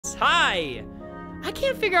Hi! I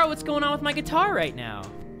can't figure out what's going on with my guitar right now.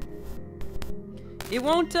 It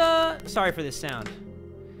won't, sorry for this sound.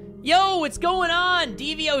 Yo, what's going on?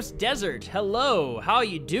 Devios Desert, hello, how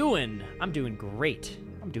you doing? I'm doing great,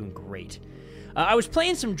 I was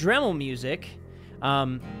playing some Dremel music,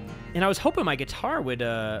 and I was hoping my guitar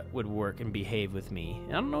would work and behave with me.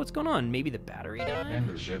 I don't know what's going on, maybe the battery died?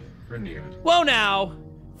 Membership renewed. Whoa now!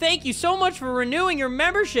 Thank you so much for renewing your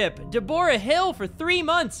membership, Deborah Hill, for 3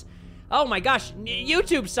 months. Oh my gosh,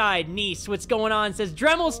 YouTube side, niece, what's going on? Says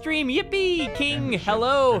Dremel stream, yippee, King, Membership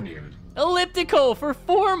hello. renewed. Elliptical for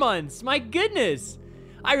 4 months, my goodness.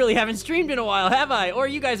 I really haven't streamed in a while, have I? Or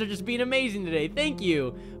you guys are just being amazing today, thank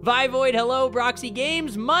you. Vivoid, hello, Broxy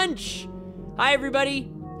Games, Munch. Hi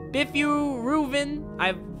everybody, Biffu, Reuven,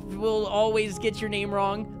 I will always get your name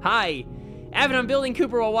wrong. Hi. Avid, I'm building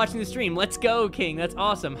Cooper while watching the stream. Let's go, King, that's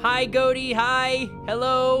awesome. Hi, Goaty, hi,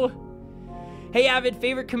 hello. Hey Avid,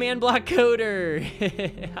 favorite command block coder.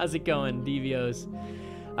 How's it going, Devios?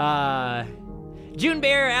 June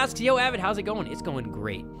Bear asks, yo Avid, how's it going? It's going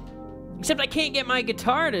great. Except I can't get my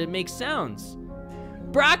guitar to make sounds.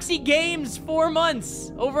 Broxy Games, 4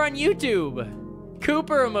 months, over on YouTube.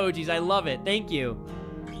 Cooper emojis, I love it, thank you.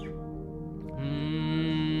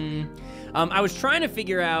 I was trying to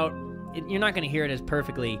figure out, you're not gonna hear it as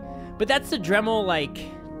perfectly, but that's the Dremel, like,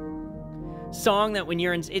 song that when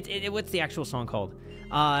you're in, what's the actual song called?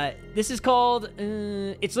 This is called,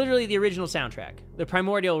 it's literally the original soundtrack, the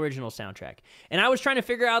primordial original soundtrack. And I was trying to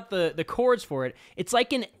figure out the chords for it. It's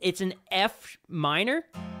like it's an F minor.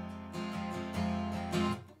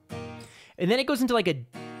 And then it goes into like a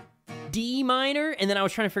D minor, and then I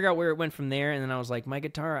was trying to figure out where it went from there, and then I was like, my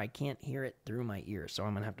guitar, I can't hear it through my ear, so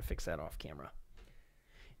I'm gonna have to fix that off camera.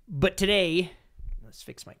 But today, let's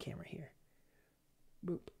fix my camera here.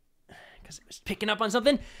 Boop. Because it was picking up on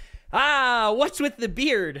something. Ah, what's with the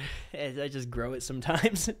beard? I just grow it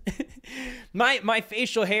sometimes. my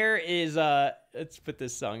facial hair is, let's put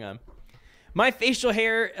this song on. My facial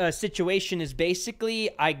hair situation is basically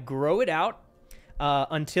I grow it out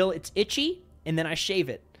until it's itchy, and then I shave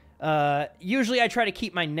it. Usually I try to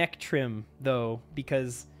keep my neck trim, though,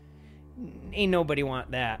 because ain't nobody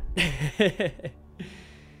want that.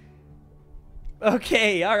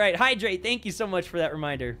 Okay, all right. Hydrate, thank you so much for that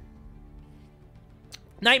reminder.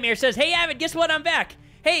 Nightmare says, hey, Avid, guess what? I'm back.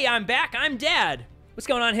 Hey, I'm back. I'm Dad. What's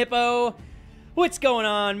going on, Hippo? What's going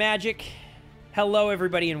on, Magic? Hello,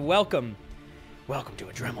 everybody, and welcome. Welcome to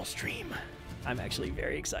a Dremel stream. I'm actually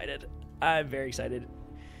very excited. I'm very excited.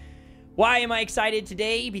 Why am I excited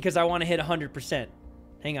today? Because I want to hit 100%.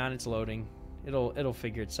 Hang on, it's loading. It'll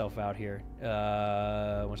figure itself out here.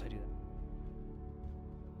 Once I do that.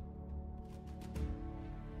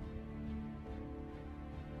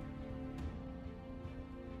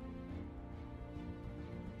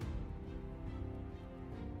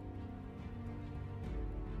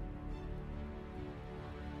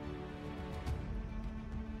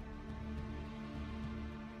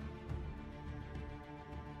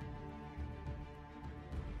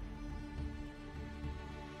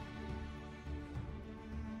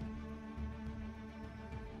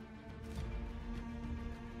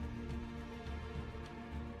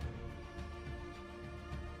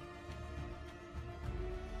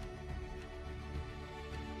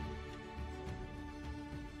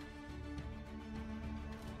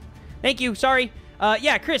 Thank you, sorry.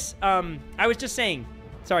 Yeah, Chris, I was just saying,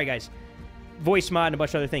 sorry guys, voice mod and a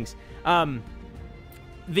bunch of other things.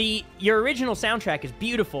 Your original soundtrack is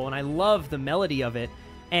beautiful, and I love the melody of it,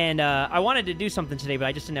 and I wanted to do something today, but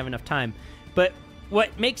I just didn't have enough time. But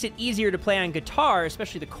what makes it easier to play on guitar,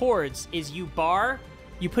 especially the chords, is you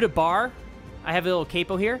put a bar, I have a little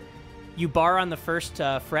capo here, you bar on the first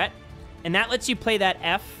fret, and that lets you play that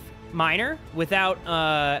F minor without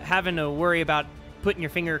having to worry about putting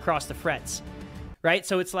your finger across the frets, right?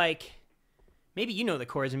 So it's like, maybe you know the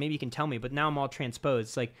chords and maybe you can tell me, but now I'm all transposed.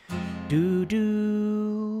 It's like,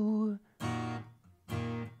 do-do,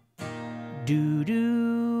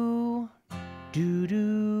 do-do,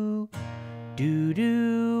 do-do,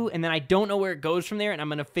 do-do, and then I don't know where it goes from there, and I'm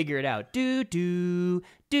gonna figure it out. Do-do,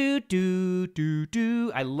 do-do,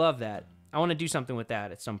 do-do. I love that. I wanna do something with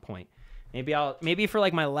that at some point. Maybe for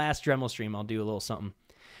like my last Dremel stream, I'll do a little something.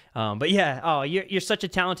 But yeah, oh, you're such a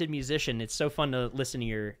talented musician. It's so fun to listen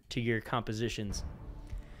to your compositions.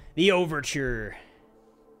 The Overture.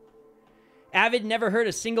 Avid never heard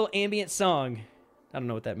a single ambient song. I don't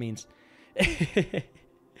know what that means.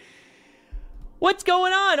 What's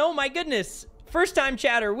going on? Oh my goodness. First time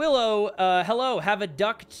chatter, Willow, hello. Have a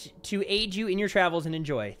duck to aid you in your travels and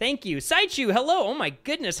enjoy. Thank you. Saichu, hello. Oh my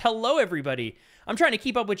goodness. Hello, everybody. I'm trying to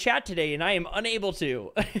keep up with chat today, and I am unable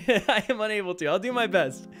to. I am unable to. I'll do my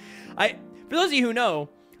best. For those of you who know,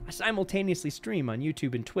 I simultaneously stream on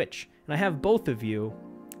YouTube and Twitch, and I have both of you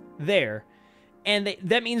there, and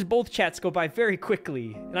that means both chats go by very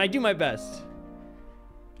quickly, and I do my best.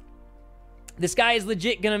 This guy is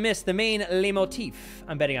legit gonna miss the main leitmotif.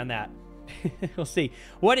 I'm betting on that. We'll see.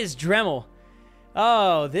 What is Dremel?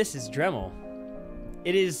 Oh, this is Dremel.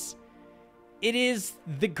 It is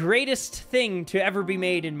the greatest thing to ever be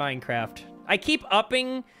made in Minecraft. I keep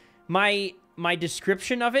upping my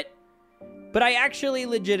description of it, but I actually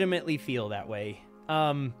legitimately feel that way.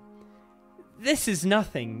 This is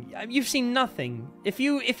nothing. You've seen nothing. If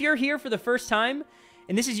you're here for the first time,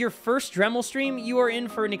 and this is your first Dremel stream, you are in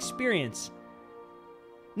for an experience.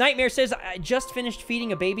 Nightmare says, I just finished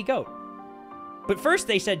feeding a baby goat. But first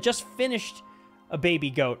they said, just finished a baby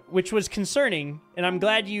goat, which was concerning, and I'm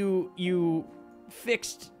glad you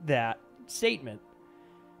fixed that statement.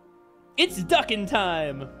 It's ducking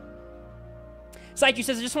time. Saichu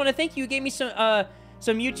says, I just want to thank you. You gave me some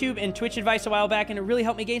YouTube and Twitch advice a while back, and it really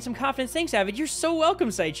helped me gain some confidence. Thanks, Avid. You're so welcome,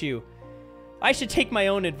 Saichu. I should take my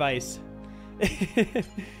own advice.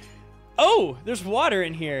 Oh, there's water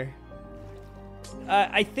in here.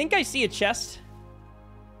 I think I see a chest.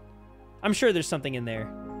 I'm sure there's something in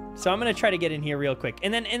there. So I'm going to try to get in here real quick.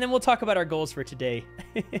 And then we'll talk about our goals for today.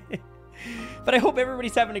 But I hope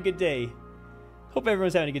everybody's having a good day. Hope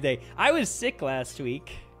everyone's having a good day. I was sick last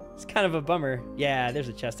week. It's kind of a bummer. Yeah, there's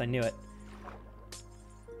a chest. I knew it.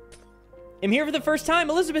 I'm here for the first time.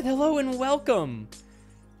 Elizabeth, hello and welcome.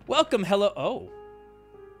 Welcome, hello. Oh.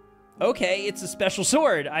 Okay, it's a special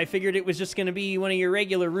sword. I figured it was just going to be one of your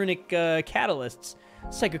regular runic catalysts.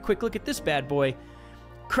 Let's take a quick look at this bad boy.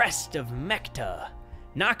 Crest of Mecta.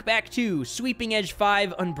 Knockback 2, Sweeping Edge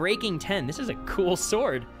 5, Unbreaking 10. This is a cool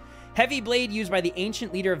sword. Heavy blade used by the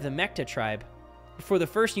ancient leader of the Mecta tribe before the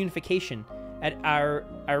first unification at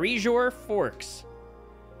Arijor Forks.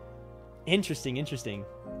 Interesting, interesting.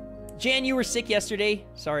 Jan, you were sick yesterday.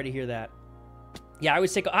 Sorry to hear that. Yeah, I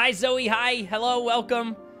was sick. Hi, Zoe. Hi. Hello.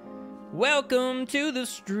 Welcome. Welcome to the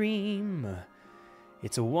stream.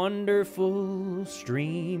 It's a wonderful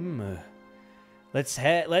stream. Let's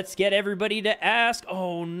get everybody to ask.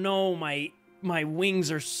 Oh no, my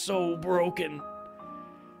wings are so broken.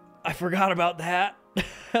 I forgot about that.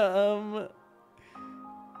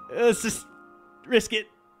 Let's just risk it.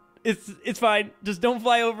 It's fine. Just don't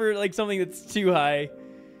fly over like something that's too high.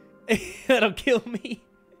 That'll kill me.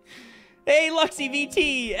 Hey, Luxy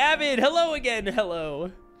VT, Avid, hello again.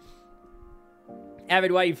 Hello.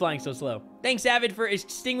 Avid, why are you flying so slow? Thanks, Avid, for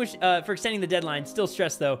extending the deadline. Still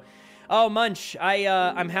stressed though. Oh, Munch,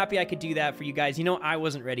 I'm happy I could do that for you guys. You know, I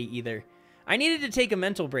wasn't ready either. I needed to take a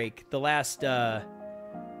mental break the last,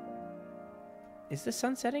 Is the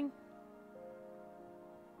sun setting?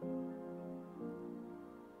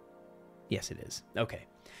 Yes, it is. Okay.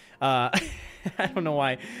 I don't know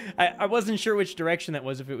why. I wasn't sure which direction that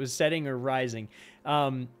was, if it was setting or rising.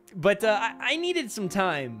 But I needed some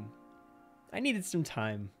time.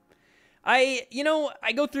 I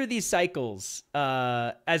go through these cycles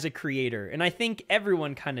as a creator, and I think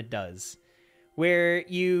everyone kind of does, where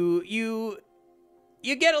you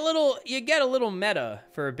get a little meta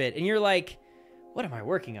for a bit, and you're like, what am I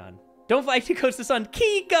working on? Don't fly too close to the sun.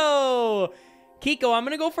 Kiko, I'm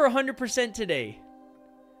gonna go for 100% today.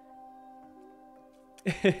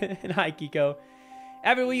 And hi, Kiko.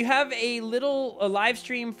 Avid, will you have a live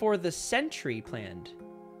stream for the Sentry planned?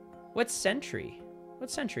 What's Sentry?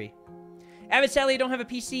 What's Sentry? Avid, sadly, I don't have a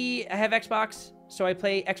PC. I have Xbox, so I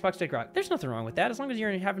play Xbox Dead Rock. There's nothing wrong with that, as long as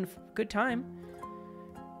you're having a good time.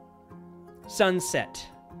 Sunset.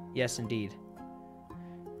 Yes, indeed.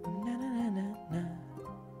 Na, na, na, na, na.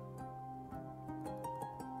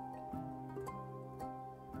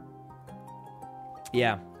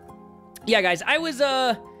 Yeah. Yeah, guys, I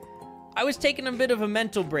was taking a bit of a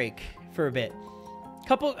mental break for a bit.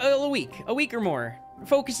 A week or more.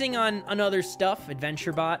 Focusing on other stuff,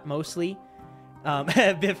 AdventureBot mostly.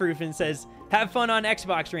 Biffrufin says, have fun on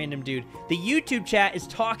Xbox, random dude. The YouTube chat is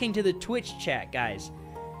talking to the Twitch chat, guys.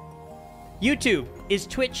 YouTube, is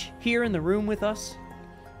Twitch here in the room with us?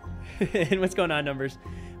 And what's going on, Numbers?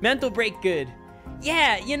 Mental break, good.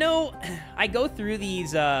 Yeah, you know, I go through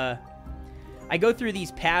these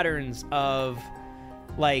patterns of,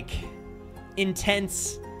 like,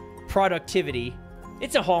 intense productivity.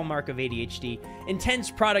 It's a hallmark of ADHD. Intense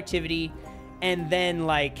productivity, and then,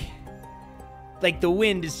 like the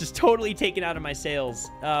wind is just totally taken out of my sails.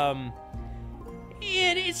 And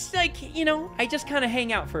it's like, you know, I just kind of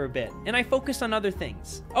hang out for a bit, and I focus on other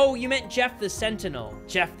things. Oh, you meant Jeff the Sentinel.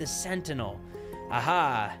 Jeff the Sentinel.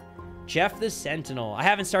 Aha. Jeff the Sentinel. I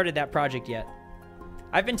haven't started that project yet.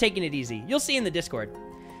 I've been taking it easy. You'll see in the Discord.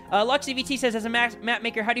 LuxCVT says, as a map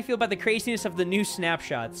maker, how do you feel about the craziness of the new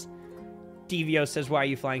snapshots? Devios says, why are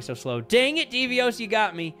you flying so slow? Dang it, Devios, you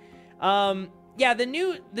got me. Yeah, the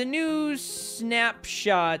new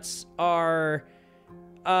snapshots are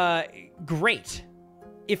great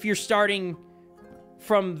if you're starting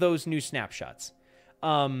from those new snapshots.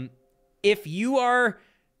 If you are,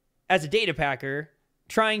 as a data packer,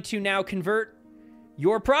 trying to now convert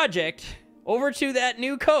your project over to that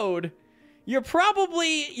new code, you're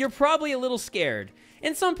probably a little scared.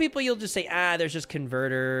 And some people you'll just say, there's just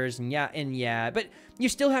converters and yeah, but you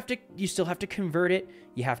still have to convert it,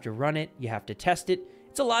 you have to run it, you have to test it.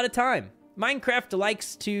 It's a lot of time. Minecraft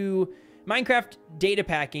data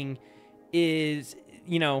packing is,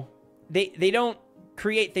 you know, they don't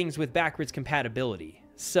create things with backwards compatibility.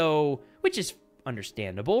 So, which is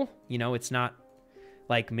understandable. You know, it's not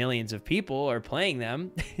like millions of people are playing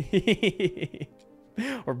them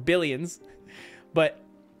or billions, but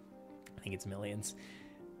I think it's millions.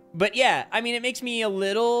 But yeah, I mean, it makes me a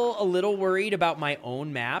little worried about my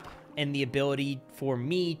own map and the ability for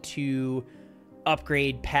me to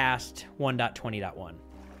upgrade past 1.20.1.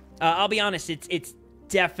 I'll be honest, it's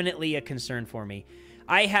definitely a concern for me.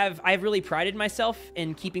 I've really prided myself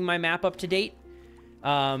in keeping my map up to date.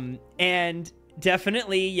 And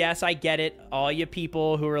definitely, yes, I get it. All you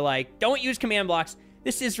people who are like, don't use command blocks.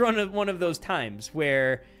 This is one of those times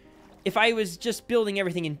where if I was just building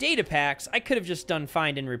everything in data packs, I could have just done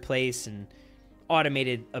find and replace and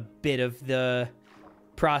automated a bit of the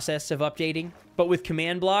process of updating. But with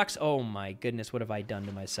command blocks, oh my goodness, what have I done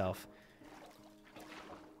to myself?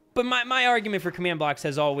 But my argument for command blocks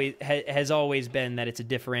has always been that it's a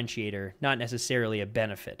differentiator, not necessarily a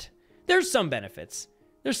benefit. There's some benefits.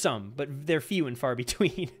 There's some, but they're few and far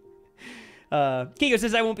between. Kiko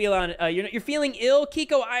says, I won't be allowed. You're feeling ill?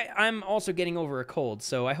 Kiko, I'm also getting over a cold,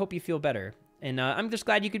 so I hope you feel better. And I'm just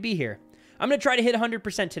glad you could be here. I'm going to try to hit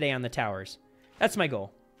 100% today on the towers. That's my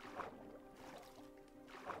goal.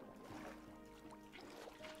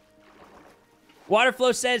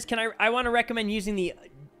 Waterflow says, I want to recommend using the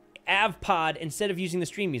AvPod instead of using the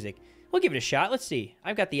stream music. We'll give it a shot. Let's see.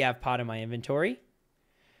 I've got the AvPod in my inventory.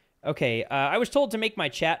 Okay, I was told to make my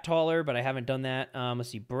chat taller, but I haven't done that. Let's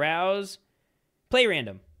see. Browse. Play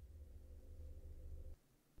random.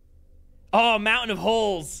 Oh, Mountain of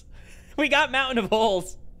Holes. We got Mountain of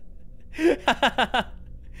Holes.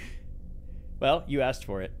 Well, you asked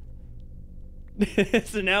for it.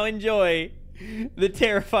 So now enjoy the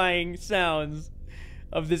terrifying sounds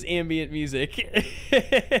of this ambient music.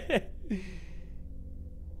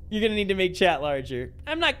 You're gonna need to make chat larger.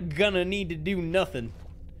 I'm not gonna need to do nothing.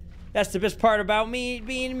 That's the best part about me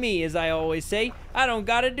being me, as I always say. I don't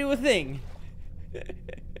gotta do a thing.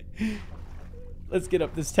 Let's get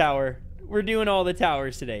up this tower. We're doing all the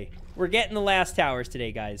towers today. We're getting the last towers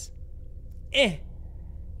today, guys. Okay,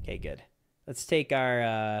 good. Let's take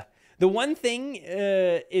our... The one thing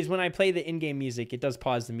is when I play the in-game music, it does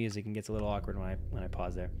pause the music and gets a little awkward when I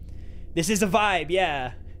pause there. This is a vibe,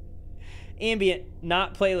 yeah. Ambient,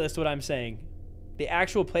 not playlist, what I'm saying. The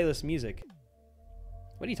actual playlist music.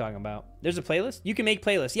 What are you talking about? There's a playlist? You can make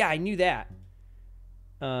playlists. Yeah, I knew that.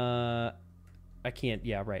 I can't.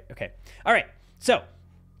 Yeah, right. Okay. All right. So,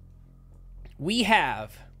 we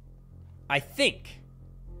have, I think,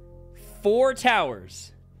 4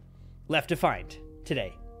 towers left to find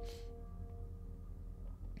today.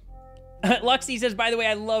 Luxy says, by the way,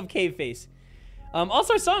 I love Cave Face.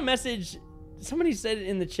 Also, I saw a message. Somebody said it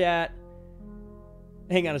in the chat.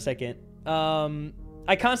 Hang on a second.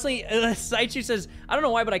 I constantly, Saichu says, I don't know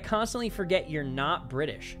why, but I constantly forget you're not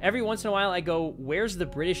British. Every once in a while I go, where's the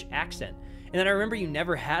British accent? And then I remember you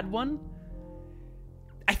never had one.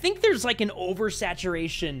 I think there's like an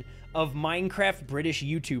oversaturation of Minecraft British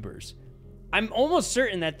YouTubers. I'm almost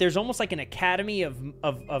certain that there's almost like an academy of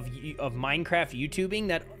Minecraft YouTubing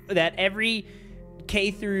that every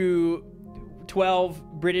K through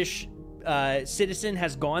 12 British citizen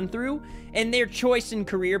has gone through, and their choice in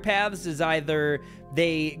career paths is either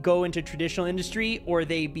they go into traditional industry or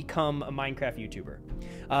they become a Minecraft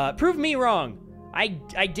YouTuber. Prove me wrong. I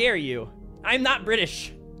dare you. I'm not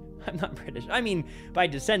British. I'm not British. I mean, by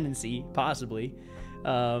descendancy, possibly.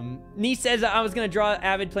 Nee says I was gonna draw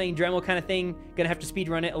Avid playing Dremel kind of thing. Gonna have to speed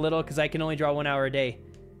run it a little because I can only draw 1 hour a day.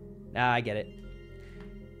 I get it.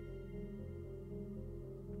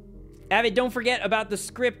 Avid, don't forget about the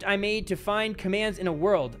script I made to find commands in a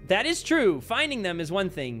world. That is true. Finding them is one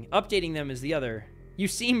thing. Updating them is the other. You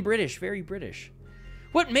seem British. Very British.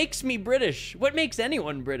 What makes me British? What makes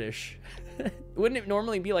anyone British? Wouldn't it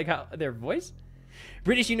normally be like how their voice?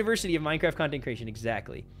 British University of Minecraft Content Creation,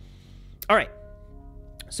 exactly. All right.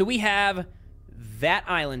 So we have that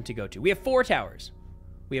island to go to. We have 4 towers.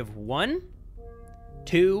 We have 1,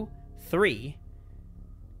 2, 3.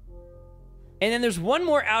 And then there's one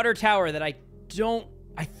more outer tower that I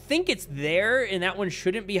think it's there, and that one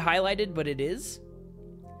shouldn't be highlighted, but it is.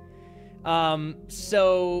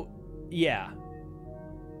 So, yeah.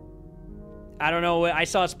 I don't know. I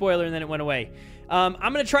saw a spoiler, and then it went away. I'm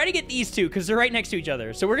going to try to get these two, because they're right next to each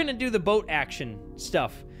other. So we're going to do the boat action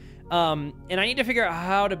stuff. And I need to figure out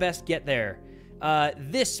how to best get there.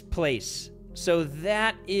 This place. So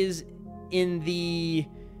that is in the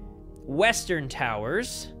western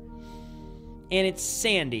towers. And it's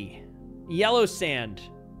sandy. Yellow sand.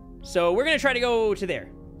 So we're going to try to go to there.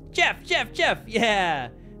 Jeff. Yeah.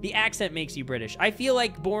 The accent makes you British. I feel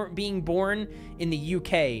like being born in the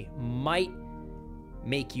UK might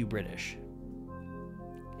make you British.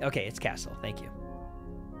 Okay, it's castle. Thank you.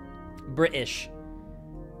 British.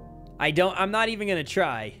 I'm not even going to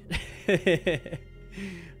try. Not even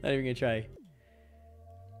going to try.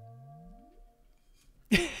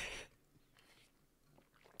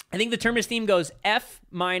 I think the Terminus theme goes F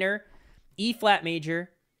minor, E flat major,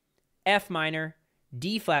 F minor,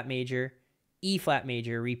 D flat major, E flat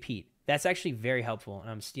major, repeat. That's actually very helpful, and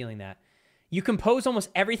I'm stealing that. You compose almost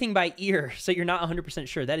everything by ear, so you're not 100%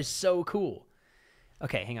 sure. That is so cool.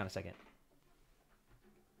 Okay, hang on a second.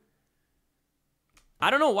 I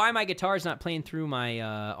don't know why my guitar is not playing through my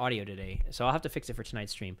audio today, so I'll have to fix it for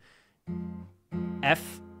tonight's stream.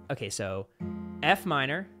 Okay, so F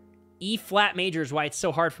minor, E flat major is why it's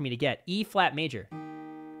so hard for me to get. E flat major.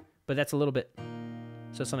 But that's a little bit,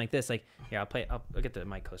 so something like this. Like, here, I'll get the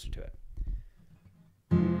mic closer to it.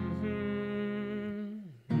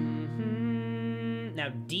 Now,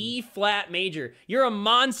 D flat major. You're a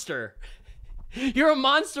monster. You're a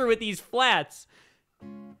monster with these flats.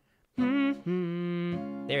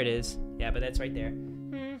 There it is. Yeah, but that's right there.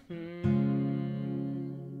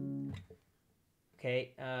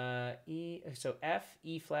 Okay, E, so F,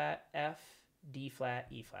 E flat, F, D flat,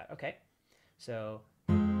 E flat. Okay, so.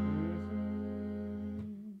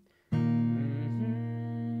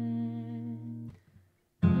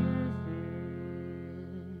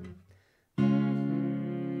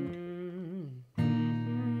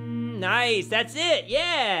 Nice, that's it,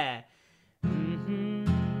 yeah.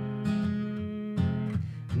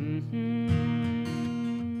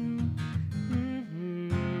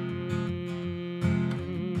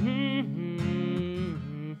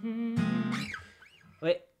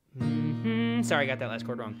 Wait. Sorry, I got that last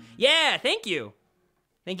chord wrong. Yeah, thank you.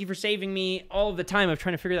 Thank you for saving me all of the time of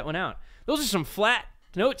trying to figure that one out. Those are some flat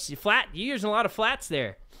notes. You're using a lot of flats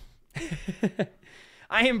there.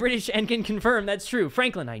 I am British and can confirm that's true.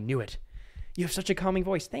 Franklin, I knew it. You have such a calming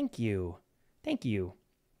voice. Thank you. Thank you.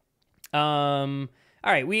 All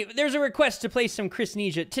right, there's a request to play some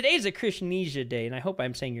Chrisnesia. Today's a Chrisnesia day, and I hope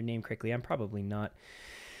I'm saying your name correctly. I'm probably not.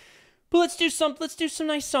 But let's do some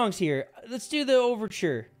nice songs here. Let's do the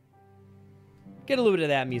overture. Get a little bit of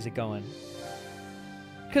that music going.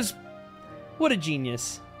 Cause what a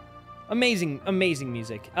genius. Amazing, amazing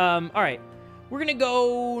music. All right. We're gonna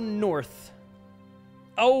go north.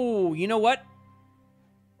 Oh, you know what?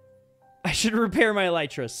 I should repair my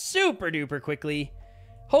elytra super duper quickly.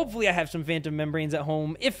 Hopefully I have some phantom membranes at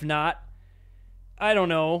home. If not, I don't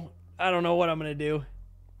know. I don't know what I'm gonna do.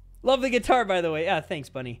 Love the guitar, by the way. Ah, thanks,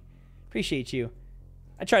 Bunny. Appreciate you.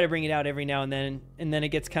 I try to bring it out every now and then it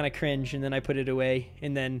gets kind of cringe, and then I put it away,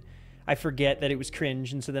 and then I forget that it was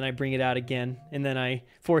cringe, and so then I bring it out again, and then I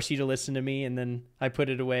force you to listen to me, and then I put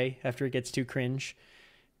it away after it gets too cringe,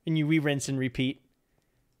 and we rinse and repeat.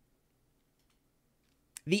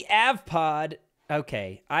 The AvPod,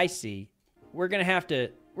 okay, I see. We're gonna have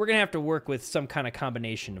to work with some kind of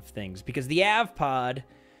combination of things, because the AvPod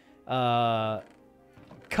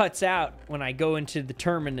cuts out when I go into the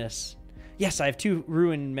terminus. Yes, I have 2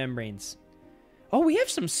 ruined membranes. Oh, we have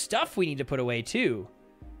some stuff we need to put away too.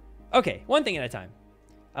 Okay, one thing at a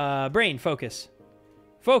time. Brain, focus.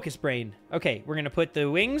 Focus, brain. Okay, we're gonna put the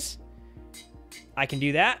wings. I can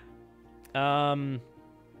do that.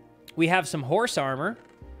 We have some horse armor.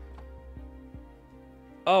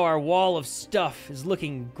 Oh, our wall of stuff is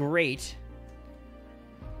looking great.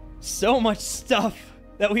 So much stuff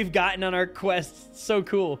that we've gotten on our quest. So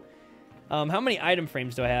cool. How many item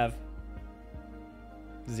frames do I have?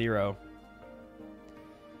 0.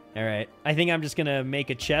 All right. I think I'm just going to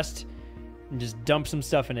make a chest and just dump some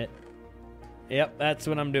stuff in it. Yep, that's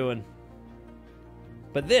what I'm doing.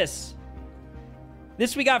 But this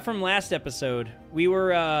we got from last episode. We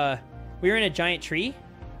were in a giant tree.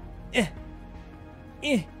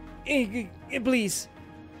 Please.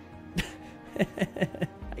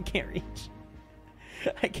 I can't reach.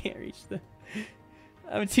 I can't reach the...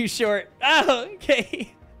 I'm too short. Oh,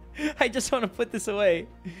 okay. I just want to put this away.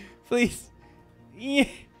 Please. Yeah.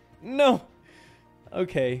 No.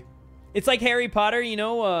 Okay. It's like Harry Potter, you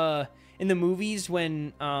know, in the movies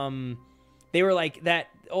when they were like that...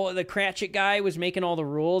 Oh, the Cratchit guy was making all the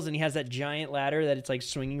rules, and he has that giant ladder that it's like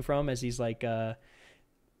swinging from as he's like,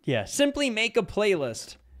 yeah, simply make a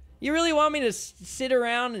playlist. You really want me to sit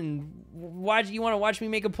around and watch? You want to watch me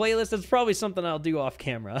make a playlist? That's probably something I'll do off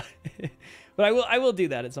camera, but I will do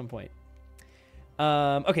that at some point.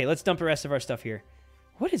 Okay, let's dump the rest of our stuff here.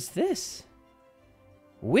 What is this?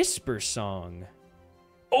 Whisper song.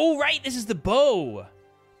 Oh, right, this is the bow.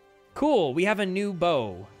 Cool, we have a new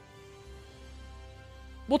bow.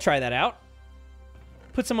 We'll try that out.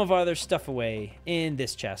 Put some of our other stuff away in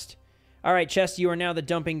this chest. All right, chest, you are now the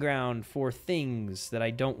dumping ground for things that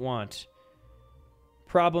I don't want.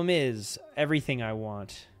 Problem is, everything I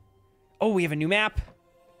want. Oh, we have a new map.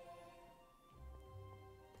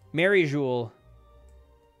 Mary Jewel.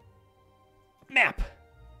 Map.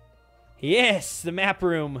 Yes, the map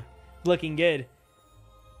room. Looking good.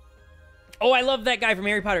 Oh, I love that guy from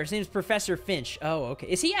Harry Potter. His name's Professor Finch. Oh, okay.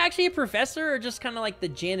 Is he actually a professor or just kind of like the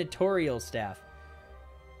janitorial staff?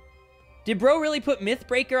 Did bro really put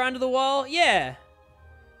Mythbreaker onto the wall? Yeah.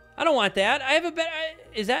 I don't want that. I have a better...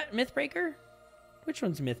 Is that Mythbreaker? Which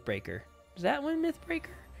one's Mythbreaker? Is that one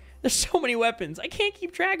Mythbreaker? There's so many weapons. I can't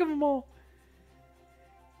keep track of them all.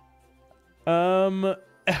 Oh,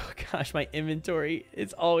 gosh. My inventory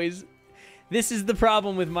is always... This is the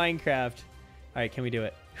problem with Minecraft. All right, can we do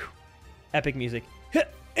it? Whew. Epic music.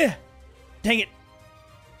 Dang it.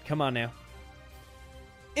 Come on now.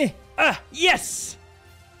 Yes!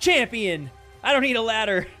 Champion! I don't need a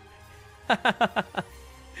ladder. We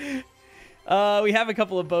have a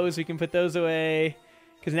couple of bows. We can put those away.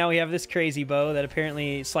 Because now we have this crazy bow that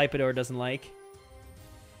apparently Slipador doesn't like.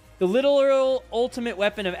 The literal ultimate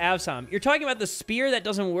weapon of Avsom. You're talking about the spear that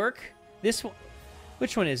doesn't work? This one.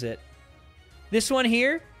 Which one is it? This one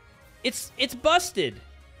here? It's busted.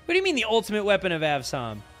 What do you mean the ultimate weapon of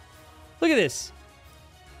Avsom? Look at this.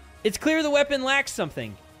 It's clear the weapon lacks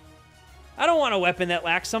something. I don't want a weapon that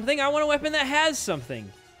lacks something. I want a weapon that has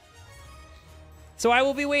something. So I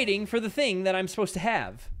will be waiting for the thing that I'm supposed to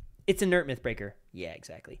have. It's a Nert Mythbreaker. Yeah,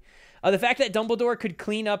 exactly. The fact that Dumbledore could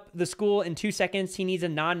clean up the school in 2 seconds, he needs a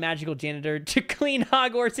non-magical janitor to clean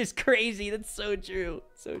Hogwarts is crazy. That's so true.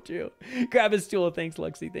 So true. Grab a stool. Thanks,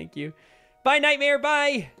 Luxie. Thank you. Bye, Nightmare.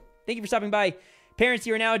 Bye. Thank you for stopping by. Parents,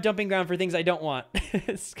 you are now a dumping ground for things I don't want.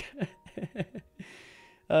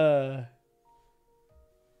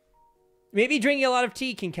 Maybe drinking a lot of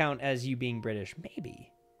tea can count as you being British.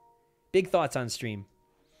 Maybe. Big thoughts on stream.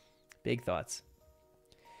 Big thoughts.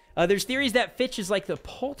 There's theories that Fitch is like the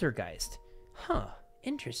poltergeist. Huh.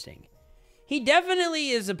 Interesting. He definitely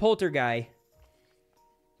is a poltergeist.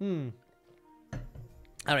 I don't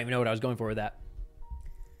even know what I was going for with that.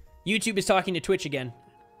 YouTube is talking to Twitch again.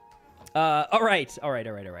 All right.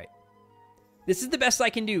 This is the best I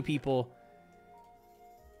can do, people.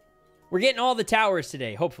 We're getting all the towers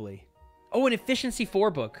today, hopefully. Oh, an Efficiency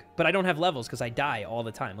 4 book, but I don't have levels because I die all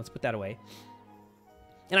the time. Let's put that away.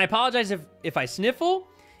 And I apologize if I sniffle,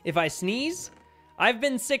 if I sneeze. I've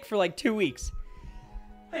been sick for like 2 weeks.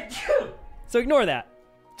 So ignore that.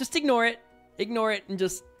 Just ignore it. Ignore it and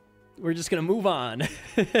we're just going to move on.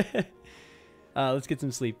 Let's get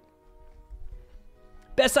some sleep.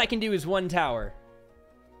 Best I can do is 1 tower.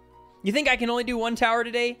 You think I can only do 1 tower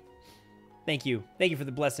today? Thank you. Thank you for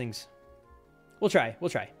the blessings. We'll try. We'll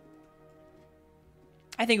try.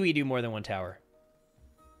 I think we can do more than 1 tower.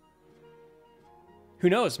 Who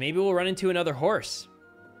knows? Maybe we'll run into another horse.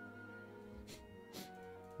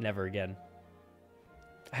 Never again.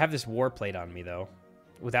 I have this war plate on me, though.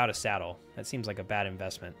 Without a saddle. That seems like a bad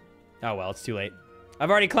investment. Oh, well, it's too late. I've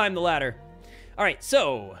already climbed the ladder. All right,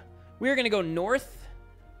 so we're going to go north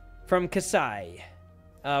from Kasai.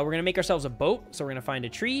 We're going to make ourselves a boat, so we're going to find a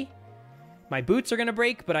tree. My boots are going to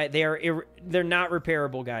break, but they're not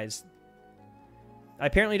repairable, guys. I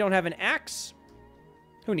apparently don't have an axe.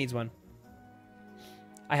 Who needs one?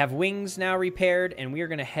 I have wings now repaired, and we are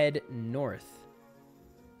going to head north,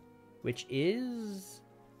 which is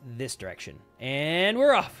this direction. And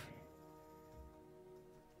we're off.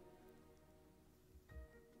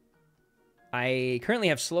 I currently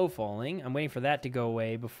have slow falling. I'm waiting for that to go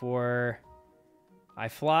away before I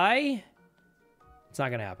fly. It's not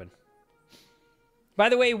going to happen. By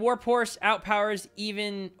the way, Warp Horse overpowers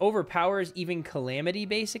even Calamity,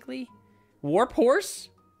 basically. Warp Horse?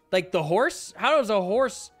 Like the horse? How does a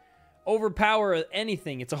horse overpower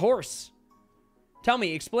anything? It's a horse. Tell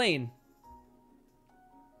me, explain.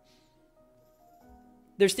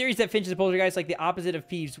 There's theories that Finch is a poltergeist, like the opposite of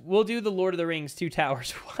Peeves. We'll do the Lord of the Rings 2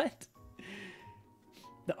 Towers. What?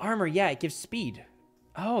 The armor, yeah, it gives speed.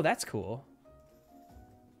 Oh, that's cool.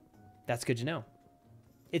 That's good to know.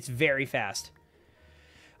 It's very fast.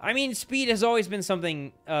 I mean, speed has always been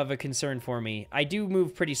something of a concern for me. I do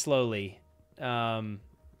move pretty slowly.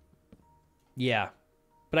 Yeah.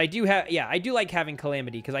 But I do have, yeah, I do like having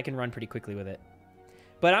Calamity because I can run pretty quickly with it.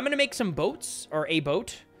 But I'm going to make some boats, or a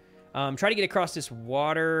boat. Try to get across this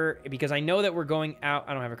water because I know that we're going out.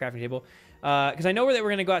 I don't have a crafting table. Because I know that we're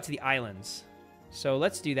going to go out to the islands. So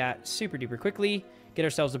let's do that super duper quickly. Get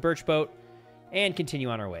ourselves a birch boat and continue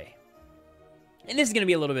on our way. And this is going to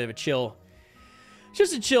be a little bit of a chill.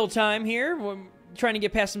 Just a chill time here. We're trying to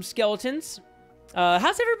get past some skeletons.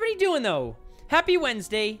 How's everybody doing, though? Happy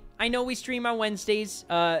Wednesday. I know we stream on Wednesdays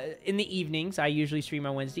in the evenings. I usually stream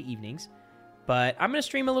on Wednesday evenings. But I'm going to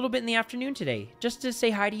stream a little bit in the afternoon today. Just to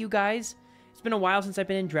say hi to you guys. It's been a while since I've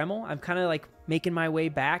been in Dremel. I'm kind of like making my way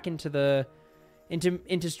back into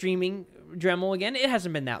streaming Dremel again. It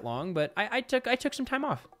hasn't been that long, but I took some time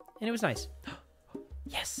off. And it was nice.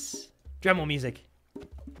 Yes. Dremel music.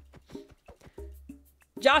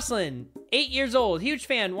 Jocelyn, 8 years old, huge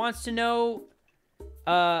fan, wants you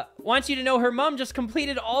to know her mom just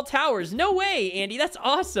completed all towers. No way, Andy, that's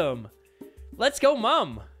awesome. Let's go,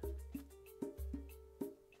 mom.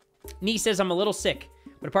 Nee says I'm a little sick,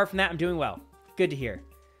 but apart from that, I'm doing well. Good to hear.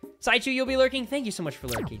 Saichu, you'll be lurking. Thank you so much for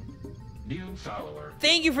lurking. New follower.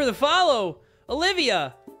 Thank you for the follow,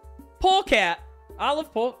 Olivia, Polecat,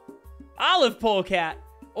 Olive Polecat.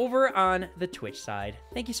 Over on the Twitch side.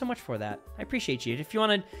 Thank you so much for that. I appreciate you. If you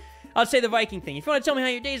want to, I'll say the Viking thing. If you want to tell me how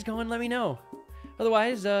your day's going, let me know.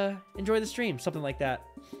 Otherwise, enjoy the stream. Something like that.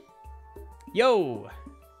 Yo.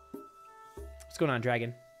 What's going on,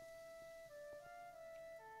 Dragon?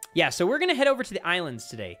 Yeah, so we're going to head over to the islands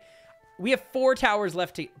today. We have 4 towers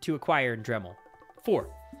left to acquire in Dremel. 4.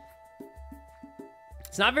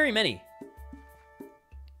 It's not very many.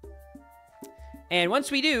 And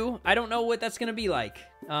once we do, I don't know what that's going to be like.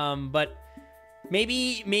 But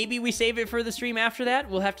maybe we save it for the stream after that.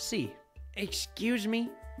 We'll have to see. Excuse me.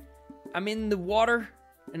 I'm in the water,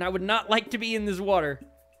 and I would not like to be in this water.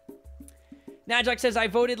 Najak says, I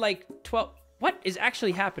voted like 12... What is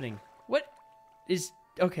actually happening? What is...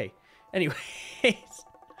 Okay. Anyways.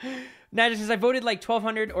 Najak says, I voted like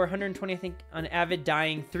 1,200 or 120, I think, on Avid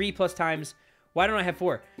dying 3+ times. Why don't I have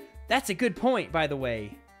 4? That's a good point, by the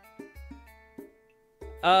way.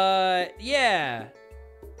 Yeah.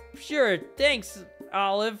 Sure, thanks,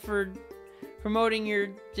 Olive, for promoting your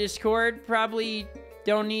Discord. Probably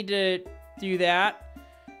don't need to do that,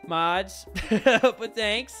 mods, but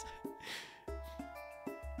thanks.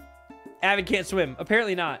 Avid can't swim.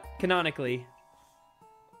 Apparently not, canonically.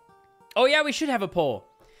 Oh yeah, we should have a poll.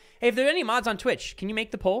 Hey, if there are any mods on Twitch, can you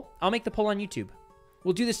make the poll? I'll make the poll on YouTube.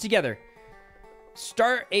 We'll do this together.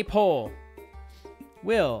 Start a poll.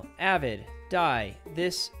 Will Avid die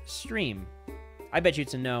this stream? I bet you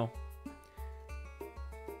it's a no.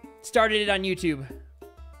 Started it on YouTube.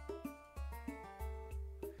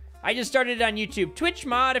 I just started it on YouTube. Twitch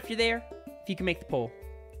mod, if you're there. If you can make the poll.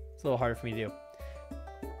 It's a little harder for me to do.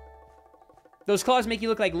 Those claws make you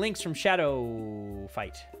look like Lynx from Shadow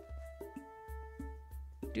Fight.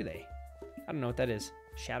 Do they? I don't know what that is.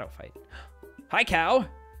 Shadow Fight. Hi, cow.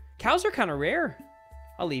 Cows are kind of rare.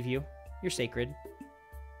 I'll leave you. You're sacred.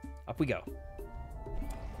 Up we go.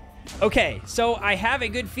 Okay, so I have a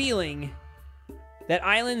good feeling that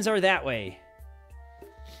islands are that way.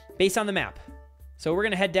 Based on the map. So we're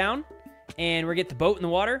going to head down, and we'll get the boat in the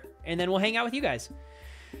water, and then we'll hang out with you guys.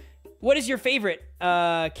 What is your favorite?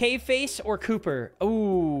 Cave Face or Cooper?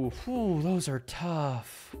 Ooh, those are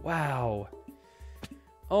tough. Wow.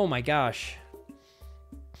 Oh my gosh.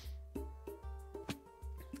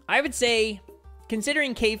 I would say,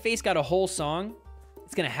 considering Cave Face got a whole song,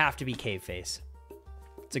 it's going to have to be Cave Face.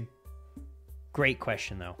 It's a great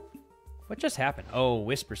question, though. What just happened? Oh,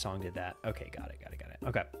 Whisper Song did that. Okay, got it.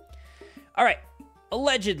 Okay. All right.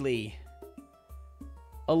 Allegedly.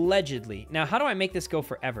 Now, how do I make this go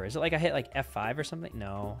forever? Is it like I hit like F5 or something?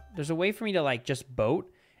 No. There's a way for me to like just boat,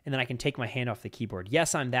 and then I can take my hand off the keyboard.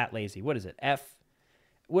 Yes, I'm that lazy. What is it?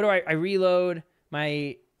 What do I reload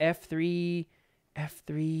my F3?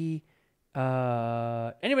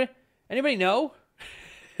 Anybody know?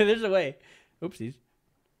 There's a way. Oopsies.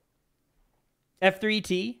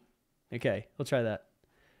 F3T. Okay, we'll try that.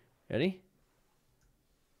 Ready?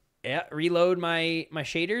 Yeah, reload my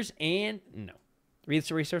shaders and no. Read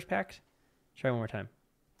the resource packs. Try one more time.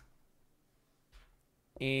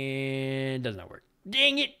 And does not work.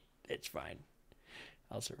 Dang it. It's fine.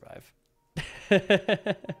 I'll survive.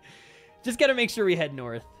 Just got to make sure we head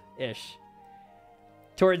north-ish.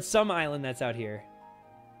 Towards some island that's out here.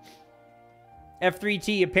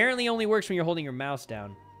 F3T apparently only works when you're holding your mouse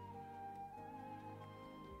down.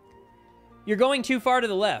 You're going too far to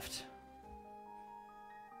the left.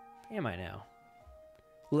 Am I now?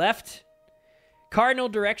 Left? Cardinal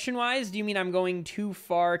direction-wise, do you mean I'm going too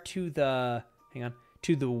far to the... Hang on.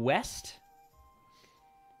 To the west?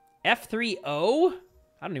 F3O?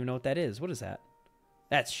 I don't even know what that is. What is that?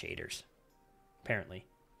 That's shaders. Apparently.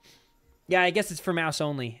 Yeah, I guess it's for mouse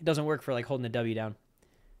only. It doesn't work for, like, holding the W down.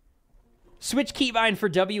 Switch keybind for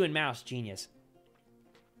W and mouse. Genius.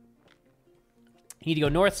 You need to go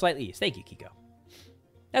north, slightly east. Thank you, Kiko.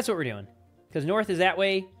 That's what we're doing. Because north is that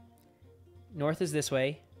way. North is this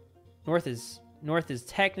way. North is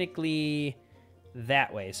technically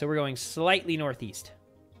that way. So we're going slightly northeast.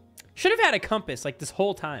 Should have had a compass, like, this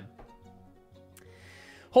whole time.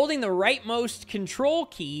 Holding the rightmost control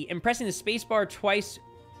key and pressing the spacebar twice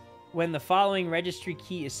when the following registry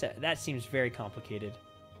key is set. That seems very complicated.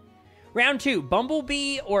 Round 2,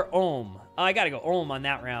 Bumblebee or Ohm? I gotta go Ohm on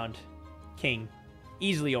that round. King.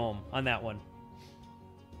 Easily Ohm on that one.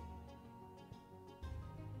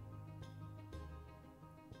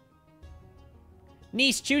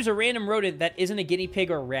 Niece, choose a random rodent that isn't a guinea pig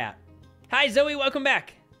or rat. Hi, Zoe, welcome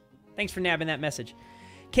back. Thanks for nabbing that message.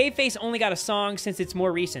 K-Face only got a song since it's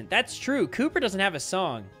more recent. That's true. Cooper doesn't have a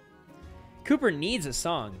song. Cooper needs a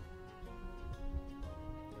song.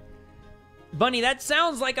 Bunny, that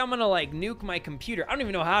sounds like I'm gonna, like, nuke my computer. I don't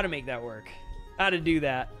even know how to make that work. How to do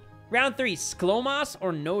that. Round 3, Sklomos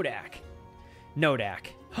or Nodak? Nodak.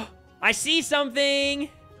 I see something!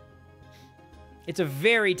 It's a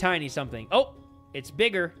very tiny something. Oh, it's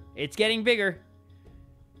bigger. It's getting bigger.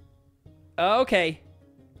 Okay.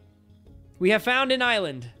 We have found an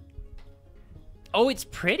island. Oh, it's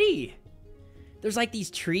pretty. There's like these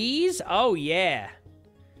trees. Oh, yeah.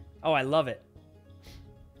 Oh, I love it.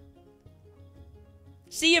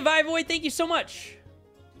 See you, Vivoid. Thank you so much.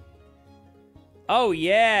 Oh,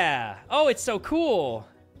 yeah. Oh, it's so cool.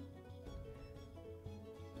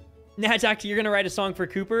 Now, Doctor, you're going to write a song for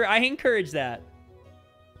Cooper? I encourage that.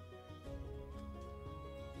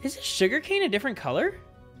 Is this sugarcane a different color?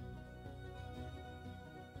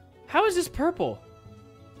 How is this purple?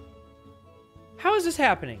 How is this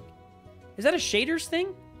happening? Is that a shaders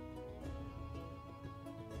thing?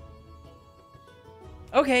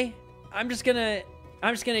 Okay, I'm just gonna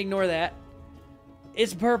ignore that.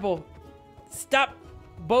 It's purple. Stop,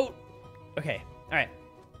 boat. Okay, all right.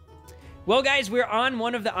 Well, guys, we're on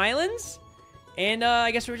one of the islands, and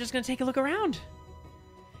I guess we're just gonna take a look around.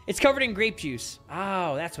 It's covered in grape juice.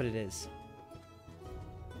 Oh, that's what it is.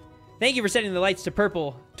 Thank you for setting the lights to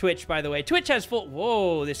purple, Twitch, by the way. Twitch has full...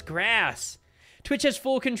 Whoa, this grass. Twitch has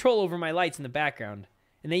full control over my lights in the background.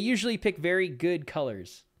 And they usually pick very good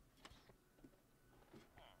colors.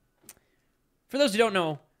 For those who don't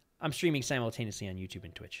know, I'm streaming simultaneously on YouTube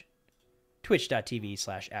and Twitch.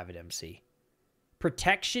 Twitch.tv/AvidMc.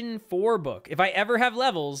 Protection 4 book. If I ever have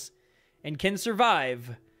levels and can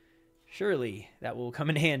survive, surely that will come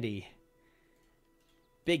in handy.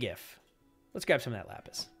 Big if. Let's grab some of that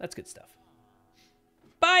lapis. That's good stuff.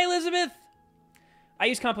 Bye, Elizabeth! I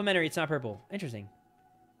use complimentary. It's not purple. Interesting.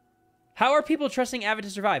 How are people trusting Avid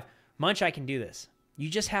to survive? Munch, I can do this. You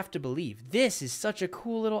just have to believe. This is such a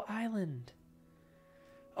cool little island.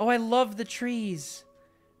 Oh, I love the trees.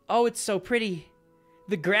 Oh, it's so pretty.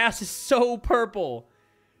 The grass is so purple.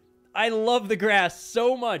 I love the grass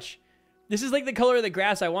so much. This is like the color of the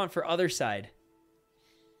grass I want for other side.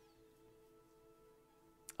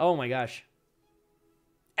 Oh my gosh.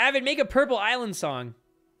 Avid, make a purple island song.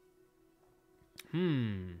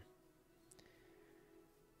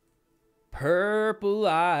 Purple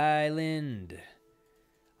island.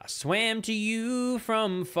 I swam to you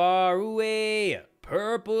from far away.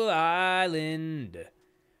 Purple island.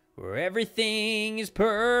 Where everything is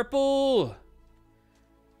purple.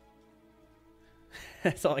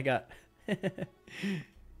 That's all I got.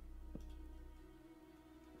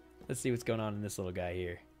 Let's see what's going on in this little guy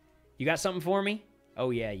here. You got something for me?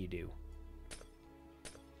 Oh, yeah, you do.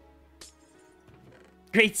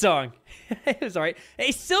 Great song. It was all right.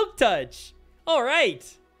 Hey, Silk Touch. All right.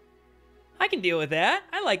 I can deal with that.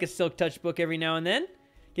 I like a Silk Touch book every now and then.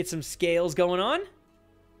 Get some scales going on.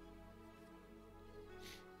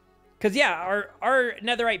 Because, yeah, our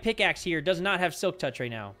netherite pickaxe here does not have Silk Touch right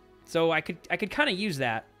now. So I could kind of use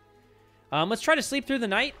that. Let's try to sleep through the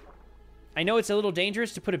night. I know it's a little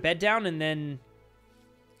dangerous to put a bed down and then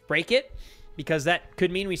break it, because that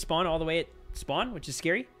could mean we spawn all the way at spawn, which is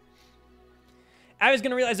scary. I was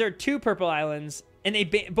going to realize there are 2 purple islands, And they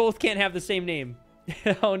both can't have the same name.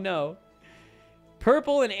 Oh, no.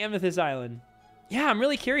 Purple and Amethyst Island. Yeah, I'm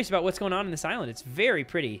really curious about what's going on in this island. It's very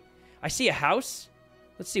pretty. I see a house.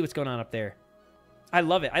 Let's see what's going on up there. I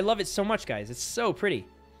love it. I love it so much, guys. It's so pretty.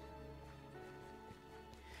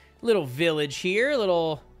 Little village here.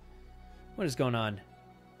 Little... What is going on?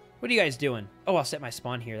 What are you guys doing? Oh, I'll set my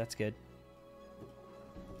spawn here. That's good.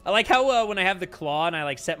 I like how when I have the claw and I,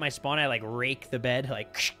 like, set my spawn, I, like, rake the bed.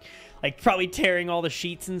 Like probably tearing all the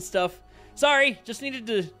sheets and stuff. Sorry, just needed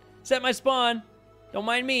to set my spawn. Don't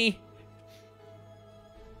mind me.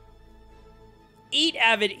 Eat,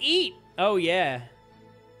 Avid, eat! Oh, yeah.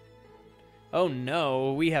 Oh,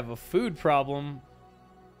 no. We have a food problem.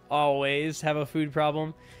 Always have a food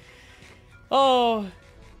problem. Oh,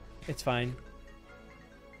 it's fine.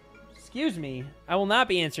 Excuse me. I will not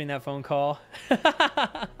be answering that phone call.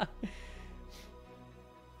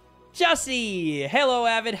 Jussie! Hello,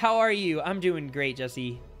 Avid. How are you? I'm doing great,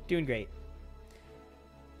 Jussie. Doing great.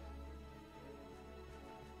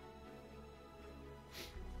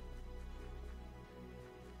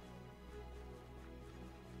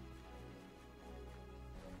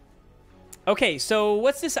 Okay, so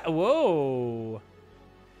what's this? Whoa.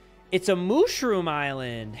 It's a mushroom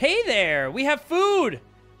island. Hey there. We have food.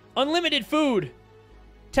 Unlimited food.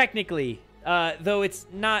 Technically. Though it's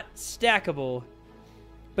not stackable.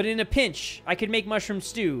 But in a pinch, I could make mushroom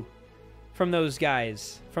stew from those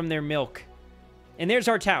guys. From their milk. And there's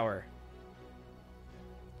our tower.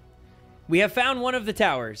 We have found one of the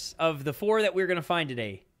towers of the 4 that we're going to find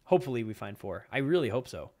today. Hopefully we find 4. I really hope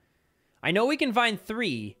so. I know we can find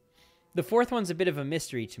 3. The 4th one's a bit of a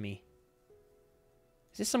mystery to me.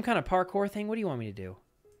 Is this some kind of parkour thing? What do you want me to do?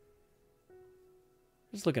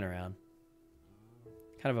 Just looking around.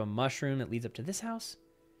 Kind of a mushroom that leads up to this house.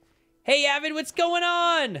 Hey, Avid, what's going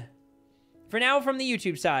on? For now, from the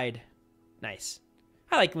YouTube side. Nice.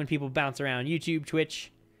 I like when people bounce around. YouTube,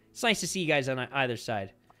 Twitch. It's nice to see you guys on either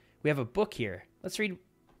side. We have a book here. Let's read.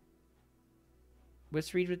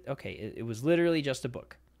 Let's read. Okay, it was literally just a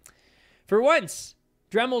book. For once,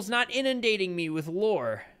 Drehmal's not inundating me with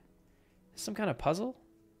lore. Some kind of puzzle?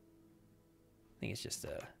 I think it's just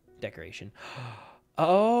a decoration.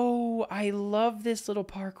 Oh, I love this little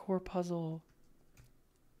parkour puzzle.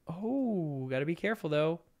 Oh, gotta be careful,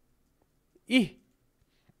 though. Eeh.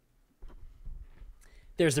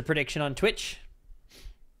 There's the prediction on Twitch.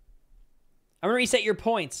 I'm gonna reset your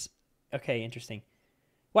points. Okay, interesting.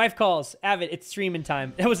 Wife calls. Avid, it's streaming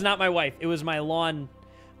time. That was not my wife. It was my lawn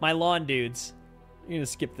dudes. I'm gonna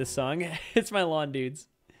skip this song. It's my lawn dudes.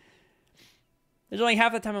 There's only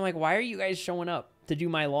half the time I'm like, why are you guys showing up to do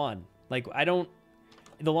my lawn? Like, I don't...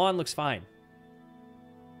 The lawn looks fine.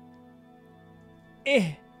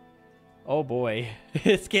 Eh. Oh, boy.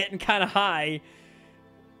 It's getting kind of high.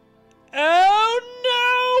 Oh,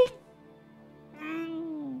 no!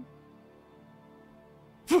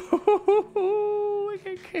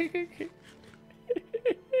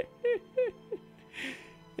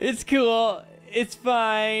 It's cool. It's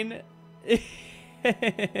fine.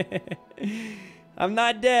 I'm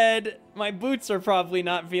not dead. My boots are probably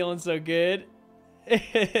not feeling so good.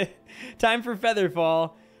 Time for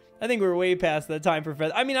Featherfall. I think we're way past the time for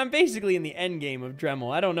Feather. I mean, I'm basically in the end game of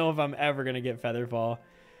Dremel. I don't know if I'm ever going to get Featherfall.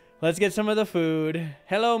 Let's get some of the food.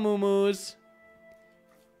 Hello, moo-moos.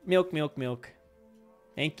 Milk, milk, milk.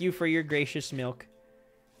 Thank you for your gracious milk.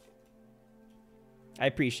 I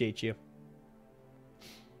appreciate you.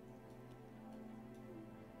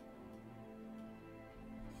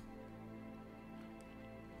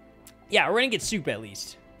 Yeah, we're going to get soup at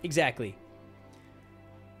least. Exactly.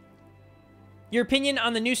 Your opinion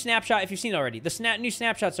on the new snapshot, if you've seen it already. The new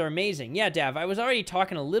snapshots are amazing. Yeah, Dav, I was already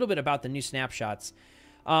talking a little bit about the new snapshots.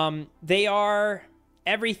 They are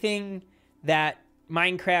everything that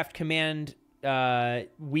Minecraft command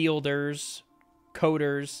wielders,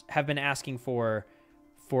 coders have been asking for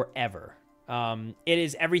forever. It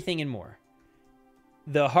is everything and more.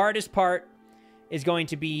 The hardest part is going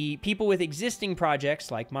to be people with existing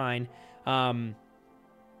projects like mine.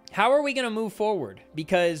 How are we going to move forward?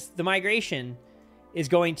 Because the migration is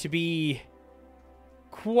going to be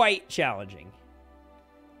quite challenging.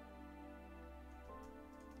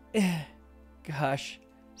 Gosh,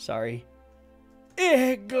 sorry.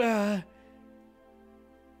 Igla.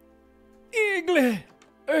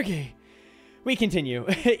 Okay, we continue.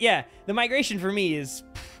 Yeah, the migration for me is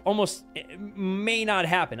almost may not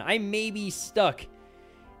happen. I may be stuck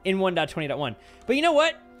in 1.20.1. But you know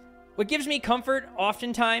what? What gives me comfort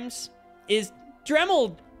oftentimes is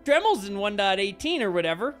Dremel's in 1.18 or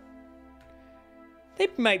whatever. They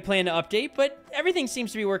might plan to update, but everything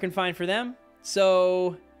seems to be working fine for them.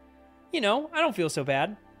 So you know, I don't feel so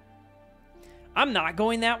bad. I'm not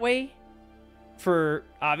going that way for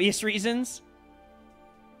obvious reasons.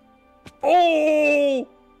 Oh!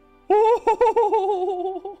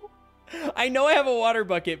 Oh! I know I have a water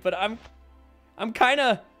bucket, but I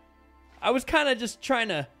was kind of just trying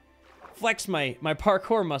to flex my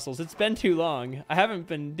parkour muscles. It's been too long. I haven't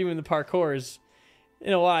been doing the parkours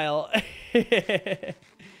in a while. It's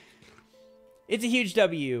a huge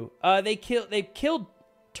W. They killed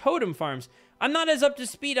totem farms. I'm not as up to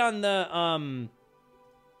speed on the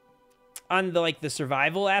like the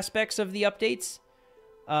survival aspects of the updates.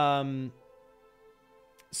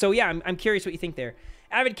 So yeah, I'm curious what you think there.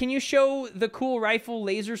 Avid, can you show the cool rifle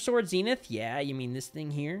laser sword Zenith? Yeah, you mean this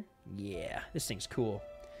thing here? Yeah, this thing's cool.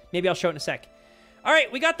 Maybe I'll show it in a sec. All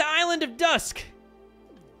right, we got the Island of Dusk.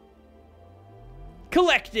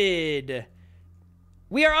 Collected.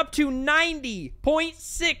 We are up to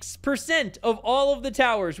 90.6% of all of the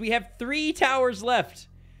towers. We have 3 towers left.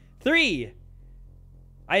 3.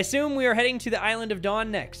 I assume we are heading to the Island of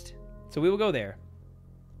Dawn next. So we will go there.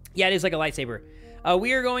 Yeah, it is like a lightsaber.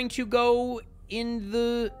 We are going to go in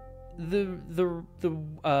the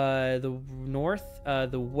north,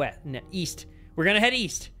 the west, east. We're gonna head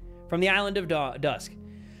east from the Island of Dusk.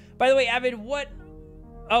 By the way, Avid, what?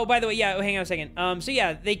 Oh, by the way, yeah. Hang on a second. So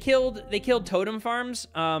yeah, they killed totem farms.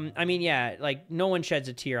 I mean, yeah, like no one sheds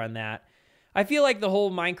a tear on that. I feel like the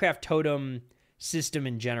whole Minecraft totem system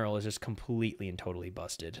in general is just completely and totally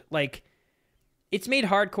busted. Like, it's made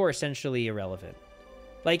hardcore essentially irrelevant.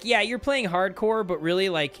 Like, yeah, you're playing hardcore, but really,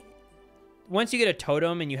 like, once you get a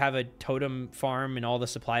totem and you have a totem farm and all the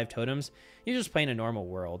supply of totems, you're just playing a normal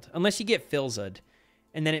world. Unless you get Filzed,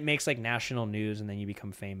 and then it makes, like, national news, and then you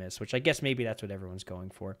become famous, which I guess maybe that's what everyone's going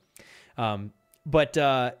for.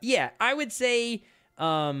 Yeah, I would say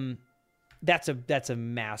that's a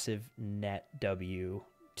massive net W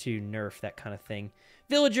to nerf that kind of thing.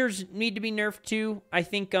 Villagers need to be nerfed, too. I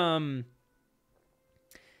think, you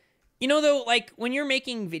know, though, like, when you're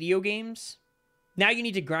making video games, now you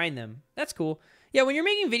need to grind them. That's cool. Yeah, when you're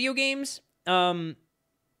making video games, you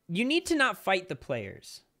need to not fight the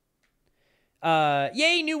players.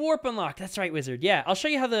 Yay, new warp unlock. That's right, Wizard. Yeah, I'll show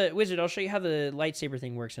you how the lightsaber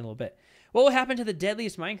thing works in a little bit. What will happen to the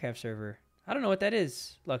deadliest Minecraft server? I don't know what that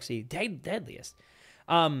is, Luxy. Deadliest.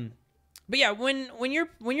 But yeah, when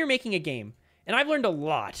you're making a game, and I've learned a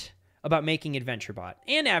lot about making AdventureBot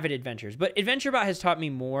and Avid Adventures, but AdventureBot has taught me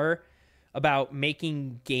more about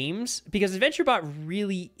making games, because AdventureBot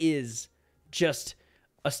really is just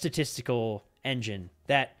a statistical engine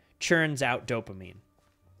that churns out dopamine.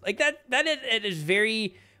 Like that at its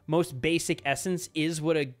very most basic essence is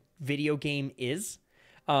what a video game is.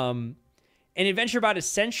 And AdventureBot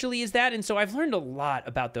essentially is that. And so I've learned a lot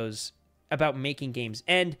about making games.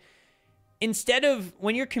 And instead of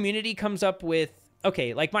when your community comes up with,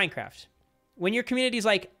 okay, like Minecraft, when your community is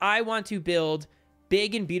like, I want to build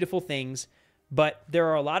big and beautiful things, but there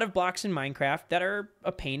are a lot of blocks in Minecraft that are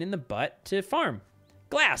a pain in the butt to farm.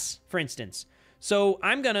 Glass, for instance. So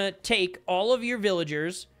I'm going to take all of your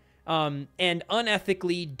villagers and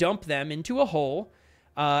unethically dump them into a hole,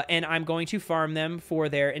 and I'm going to farm them for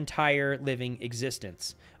their entire living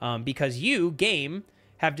existence. Because you, game,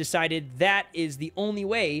 have decided that is the only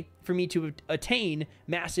way for me to attain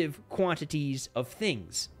massive quantities of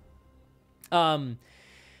things.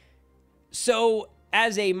 So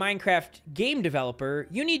as a Minecraft game developer,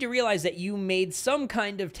 you need to realize that you made some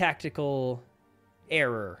kind of tactical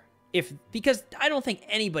error. Because I don't think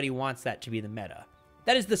anybody wants that to be the meta.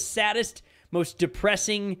 That is the saddest, most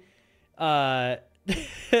depressing,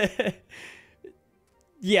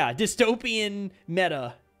 dystopian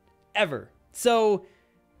meta ever. So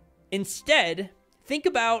instead, think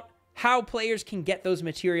about how players can get those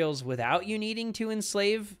materials without you needing to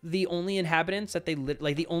enslave the only inhabitants that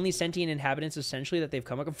like the only sentient inhabitants essentially that they've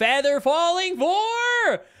come across. Feather Falling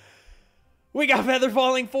 4! We got Feather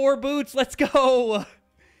Falling 4 boots. Let's go.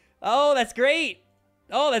 Oh, that's great.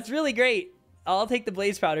 Oh, that's really great. I'll take the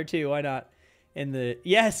blaze powder too. Why not?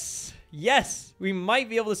 Yes, we might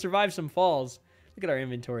be able to survive some falls. Look at our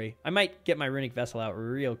inventory. I might get my runic vessel out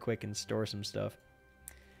real quick and store some stuff.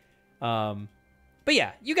 But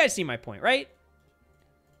yeah, you guys see my point, right?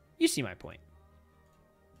 You see my point.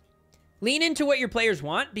 Lean into what your players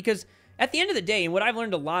want, because at the end of the day, and what I've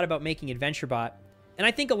learned a lot about making AdventureBot, and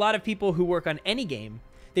I think a lot of people who work on any game,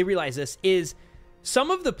 they realize this, is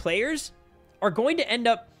some of the players are going to end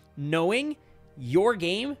up knowing your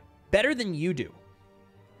game better than you do.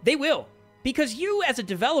 They will. Because you, as a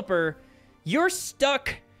developer, you're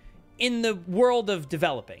stuck in the world of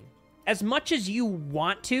developing. as much as you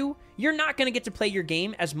want to, you're not going to get to play your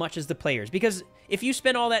game as much as the players. Because if you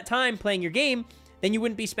spend all that time playing your game, then you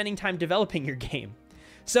wouldn't be spending time developing your game.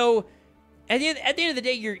 So at the end of the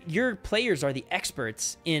day, your players are the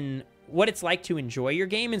experts in what it's like to enjoy your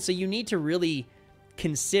game. And so you need to really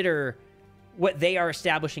consider what they are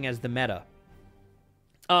establishing as the meta.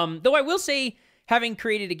 Though I will say, having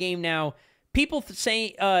created a game now, people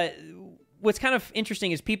say... what's kind of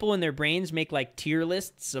interesting is people in their brains make like tier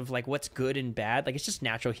lists of like what's good and bad. Like it's just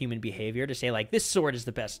natural human behavior to say like this sword is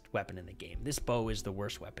the best weapon in the game. This bow is the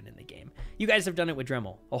worst weapon in the game. You guys have done it with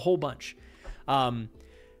Dremel, a whole bunch. But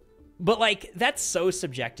like that's so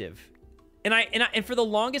subjective. And for the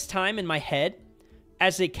longest time in my head,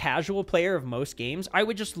 as a casual player of most games, I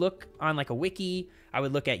would just look on like a wiki, I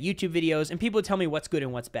would look at YouTube videos, and people would tell me what's good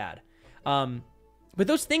and what's bad. But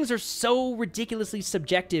those things are so ridiculously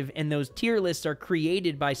subjective, and those tier lists are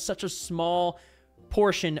created by such a small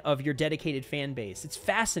portion of your dedicated fan base. It's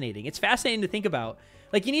fascinating. It's fascinating to think about.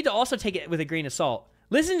 Like, you need to also take it with a grain of salt.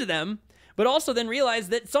 Listen to them, but also then realize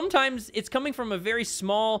that sometimes it's coming from a very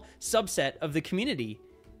small subset of the community.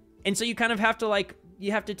 And so you kind of have to, like,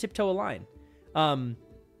 you have to tiptoe a line. I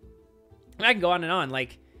can go on and on.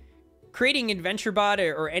 Like, creating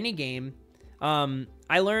AdventureBot or any game,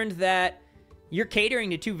 I learned that you're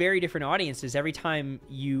catering to two very different audiences every time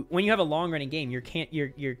when you have a long-running game, you're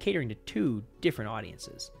catering to two different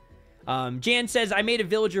audiences. Jan says, I made a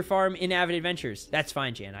villager farm in Avid Adventures. That's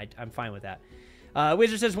fine, Jan. I'm fine with that.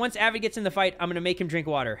 Wizard says, once Avid gets in the fight, I'm going to make him drink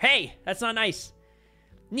water. Hey, that's not nice.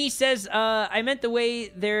 Niece says, I meant the way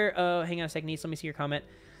they're... hang on a second, Niece. Let me see your comment.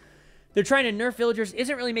 They're trying to nerf villagers.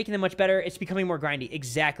 Isn't really making them much better. It's becoming more grindy.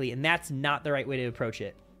 Exactly, and that's not the right way to approach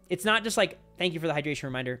it. It's not just like, thank you for the hydration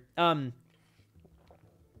reminder.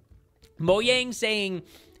 Mojang saying,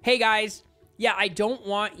 hey guys, yeah, I don't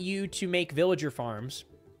want you to make villager farms.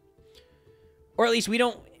 Or at least we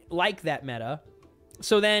don't like that meta.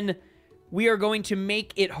 So then we are going to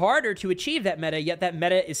make it harder to achieve that meta, yet that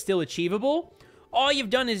meta is still achievable. All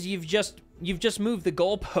you've done is you've just moved the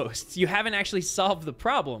goalposts. You haven't actually solved the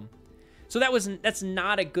problem. So that's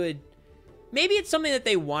not a good... Maybe it's something that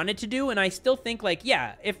they wanted to do, and I still think, like,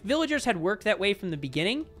 yeah, if villagers had worked that way from the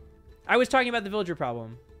beginning... I was talking about the villager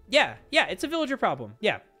problem. Yeah, it's a villager problem.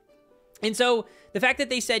 Yeah. And so the fact that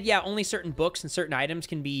they said, yeah, only certain books and certain items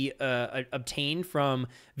can be obtained from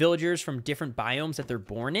villagers from different biomes that they're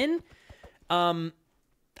born in, I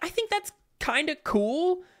think that's kind of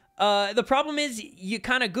cool. The problem is you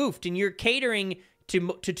kind of goofed, and you're catering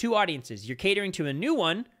to two audiences. You're catering to a new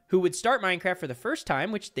one who would start Minecraft for the first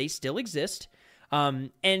time, which they still exist,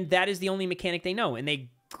 and that is the only mechanic they know, and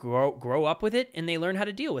they grow up with it, and they learn how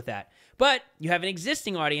to deal with that. But you have an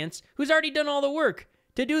existing audience who's already done all the work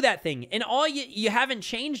to do that thing, and all you haven't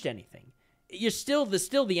changed anything. You're still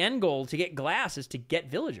the end goal to get glass is to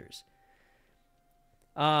get villagers.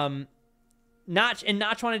 Notch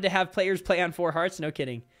wanted to have players play on 4 hearts. No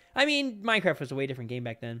kidding. I mean, Minecraft was a way different game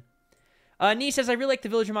back then. Nee says, I really like the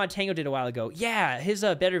villager mod Tango did a while ago. Yeah, his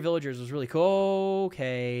Better Villagers was really cool.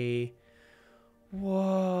 Okay.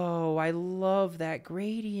 Whoa, I love that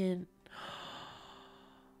gradient.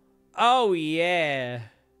 Oh, yeah.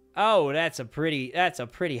 Oh, that's a pretty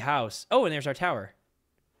house. Oh, and there's our tower.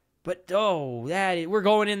 But, oh, we're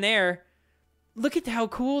going in there. Look at how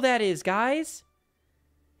cool that is, guys.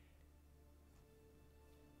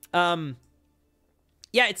 Yeah,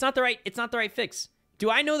 it's not the right fix. Do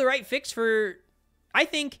I know the right fix for... I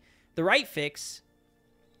think the right fix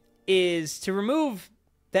is to remove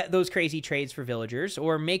those crazy trades for villagers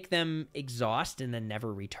or make them exhaust and then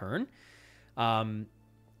never return.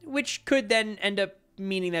 Which could then end up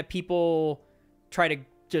meaning that people try to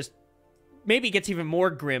just... Maybe it gets even more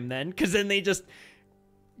grim then, because then they just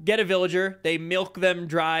get a villager, they milk them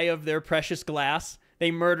dry of their precious glass, they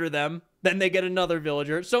murder them, then they get another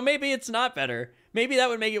villager. So maybe it's not better. Maybe that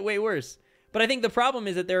would make it way worse. But I think the problem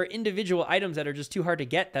is that there are individual items that are just too hard to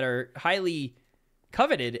get that are highly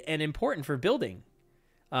coveted and important for building.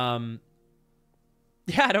 Yeah,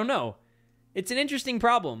 I don't know. It's an interesting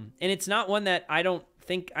problem, and it's not one that I don't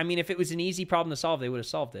think... I mean, if it was an easy problem to solve, they would have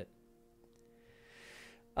solved it.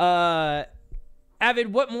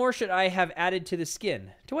 Avid, what more should I have added to the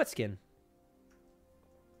skin? To what skin?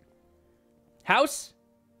 House?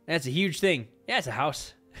 That's a huge thing. Yeah, it's a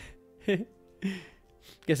house.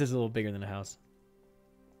 Guess it's a little bigger than a house.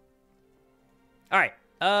 All right.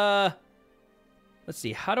 Let's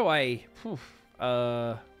see. How do I...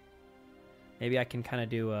 maybe I can kind of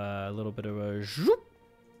do a little bit of a...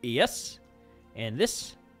 Yes. And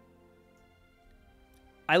this...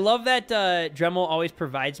 I love that Dremel always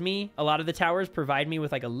provides me, a lot of the towers provide me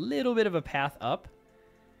with like a little bit of a path up.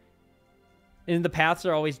 And the paths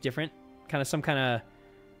are always different. Kind of some kind of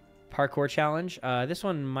parkour challenge. This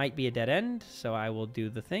one might be a dead end, so I will do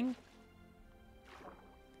the thing.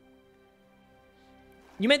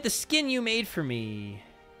 You meant the skin you made for me.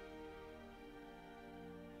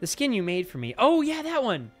 The skin you made for me. Oh, yeah, that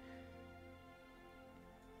one.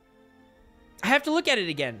 I have to look at it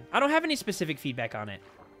again. I don't have any specific feedback on it.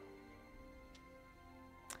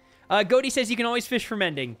 Goaty says you can always fish for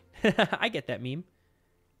mending. I get that meme.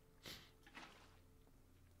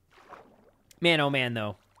 Man, oh man,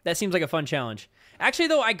 though. That seems like a fun challenge. Actually,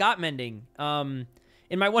 though, I got mending. In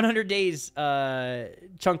my 100 days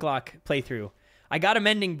chunk lock playthrough, I got a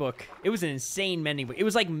mending book. It was an insane mending book. It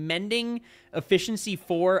was like Mending Efficiency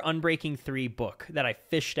 4, Unbreaking 3 book that I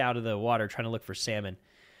fished out of the water trying to look for salmon.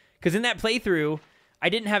 Because in that playthrough, I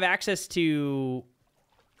didn't have access to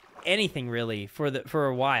anything really for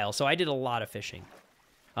a while, so I did a lot of fishing.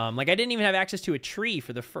 Like I didn't even have access to a tree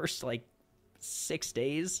for the first like 6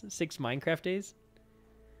 Minecraft days.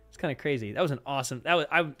 It's kind of crazy. That was an awesome.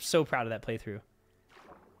 I'm so proud of that playthrough.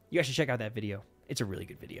 You guys should check out that video. It's a really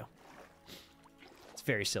good video. It's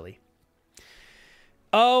very silly.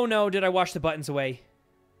 Oh no, did I wash the buttons away?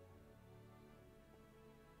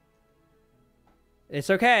 It's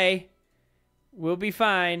okay. We'll be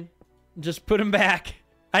fine. Just put them back.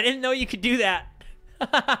 I didn't know you could do that.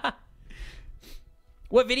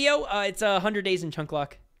 What video? It's 100 Days in Chunk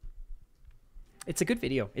Lock. It's a good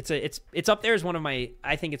video. It's up there as one of my.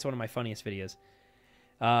 I think it's one of my funniest videos.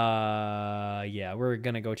 Yeah, we're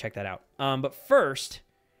gonna go check that out. But first,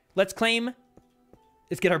 let's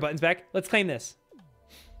get our buttons back. Let's claim this.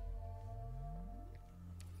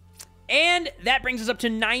 And that brings us up to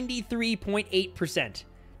 93.8%.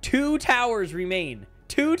 2 towers remain.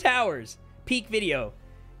 2 towers. Peak video.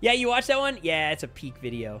 Yeah, you watched that one? Yeah, it's a peak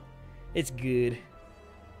video. It's good.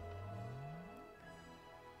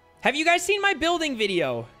 Have you guys seen my building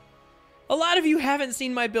video? A lot of you haven't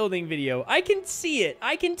seen my building video. I can see it.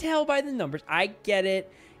 I can tell by the numbers. I get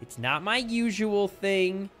it. It's not my usual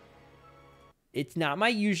thing. It's not my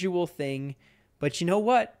usual thing. But you know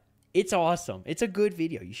what? It's awesome. It's a good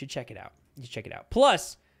video. You should check it out. You should check it out.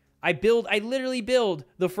 Plus, I literally build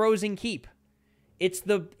the Frozen Keep. It's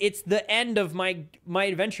the end of my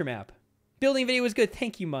adventure map. Building video was good.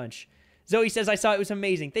 Thank you, Munch. Zoe says, I saw it. It was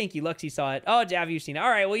amazing. Thank you. Luxie saw it. Oh, Jav, you've seen it. All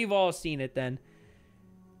right, well, you've all seen it then.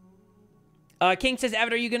 King says,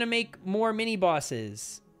 Avid, are you going to make more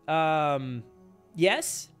mini-bosses?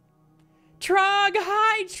 Yes? Trog!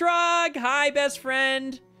 Hi, Trog! Hi, best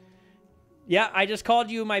friend! Yeah, I just called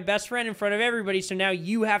you my best friend in front of everybody, so now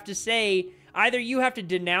you have to say, either you have to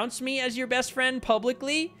denounce me as your best friend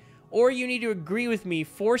publicly, or you need to agree with me,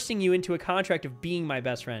 forcing you into a contract of being my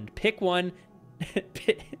best friend. Pick one.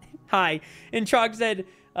 Hi. And Trog said,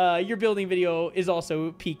 your building video is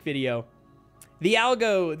also peak video. The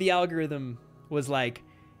algorithm was like,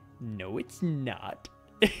 no, it's not.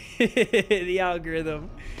 The algorithm.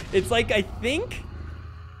 It's like, I think,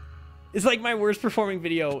 it's like my worst performing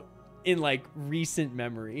video in like recent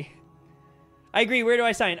memory. I agree. Where do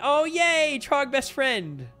I sign? Oh, yay! Trog best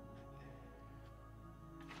friend.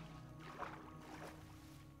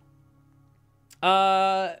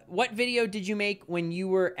 What video did you make when you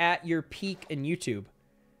were at your peak in YouTube?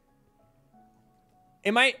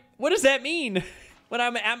 What does that mean? When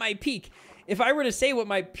I'm at my peak? If I were to say what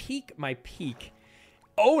my peak.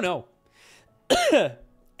 Oh no.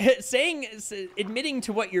 Admitting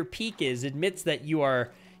to what your peak is admits that you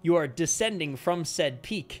are descending from said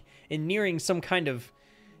peak and nearing some kind of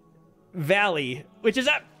valley, which is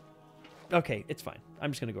up. Okay, it's fine.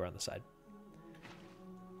 I'm just gonna go around the side.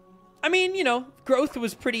 I mean, you know, growth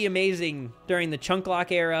was pretty amazing during the Chunk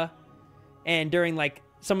Lock era and during like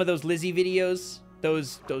some of those Lizzie videos.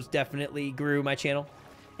 Those definitely grew my channel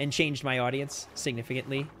and changed my audience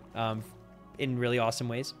significantly in really awesome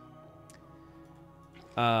ways.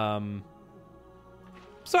 So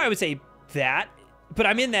I would say that, but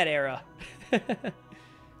I'm in that era.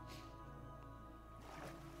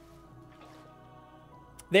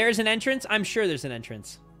 There's an entrance? I'm sure there's an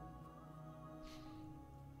entrance.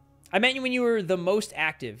 I meant when you were the most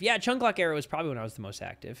active. Yeah, Chunk Lock era was probably when I was the most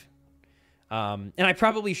active. And I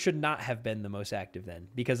probably should not have been the most active then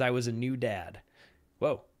because I was a new dad.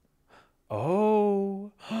 Whoa.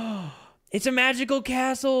 Oh. It's a magical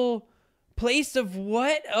castle. Place of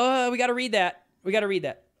what? We got to read that. We got to read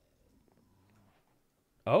that.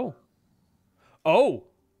 Oh. Oh.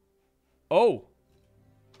 Oh.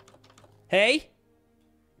 Hey.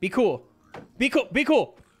 Be cool. Be cool. Be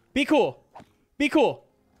cool. Be cool. Be cool.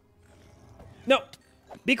 No.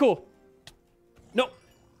 Be cool. No.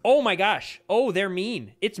 Oh my gosh. Oh, they're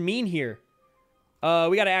mean. It's mean here.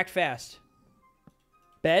 We gotta act fast.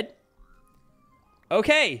 Bed.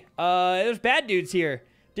 Okay. There's bad dudes here.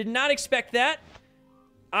 Did not expect that.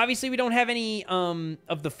 Obviously, we don't have any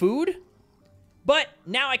of the food. But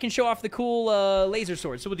now I can show off the cool laser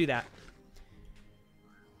sword, so we'll do that.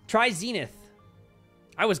 Try Zenith.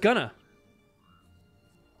 I was gonna.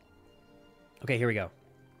 Okay, here we go.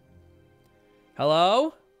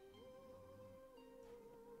 Hello?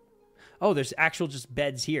 Oh, there's actual just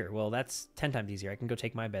beds here. Well, that's 10 times easier. I can go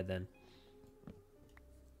take my bed then.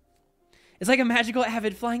 It's like a magical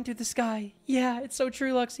Avid flying through the sky. Yeah, it's so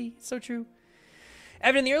true, Luxie. It's so true.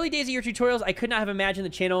 Avid, in the early days of your tutorials, I could not have imagined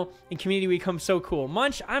the channel and community would become so cool.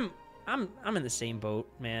 Munch, I'm in the same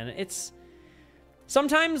boat, man. It's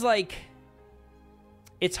sometimes like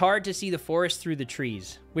it's hard to see the forest through the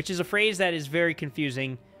trees, which is a phrase that is very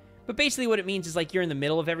confusing. But basically what it means is like you're in the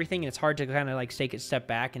middle of everything and it's hard to kind of like take a step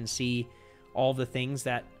back and see all the things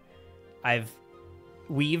that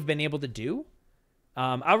we've been able to do.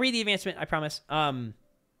 I'll read the advancement, I promise. But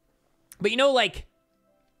you know, like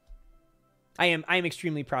I am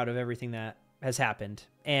extremely proud of everything that has happened.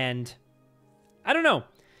 And I don't know.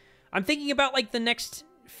 I'm thinking about like the next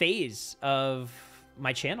phase of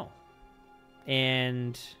my channel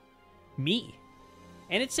and me.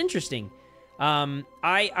 And it's interesting.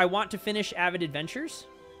 I want to finish Avid Adventures.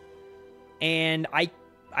 And I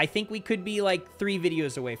think we could be like 3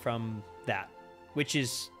 videos away from that, which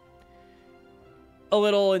is a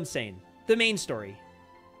little insane. The main story.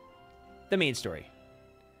 And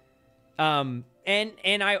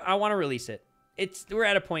I want to release it. We're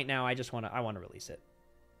at a point now. I want to release it.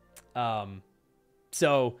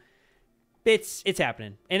 So it's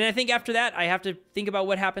happening. And I think after that, I have to think about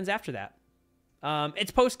what happens after that.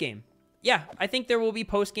 It's post game. Yeah, I think there will be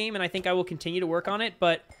post game, and I think I will continue to work on it.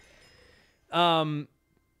 But,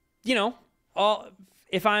 you know,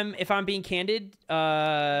 if I'm being candid,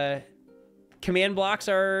 command blocks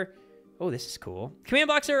are. Oh, this is cool. Command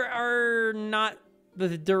blocks are not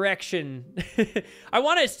the direction. I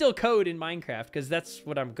want to still code in Minecraft because that's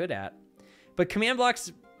what I'm good at. But command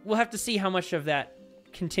blocks, we'll have to see how much of that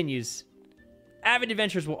continues. Avid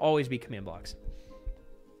Adventures will always be command blocks.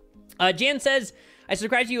 Jan says, I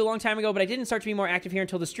subscribed to you a long time ago, but I didn't start to be more active here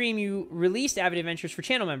until the stream. You released Avid Adventures for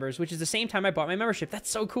channel members, which is the same time I bought my membership. That's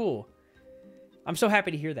so cool. I'm so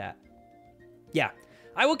happy to hear that. Yeah.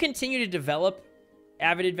 I will continue to develop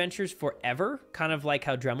Avid Adventures forever, kind of like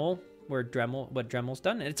how Drehmal, what Drehmal's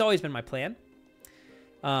done. And it's always been my plan.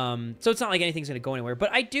 So it's not like anything's going to go anywhere, but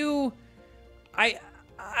I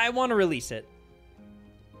want to release it.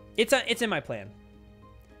 It's in my plan.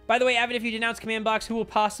 By the way, Avid, if you denounce command blocks, who will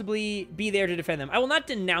possibly be there to defend them? I will not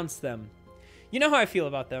denounce them. You know how I feel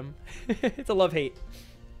about them. It's a love-hate.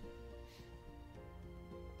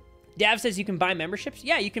 Dav says you can buy memberships.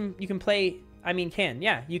 Yeah, you can play. I mean,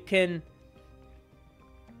 yeah, you can.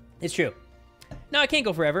 It's true. No, it can't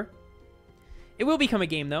go forever. It will become a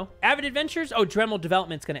game, though. Avid Adventures? Oh, Dremel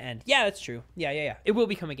development's going to end. Yeah, that's true. Yeah. It will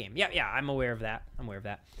become a game. Yeah, I'm aware of that.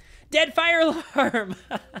 Dead fire alarm!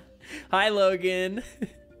 Hi, Logan.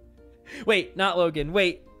 Wait, not Logan.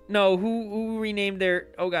 Wait, no, who renamed their...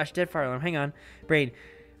 Oh, gosh, dead fire alarm. Hang on. Brain.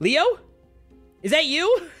 Leo? Is that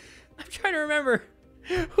you? I'm trying to remember.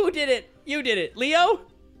 Who did it? You did it. Leo?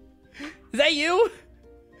 Is that you?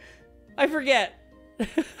 I forget.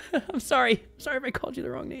 I'm sorry. Sorry if I called you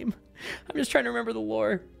the wrong name. I'm just trying to remember the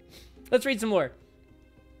lore. Let's read some lore.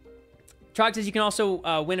 Trog says you can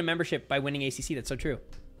also win a membership by winning ACC. That's so true.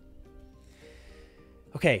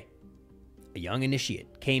 Okay. A young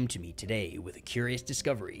initiate came to me today with a curious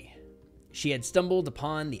discovery. She had stumbled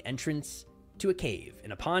upon the entrance to a cave,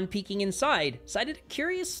 and upon peeking inside, sighted a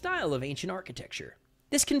curious style of ancient architecture.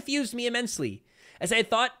 This confused me immensely, as I had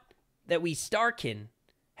thought that we Starkin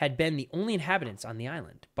had been the only inhabitants on the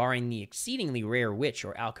island, barring the exceedingly rare witch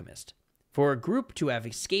or alchemist. For a group to have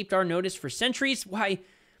escaped our notice for centuries, why,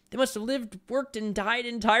 they must have lived, worked, and died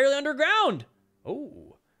entirely underground.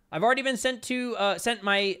 Oh, I've already been sent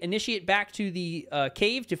my initiate back to the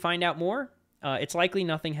cave to find out more. It's likely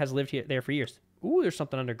nothing has lived there for years. Ooh, there's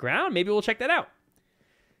something underground. Maybe we'll check that out.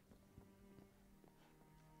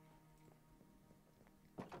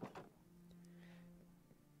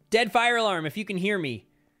 Dead fire alarm, if you can hear me.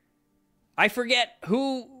 I forget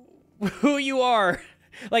who you are.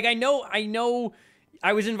 Like, I know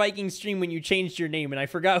I was in Viking stream when you changed your name, and I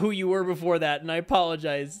forgot who you were before that, and I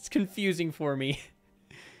apologize. It's confusing for me.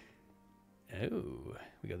 Oh,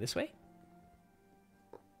 we go this way?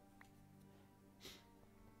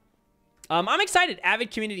 I'm excited.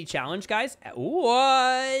 Avid Community Challenge, guys.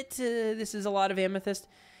 What? This is a lot of Amethyst.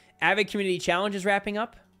 Avid Community Challenge is wrapping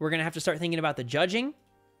up. We're going to have to start thinking about the judging.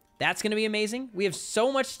 That's going to be amazing. We have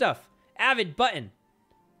so much stuff. Avid button.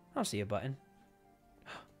 I don't see a button.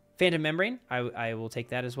 Phantom membrane. I will take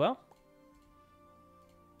that as well.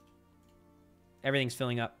 Everything's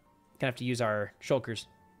filling up. Gonna have to use our shulkers.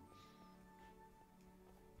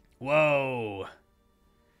 Whoa.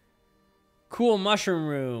 Cool mushroom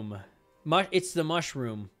room. It's the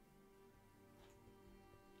mushroom.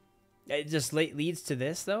 It just leads to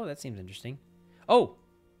this, though? That seems interesting. Oh!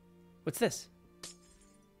 What's this?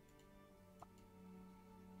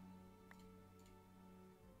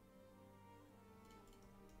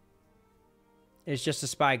 It's just a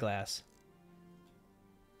spyglass.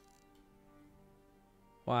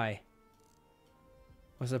 Why?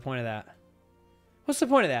 What's the point of that? What's the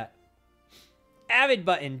point of that? Avid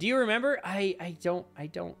button. Do you remember? I don't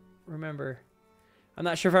remember. I'm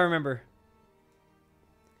not sure if I remember.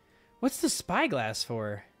 What's the spyglass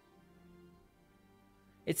for?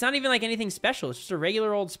 It's not even like anything special. It's just a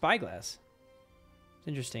regular old spyglass. It's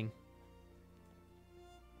interesting.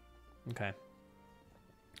 Okay.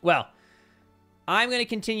 Well, I'm going to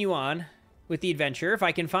continue on with the adventure. If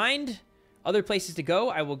I can find other places to go,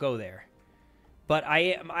 I will go there. But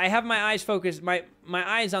I have my eyes focused, my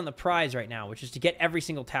eyes on the prize right now, which is to get every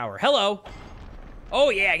single tower. Hello! Oh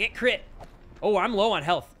yeah, get crit. Oh, I'm low on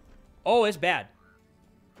health. Oh, it's bad.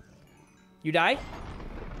 You die?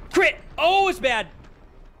 Crit! Oh, it's bad.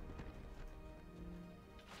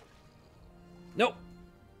 Nope.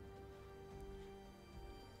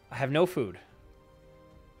 I have no food.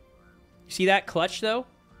 You see that clutch, though?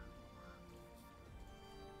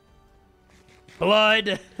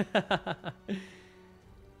 Blood!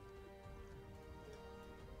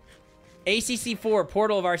 ACC4,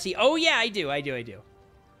 Portal of RC. Oh, yeah, I do. I do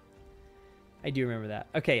remember that.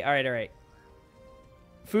 Okay, all right.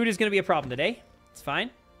 Food is going to be a problem today. It's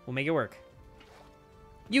fine. We'll make it work.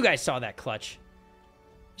 You guys saw that clutch.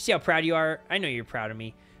 You see how proud you are? I know you're proud of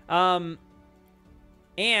me.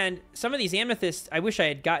 And some of these amethysts, I wish I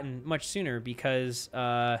had gotten much sooner because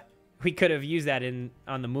we could have used that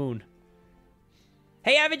on the moon.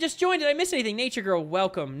 Hey, Avid just joined. Did I miss anything? Nature Girl,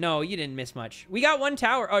 welcome. No, you didn't miss much. We got one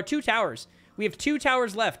tower, or 2 towers. We have 2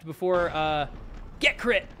 towers left before, get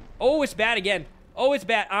crit. Oh, it's bad again. Oh, it's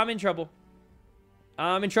bad. I'm in trouble.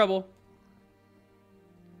 I'm in trouble.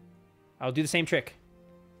 I'll do the same trick.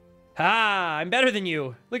 Ha! I'm better than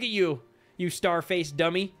you. Look at you, you star-faced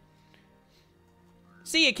dummy.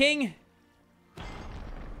 See ya, King.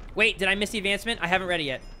 Wait, did I miss the advancement? I haven't read it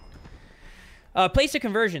yet. Place of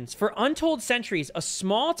conversions. For untold centuries, a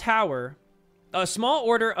small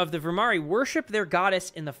order of the Vermari worshipped their goddess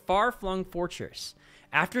in the far-flung fortress.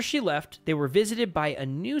 After she left, they were visited by a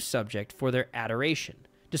new subject for their adoration.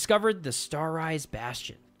 Discovered the Starrise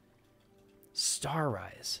Bastion.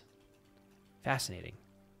 Starrise. Fascinating.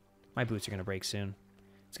 My boots are going to break soon.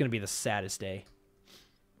 It's going to be the saddest day.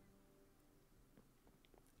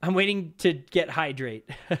 I'm waiting to get hydrate.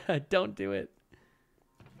 Don't do it.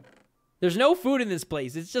 There's no food in this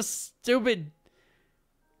place. It's just stupid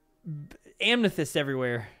amethyst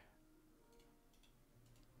everywhere.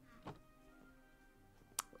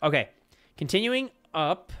 Okay. Continuing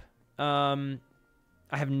up.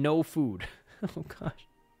 I have no food. Oh, gosh.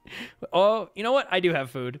 Oh, you know what? I do have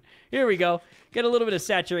food. Here we go. Get a little bit of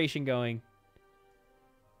saturation going.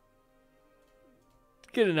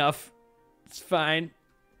 Good enough. It's fine.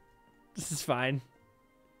 This is fine.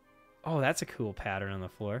 Oh, that's a cool pattern on the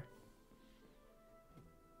floor.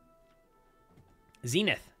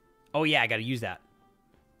 Zenith. Oh, yeah, I got to use that.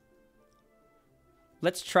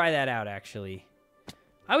 Let's try that out, actually.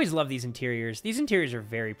 I always love these interiors. These interiors are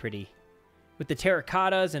very pretty. With the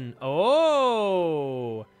terracottas and...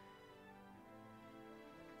 Oh!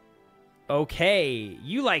 Okay.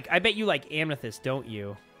 I bet you like amethyst, don't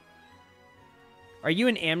you? Are you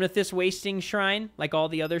an amethyst wasting shrine? Like all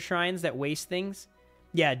the other shrines that waste things?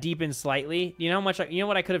 Yeah, deepen slightly. You know how much... You know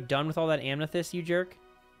what I could have done with all that amethyst, you jerk?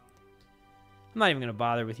 I'm not even going to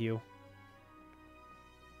bother with you.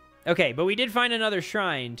 Okay, but we did find another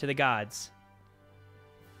shrine to the gods.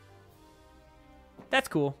 That's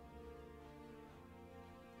cool.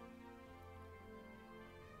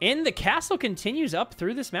 And the castle continues up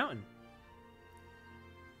through this mountain.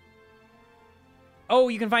 Oh,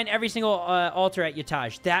 you can find every single altar at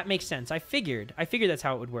Yataj. That makes sense. I figured that's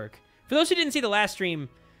how it would work. For those who didn't see the last stream,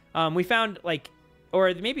 we found, like...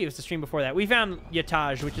 Or maybe it was the stream before that. We found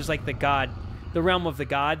Yataj, which is like the realm of the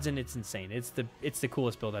gods, and it's insane. It's the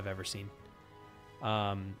coolest build I've ever seen.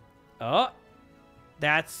 Oh,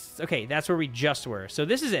 that's okay. That's where we just were. So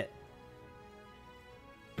this is it.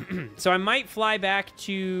 So I might fly back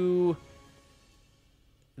to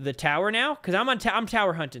the tower now because I'm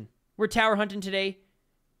tower hunting. We're tower hunting today.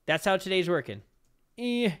 That's how today's working.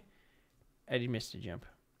 I did miss the jump.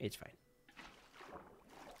 It's fine.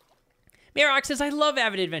 Marok says, I love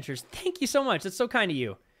Avid Adventures. Thank you so much. That's so kind of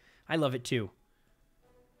you. I love it too.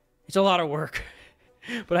 It's a lot of work,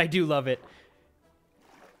 but I do love it.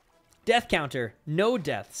 Death counter. No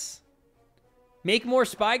deaths. Make more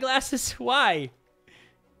spyglasses? Why?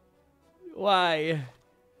 Why?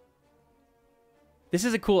 This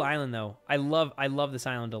is a cool island, though. I love this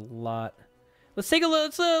island a lot. Let's take a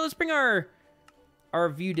look. Let's bring our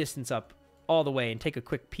view distance up all the way and take a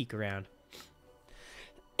quick peek around.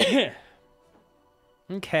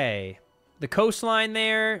 Okay. The coastline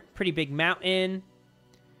there. Pretty big mountain.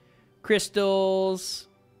 Crystals.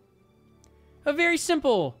 A very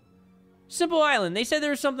simple island. They said there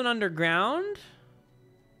was something underground.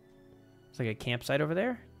 It's like a campsite over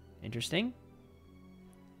there. Interesting.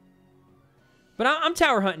 But I'm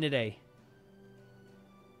tower hunting today.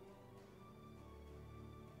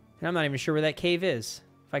 And I'm not even sure where that cave is.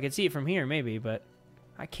 If I could see it from here, maybe, but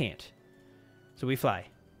I can't. So we fly.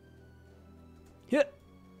 Yeah.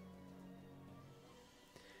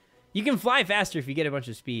 You can fly faster if you get a bunch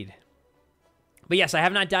of speed. But yes, I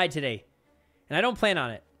have not died today. And I don't plan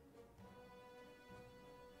on it.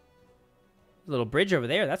 A little bridge over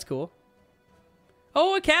there. That's cool.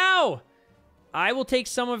 Oh, a cow! I will take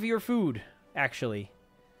some of your food, actually.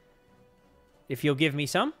 If you'll give me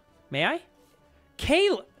some. May I?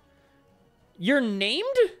 Kayla! You're named?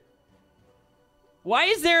 Why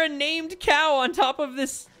is there a named cow on top of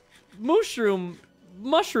this mushroom?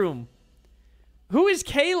 Who is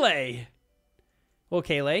Kayle? Well,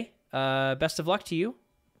 Kayle, best of luck to you.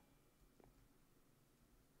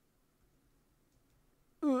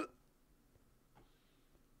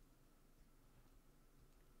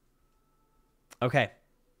 Okay.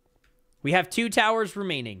 We have 2 towers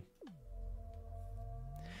remaining.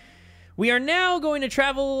 We are now going to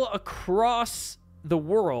travel across the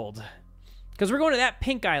world. Because we're going to that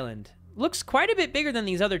pink island. Looks quite a bit bigger than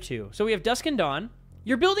these other 2. So we have Dusk and Dawn.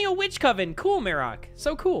 You're building a witch coven. Cool, Marok.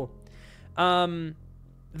 So cool.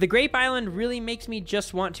 The Grape Island really makes me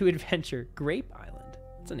just want to adventure. Grape Island.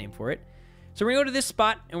 That's a name for it. So we're going to go to this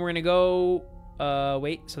spot, and we're going to go...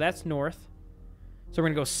 wait, so that's north. So we're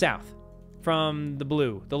going to go south from the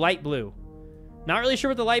blue. The light blue. Not really sure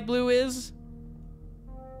what the light blue is.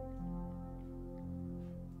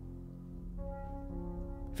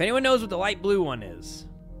 If anyone knows what the light blue one is,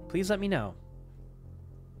 please let me know.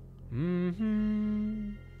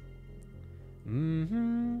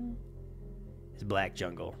 It's Black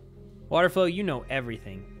Jungle. Waterflow, you know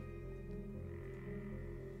everything.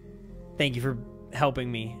 Thank you for helping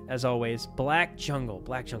me, as always. Black Jungle.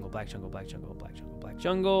 Black Jungle, Black Jungle, Black Jungle, Black Jungle, Black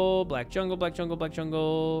Jungle, Black Jungle, Black Jungle, Black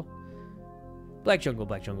Jungle. Black Jungle,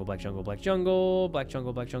 Black Jungle, Black Jungle, Black Jungle, Black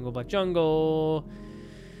Jungle, Black Jungle, Black Jungle.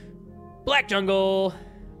 Black Jungle.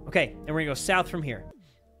 Okay, and we're gonna go south from here.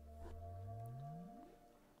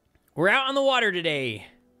 We're out on the water today.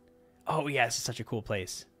 Oh, yeah, this is such a cool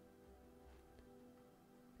place.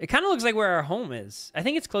 It kind of looks like where our home is. I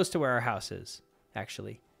think it's close to where our house is,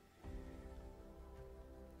 actually.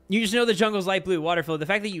 You just know the jungle's light blue. Waterflow. The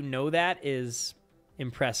fact that you know that is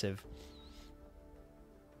impressive.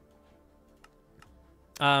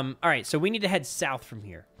 All right, so we need to head south from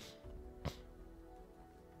here.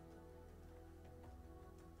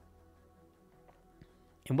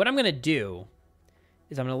 And what I'm going to do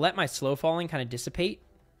is I'm going to let my slow falling kind of dissipate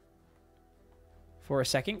for a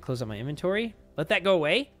second. Close up my inventory. Let that go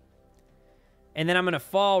away. And then I'm going to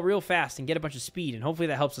fall real fast and get a bunch of speed. And hopefully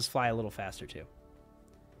that helps us fly a little faster too.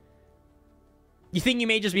 You think you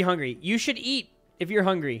may just be hungry. You should eat if you're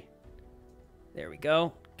hungry. There we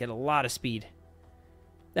go. Get a lot of speed.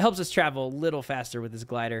 That helps us travel a little faster with this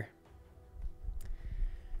glider.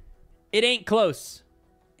 It ain't close.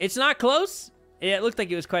 It's not close. It looked like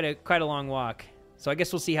it was quite a long walk. So I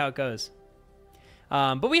guess we'll see how it goes.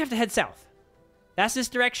 But we have to head south. That's this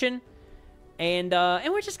direction. And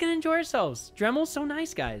we're just going to enjoy ourselves. Drehmal's so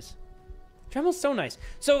nice, guys. Drehmal's so nice.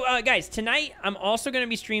 So, guys, tonight I'm also going to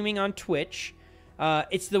be streaming on Twitch.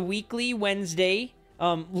 It's the weekly Wednesday.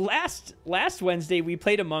 Last Wednesday we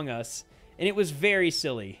played Among Us, and it was very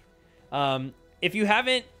silly. If you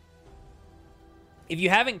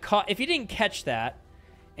didn't catch that,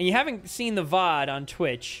 and you haven't seen the VOD on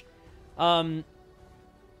Twitch, I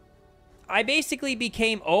basically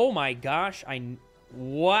became, oh my gosh,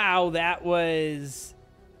 wow, that was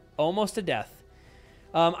almost a death.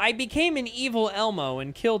 I became an evil Elmo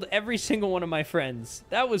and killed every single one of my friends.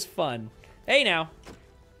 That was fun. Hey now.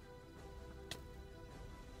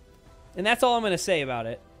 And that's all I'm going to say about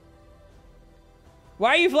it.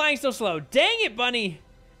 Why are you flying so slow? Dang it, bunny.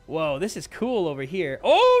 Whoa, this is cool over here.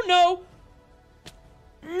 Oh, no.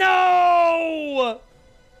 No!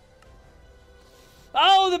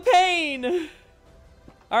 Oh, the pain!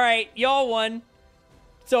 All right, y'all won.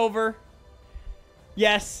 It's over.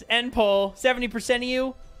 Yes, end poll. 70% of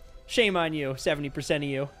you. Shame on you, 70% of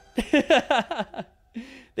you.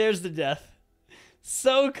 There's the death.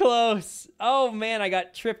 So close. Oh, man, I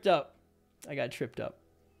got tripped up.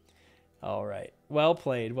 All right. Well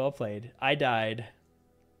played, well played. I died.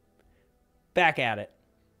 Back at it.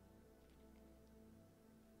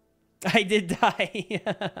 I did die.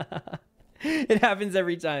 It happens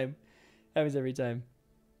every time.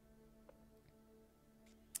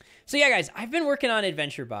 So yeah, guys, I've been working on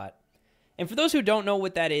AdventureBot. And for those who don't know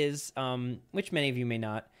what that is, which many of you may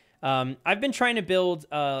not, I've been trying to build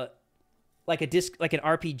like an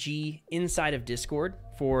RPG inside of Discord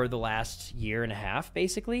for the last year and a half,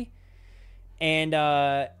 basically. And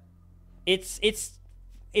it's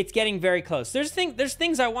getting very close. There's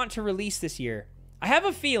things I want to release this year. I have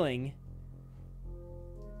a feeling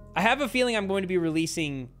I'm going to be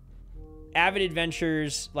releasing Avid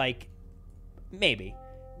Adventures, like, maybe.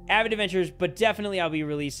 Avid Adventures, but definitely I'll be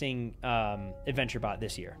releasing AdventureBot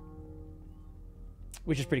this year.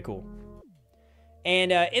 Which is pretty cool.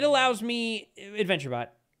 And it allows me... AdventureBot.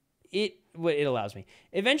 It allows me.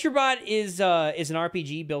 AdventureBot is an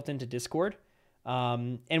RPG built into Discord.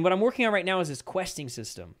 And what I'm working on right now is this questing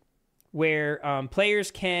system. Where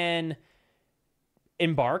players can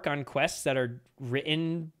embark on quests that are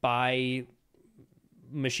written by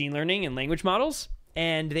machine learning and language models,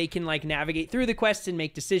 and they can like navigate through the quests and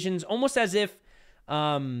make decisions almost as if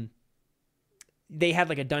they had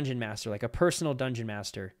like a dungeon master, like a personal dungeon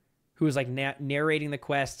master who was like narrating the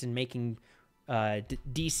quest and making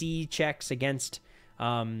DC checks against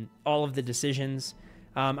all of the decisions.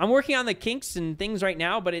 I'm working on the kinks and things right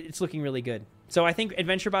now, but it's looking really good. So I think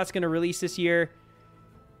AdventureBot's going to release this year.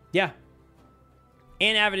 Yeah.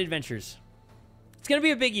 And Avid Adventures. It's going to be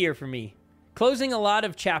a big year for me. Closing a lot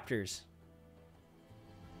of chapters.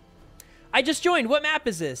 I just joined. What map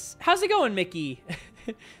is this? How's it going, Mickey?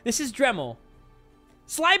 This is Drehmal.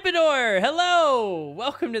 Slipador, hello.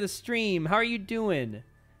 Welcome to the stream. How are you doing?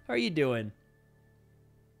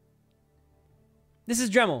 This is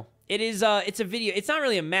Drehmal. It is it's a video. It's not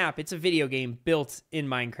really a map. It's a video game built in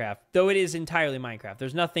Minecraft, though it is entirely Minecraft.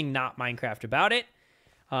 There's nothing not Minecraft about it.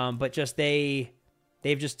 But just they've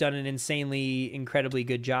just done an insanely, incredibly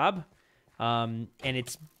good job. And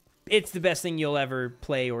it's the best thing you'll ever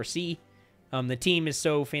play or see. The team is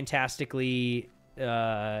so fantastically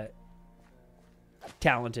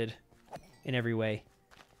talented in every way.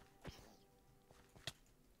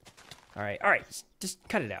 All right, just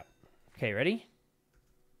cut it out. Okay, ready?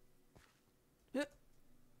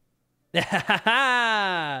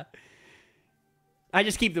 I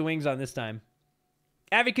just keep the wings on this time.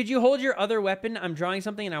 Avid, could you hold your other weapon? I'm drawing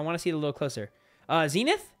something and I want to see it a little closer.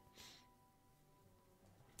 Zenith?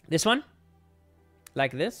 This one?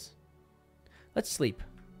 Like this? Let's sleep.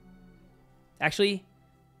 Actually,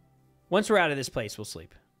 once we're out of this place, we'll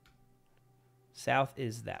sleep. South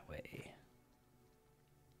is that way.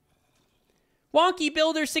 Wonky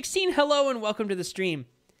Builder 16, hello and welcome to the stream.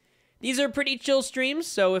 These are pretty chill streams,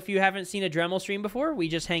 so if you haven't seen a Dremel stream before, we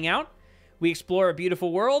just hang out. We explore a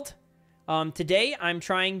beautiful world. Today, I'm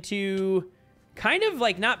trying to kind of,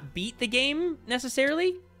 like, not beat the game,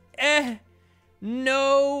 necessarily.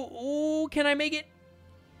 No. Ooh, can I make it?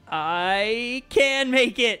 I can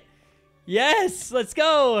make it. Yes, let's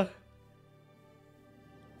go.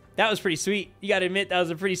 That was pretty sweet. You gotta admit, that was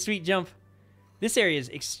a pretty sweet jump. This area is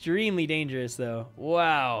extremely dangerous, though.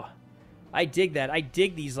 Wow. I dig that. I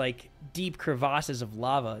dig these, like, deep crevasses of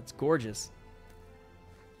lava. It's gorgeous.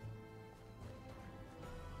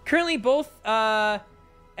 Currently, both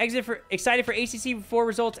excited for ACC 4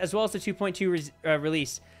 results as well as the 2.2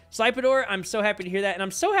 release. Slipador, I'm so happy to hear that, and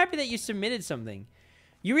I'm so happy that you submitted something.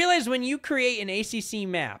 You realize when you create an ACC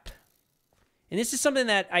map, and this is something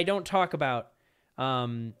that I don't talk about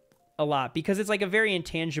a lot because it's like a very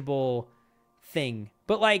intangible thing,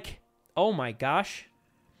 but like, oh my gosh,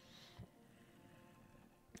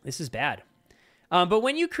 this is bad. But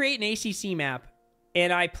when you create an ACC map,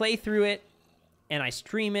 and I play through it, and I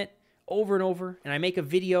stream it over and over, and I make a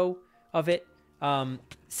video of it.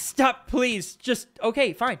 Stop, please. Just,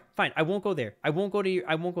 okay, fine. I won't go there. I won't go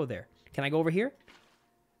there. Can I go over here?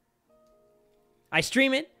 I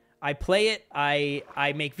stream it. I play it. I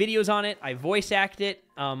make videos on it. I voice act it.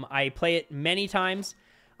 I play it many times.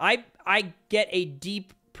 I get a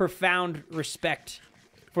deep, profound respect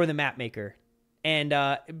for the map maker. And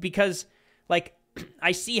because, like,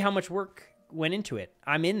 I see how much work went into it.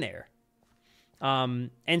 I'm in there.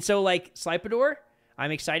 And so, like, Slipador,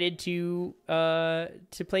 I'm excited to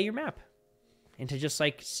play your map and to just,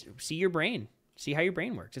 like, see your brain, See how your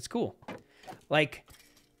brain works. It's cool. Like,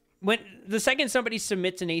 when the second somebody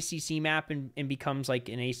submits an ACC map and becomes like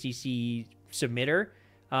an ACC submitter,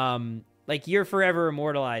 like you're forever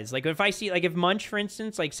immortalized. Like if I see, like if Munch, for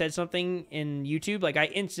instance, like said something in YouTube, like I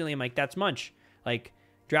instantly am like, that's Munch. Like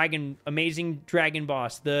amazing dragon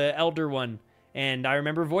boss, the elder one. And I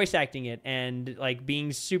remember voice acting it and like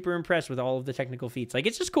being super impressed with all of the technical feats. Like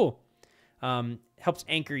it's just cool. Helps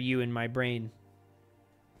anchor you in my brain.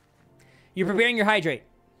 You're preparing your hydrate.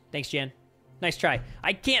 Thanks, Jan. Nice try.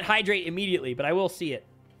 I can't hydrate immediately, but I will see it.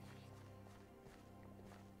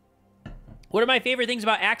 What are my favorite things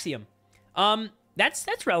about Axiom?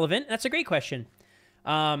 That's relevant. That's a great question.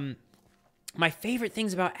 My favorite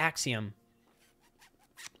things about Axiom.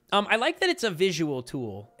 I like that it's a visual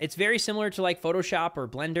tool. It's very similar to like Photoshop or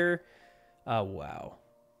Blender. Wow.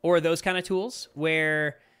 Or those kind of tools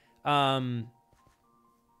where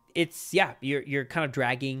it's, yeah, you're kind of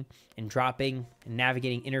dragging and dropping and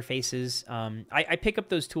navigating interfaces. I pick up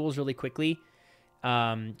those tools really quickly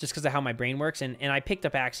just because of how my brain works. And I picked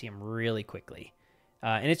up Axiom really quickly.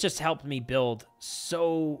 And it's just helped me build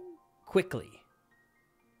so quickly.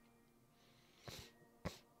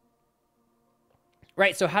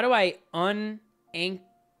 Right, so how do I unanchor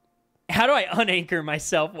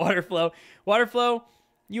myself, Waterflow? Waterflow,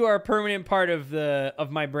 you are a permanent part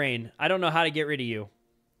of my brain. I don't know how to get rid of you.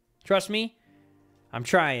 Trust me, I'm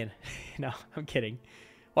trying. No, I'm kidding.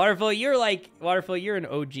 Waterflow, you're an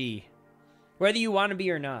OG. Whether you want to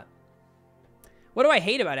be or not. What do I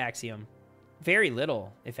hate about Axiom? Very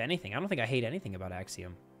little, if anything. I don't think I hate anything about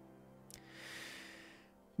Axiom.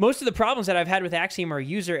 Most of the problems that I've had with Axiom are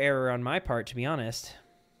user error on my part, to be honest.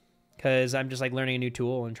 Because I'm just like learning a new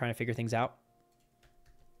tool and trying to figure things out.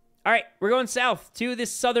 All right, we're going south to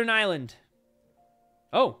this southern island.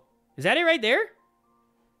 Oh, is that it right there?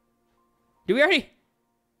 Did I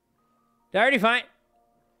already find?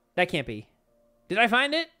 That can't be. Did I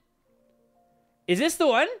find it? Is this the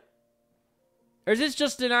one? Or is this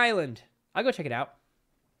just an island? I'll go check it out.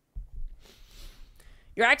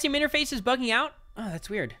 Your Axiom interface is bugging out? Oh, that's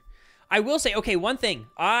weird. I will say, okay, one thing.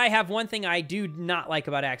 I have one thing I do not like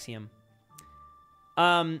about Axiom.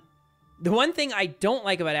 The one thing I don't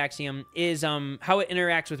like about Axiom is how it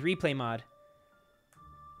interacts with replay mod.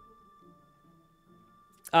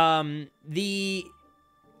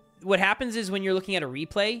 What happens is when you're looking at a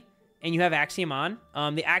replay and you have Axiom on,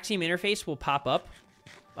 the Axiom interface will pop up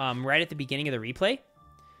right at the beginning of the replay.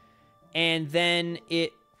 And then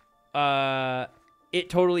it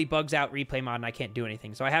totally bugs out replay mod and I can't do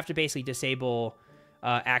anything. So I have to basically disable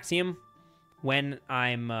Axiom when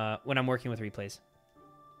I'm working with replays.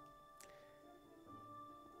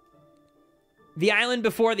 The island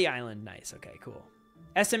before the island. Nice. Okay, cool.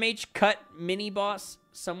 SMH cut mini boss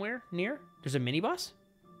somewhere near. There's a mini boss?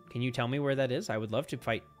 Can you tell me where that is? I would love to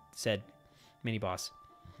fight said mini boss.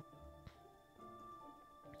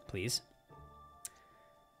 Please.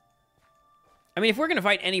 I mean, if we're going to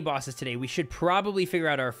fight any bosses today, we should probably figure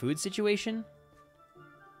out our food situation.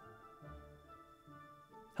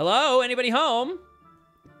 Hello? Anybody home?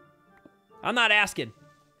 I'm not asking.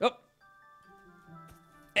 Oh.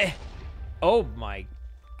 Oh my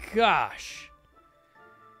gosh.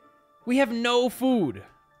 We have no food.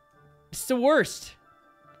 It's the worst.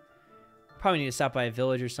 Probably need to stop by a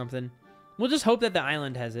village or something. We'll just hope that the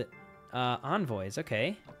island has it. Envoys,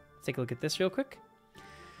 okay. Let's take a look at this real quick.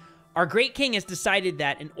 Our great king has decided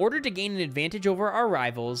that in order to gain an advantage over our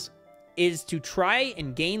rivals is to try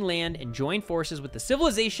and gain land and join forces with the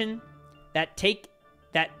civilization that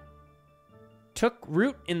took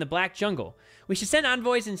root in the Black Jungle. We should send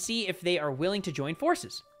envoys and see if they are willing to join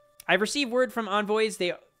forces. I've received word from envoys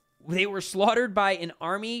they were slaughtered by an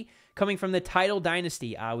army coming from the Tidal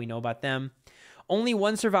Dynasty. We know about them. Only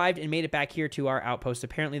one survived and made it back here to our outpost.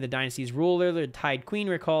 Apparently the dynasty's ruler, the Tide Queen,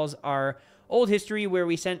 recalls our old history where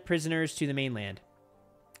we sent prisoners to the mainland.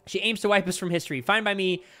 She aims to wipe us from history. Fine by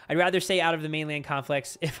me. I'd rather stay out of the mainland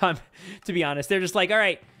conflicts if I'm, to be honest. They're just like, all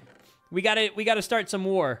right, we gotta start some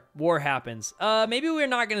war. War happens. Maybe we're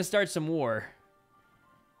not gonna start some war.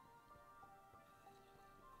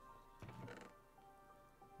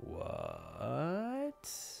 What?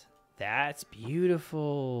 That's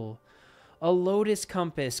beautiful. A lotus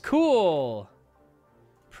compass. Cool.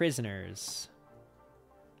 Prisoners.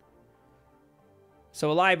 So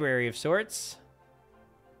a library of sorts.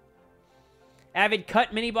 Avid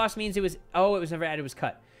cut mini boss means it was... Oh, it was never added. It was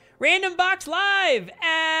cut. Random box live.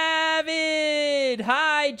 Avid.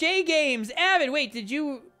 Hi. J Games. Avid. Wait, did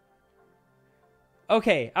you...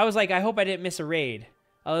 Okay. I was like, I hope I didn't miss a raid.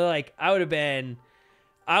 I was like, I would have been...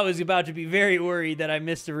 I was about to be very worried that I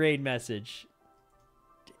missed a raid message.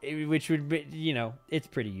 which would be, you know, it's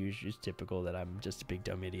pretty usual. It's typical that I'm just a big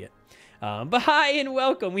dumb idiot. But hi and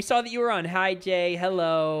welcome. We saw that you were on. Hi, Jay.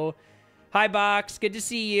 Hello. Hi, Box. Good to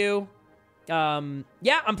see you.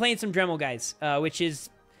 Yeah, I'm playing some Dremel, guys, which is,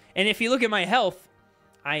 and if you look at my health,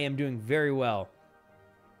 I am doing very well.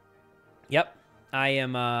 Yep, I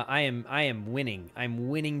am winning. I'm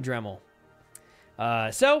winning Dremel.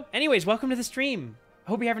 So, anyways, welcome to the stream.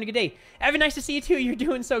 Hope you're having a good day. Evan, nice to see you too. You're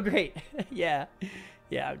doing so great. Yeah,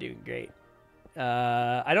 I'm doing great.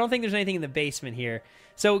 I don't think there's anything in the basement here.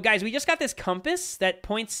 So, guys, we just got this compass that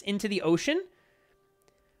points into the ocean.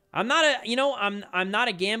 I'm not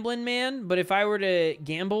a gambling man, but if I were to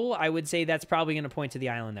gamble, I would say that's probably going to point to the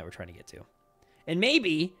island that we're trying to get to. And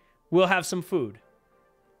maybe we'll have some food.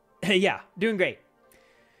 Yeah, doing great.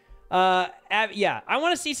 Yeah, I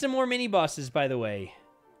want to see some more mini bosses, by the way.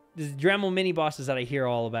 These Dremel mini bosses that I hear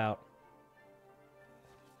all about.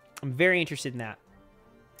 I'm very interested in that.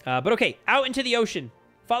 But okay, out into the ocean.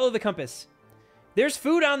 Follow the compass. There's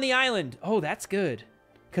food on the island. Oh, that's good.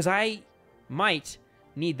 Because I might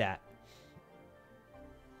need that.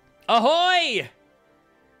 Ahoy!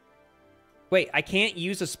 Wait, I can't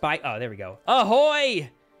use a spy. Oh, there we go.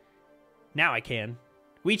 Ahoy! Now I can.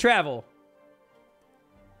 We travel.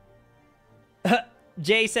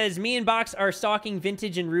 Jay says, me and Box are stalking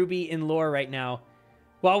Vintage and Ruby in lore right now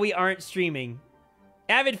while we aren't streaming.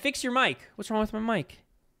 Avid, fix your mic. What's wrong with my mic?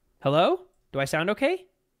 Hello? Do I sound okay?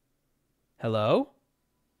 Hello?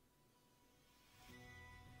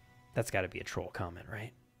 That's got to be a troll comment,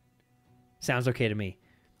 right? Sounds okay to me.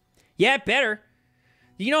 Yeah, better.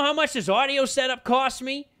 Do you know how much this audio setup cost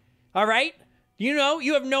me? All right? You know,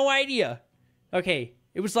 you have no idea. Okay,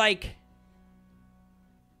 it was like...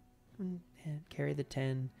 Carry the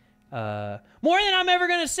 10. More than I'm ever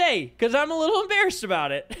going to say, because I'm a little embarrassed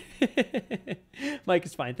about it. Mike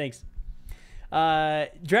is fine, thanks.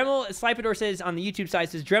 Dremel Slipador says on the YouTube side,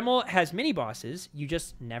 says Dremel has mini bosses. You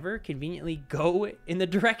just never conveniently go in the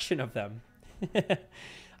direction of them.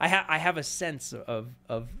 I have a sense of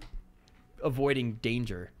avoiding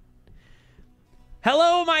danger.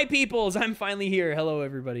 Hello, my peoples. I'm finally here. Hello,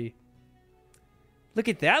 everybody. Look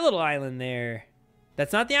at that little island there.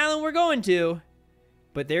 That's not the island we're going to,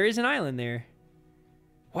 but there is an island there.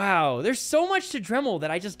 Wow, there's so much to Dremel that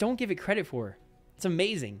I just don't give it credit for. It's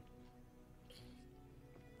amazing.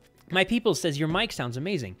 My people says your mic sounds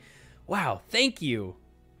amazing. Wow, thank you.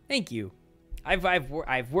 Thank you.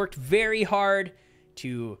 I've worked very hard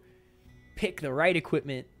to pick the right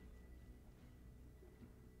equipment.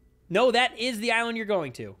 No, that is the island you're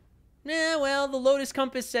going to. Well, the Lotus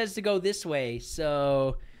Compass says to go this way,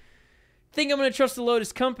 so I think I'm going to trust the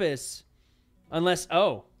Lotus Compass. Unless,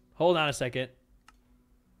 oh, hold on a second.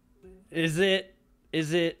 Is it,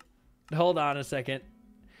 hold on a second.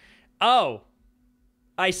 Oh,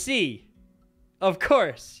 I see. Of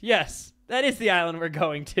course, yes. That is the island we're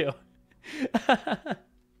going to.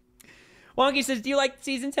 Wonky says, do you like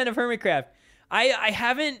season 10 of Hermitcraft? I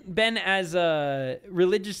haven't been as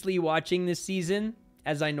religiously watching this season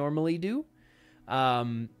as I normally do.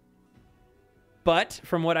 But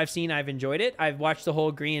from what I've seen, I've enjoyed it. I've watched the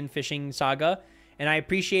whole Green fishing saga, and I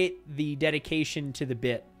appreciate the dedication to the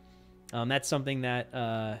bit. That's something that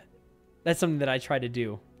I try to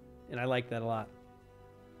do, and I like that a lot.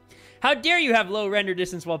 How dare you have low render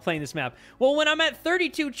distance while playing this map? Well, when I'm at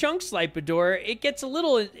 32 chunks, Slipador, it gets a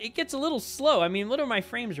little slow. I mean, what are my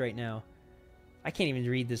frames right now? I can't even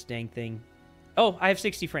read this dang thing. Oh, I have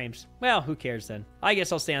 60 frames. Well, who cares then? I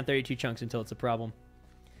guess I'll stay on 32 chunks until it's a problem.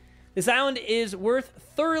 This island is worth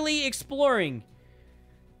thoroughly exploring,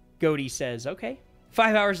 Goaty says. Okay.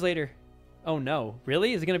 5 hours later. Oh no.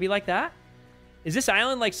 Really? Is it going to be like that? Is this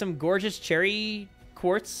island like some gorgeous cherry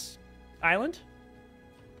quartz island?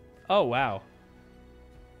 Oh, wow.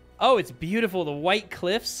 Oh, it's beautiful. The white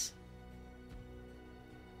cliffs.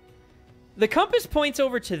 The compass points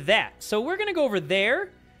over to that. So we're going to go over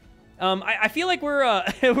there. I feel like we're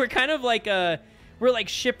we're kind of like we're like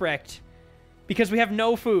shipwrecked because we have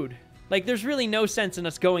no food. Like there's really no sense in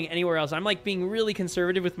us going anywhere else. I'm like being really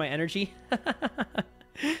conservative with my energy. I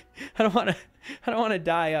don't want to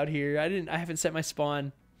die out here. I haven't set my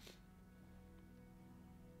spawn.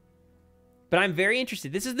 But I'm very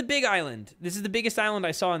interested. This is the big island. This is the biggest island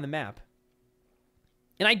I saw on the map.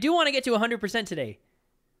 And I do want to get to 100% today.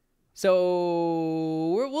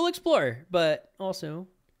 So we'll explore, but also,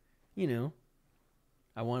 you know,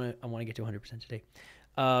 I want to get to 100% today.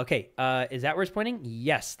 Okay, is that where it's pointing?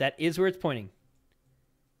 Yes, that is where it's pointing.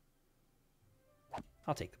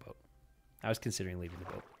 I'll take the boat. I was considering leaving the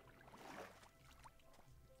boat.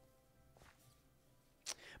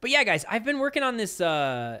 But yeah, guys, I've been working on this.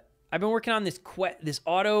 I've been working on this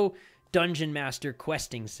auto dungeon master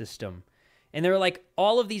questing system. And there are like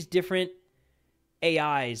all of these different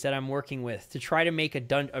AIs that I'm working with to try to make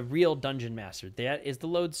a real dungeon master. That is the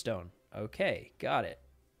lodestone. Okay, got it.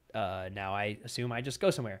 Now I assume I just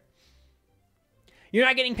go somewhere. You're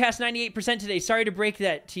not getting past 98% today. Sorry to break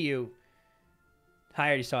that to you. I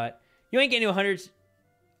already saw it. You ain't getting to 100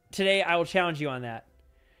 today. I will challenge you on that.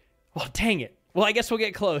 Well, dang it. Well, I guess we'll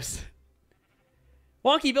get close.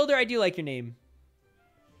 Wonky Builder, I do like your name.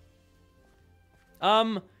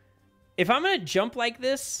 If I'm gonna jump like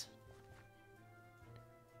this...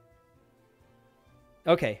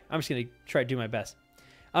 Okay, I'm just gonna try to do my best.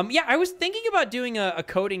 Yeah, I was thinking about doing a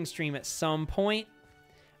coding stream at some point.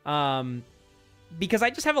 Because I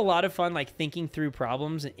just have a lot of fun, like, thinking through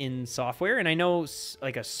problems in software. And I know,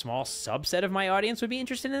 like, a small subset of my audience would be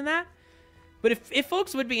interested in that. But if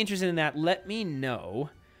folks would be interested in that, let me know.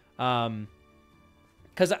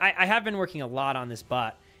 Because I have been working a lot on this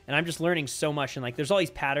bot. And I'm just learning so much. And, like, there's all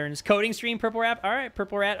these patterns. Coding stream, Purple Rat. All right,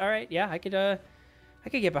 Purple Rat. All right, yeah, I could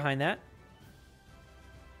get behind that.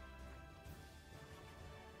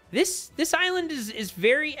 This island is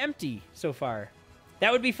very empty so far.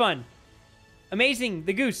 That would be fun. Amazing.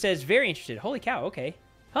 The Goose says, very interested. Holy cow, okay.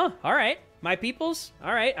 Huh, all right. My peoples?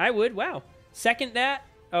 All right, I would. Wow. Second that.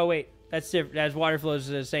 Oh, wait. That's different. That's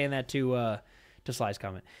Waterflows saying that to Sly's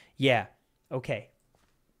comment. Yeah, okay.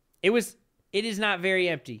 It is not very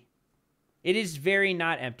empty. It is very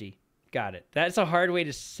not empty. Got it. That's a hard way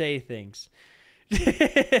to say things.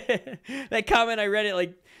 That comment, I read it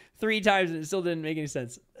like 3 times and it still didn't make any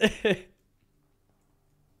sense.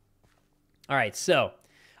 All right, so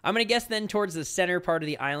I'm going to guess then towards the center part of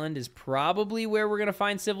the island is probably where we're going to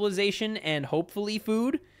find civilization and hopefully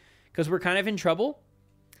food, because we're kind of in trouble.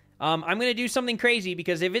 I'm going to do something crazy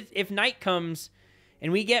because if night comes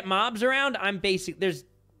and we get mobs around, there's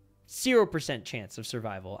 0% chance of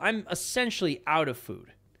survival. I'm essentially out of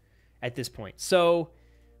food at this point. So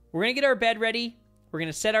we're going to get our bed ready. We're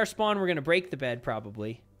going to set our spawn. We're going to break the bed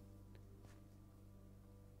probably.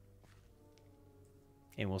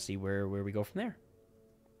 And we'll see where we go from there.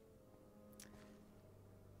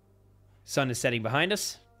 Sun is setting behind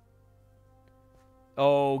us.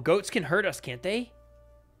 Oh, goats can hurt us, can't they?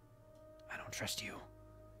 I don't trust you.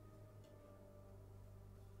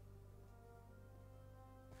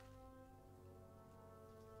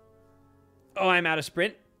 Oh, I'm out of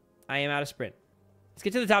sprint. I am out of sprint. Let's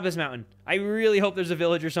get to the top of this mountain. I really hope there's a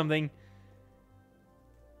village or something.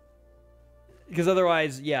 Because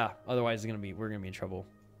otherwise, yeah, we're gonna be in trouble.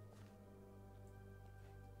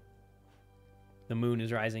 The moon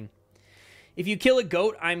is rising. If you kill a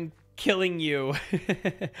goat, I'm killing you.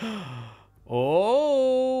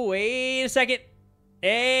 Oh, wait a second.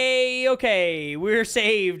 Hey, okay, we're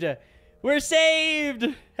saved. We're saved.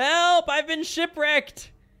 Help! I've been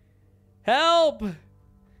shipwrecked. Help!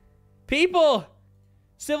 People!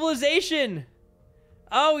 Civilization!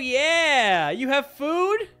 Oh yeah! You have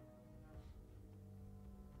food?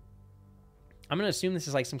 I'm gonna assume this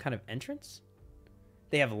is like some kind of entrance.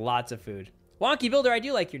 They have lots of food. Wonky Builder, I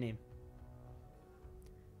do like your name.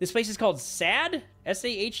 This place is called SAD?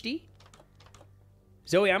 S-A-H-D?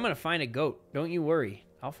 Zoe, I'm gonna find a goat. Don't you worry.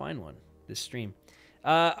 I'll find one this stream.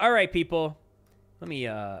 All right, people. Let me,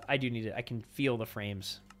 I do need it. I can feel the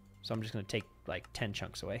frames. So I'm just gonna take like 10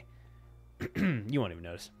 chunks away. You won't even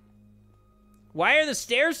notice. Why are the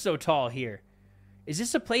stairs so tall here? Is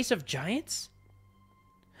this a place of giants?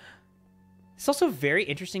 It's also a very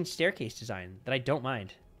interesting staircase design that I don't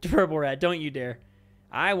mind. Purple Rat, don't you dare.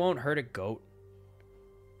 I won't hurt a goat.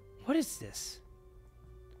 What is this?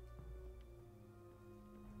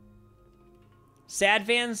 Sad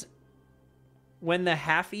fans, when the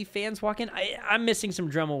Happy fans walk in, I'm missing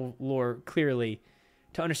some Dremel lore, clearly,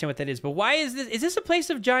 to understand what that is. But why is this? Is this a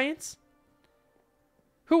place of giants?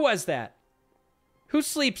 Who was that? Who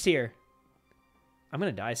sleeps here? I'm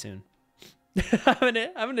gonna die soon. I'm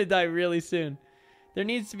gonna die really soon. There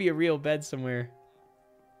needs to be a real bed somewhere.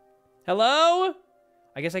 Hello?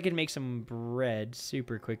 I guess I could make some bread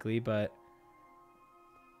super quickly, but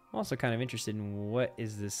I'm also kind of interested in what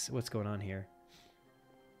is this? What's going on here?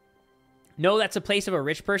 No, that's a place of a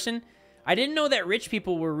rich person. I didn't know that rich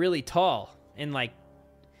people were really tall. And like,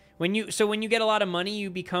 when you get a lot of money, you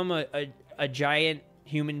become a giant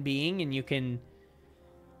human being, and you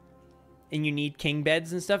need king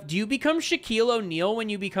beds and stuff. Do you become Shaquille O'Neal when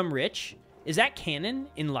you become rich? Is that canon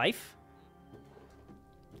in life?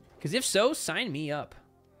 Because if so, sign me up.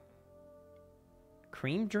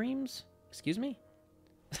 Cream dreams? Excuse me?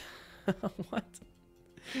 What?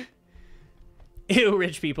 Ew,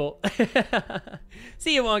 rich people.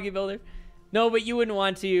 See you, Wonky Builder. No, but you wouldn't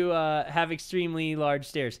want to have extremely large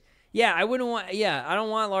stairs. Yeah, I wouldn't want... Yeah, I don't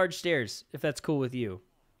want large stairs, if that's cool with you.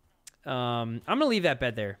 I'm going to leave that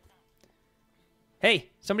bed there. Hey,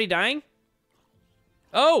 somebody dying?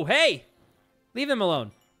 Oh, hey! Leave them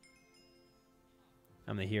alone.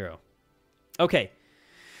 I'm the hero. Okay.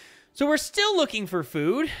 So we're still looking for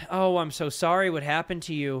food. Oh, I'm so sorry. What happened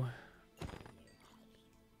to you?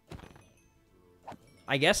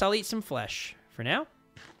 I guess I'll eat some flesh for now.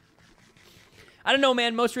 I don't know,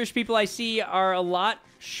 man. Most rich people I see are a lot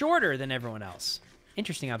shorter than everyone else.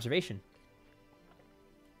 Interesting observation.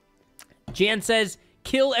 Jan says,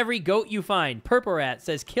 kill every goat you find. Purple Rat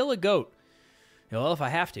says, kill a goat. Well, if I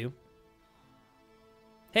have to.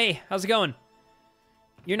 Hey, how's it going?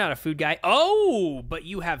 You're not a food guy. Oh, but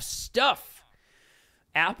you have stuff.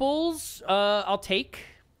 Apples, I'll take.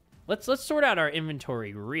 Let's sort out our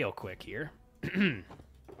inventory real quick here.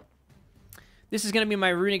 This is going to be my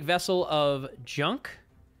runic vessel of junk.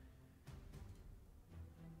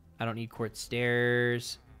 I don't need quartz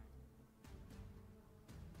stairs.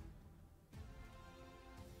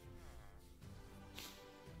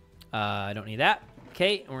 I don't need that.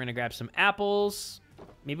 Okay, and we're going to grab some apples.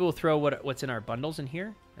 Maybe we'll throw what's in our bundles in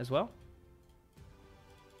here as well.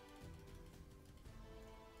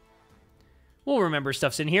 We'll remember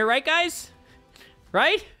stuff's in here, right, guys?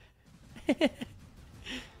 Right?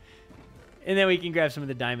 And then we can grab some of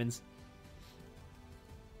the diamonds.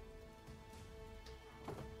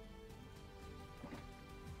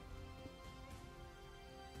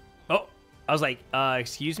 Oh, I was like,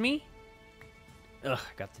 excuse me? Ugh,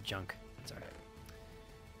 I got the junk. It's all right.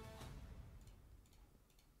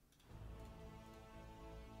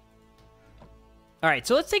 All right,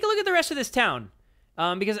 so let's take a look at the rest of this town.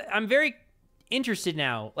 Because I'm very interested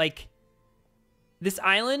now. Like, this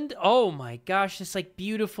island, oh my gosh, this like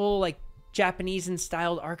beautiful, like Japanese and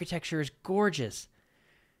styled architecture is gorgeous.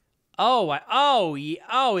 Oh,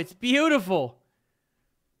 it's beautiful.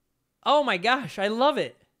 Oh my gosh, I love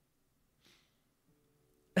it.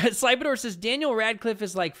 Slybador says Daniel Radcliffe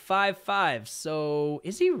is like 5'5", so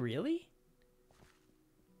is he really?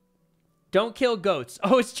 Don't kill goats.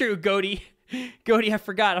 Oh, it's true, Goaty. Goaty, I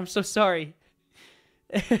forgot. I'm so sorry.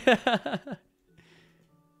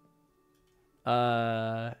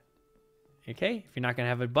 Okay, if you're not going to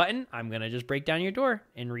have a button, I'm going to just break down your door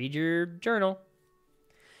and read your journal.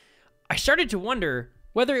 I started to wonder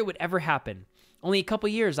whether it would ever happen. Only a couple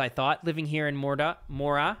years, I thought, living here in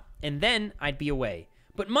Mora, and then I'd be away.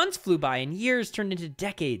 But months flew by and years turned into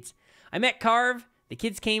decades. I met Carve. The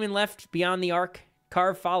kids came and left beyond the ark.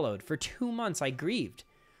 Carve followed. For 2 months, I grieved.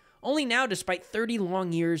 Only now, despite 30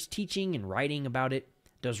 long years teaching and writing about it,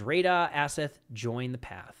 does Rada Aseth join the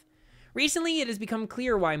path. Recently, it has become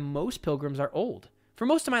clear why most pilgrims are old. For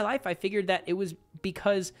most of my life, I figured that it was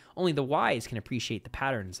because only the wise can appreciate the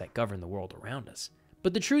patterns that govern the world around us.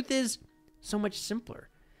 But the truth is so much simpler.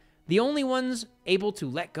 The only ones able to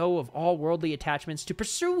let go of all worldly attachments to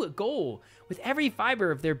pursue a goal with every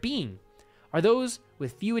fiber of their being are those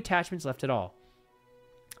with few attachments left at all.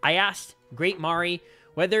 I asked Great Mari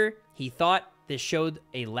whether he thought this showed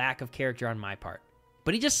a lack of character on my part,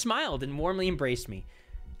 but he just smiled and warmly embraced me.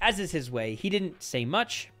 As is his way, he didn't say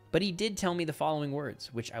much, but he did tell me the following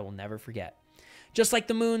words, which I will never forget. Just like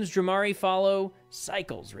the moon's Drehmal follow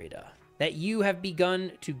cycles, Rada, that you have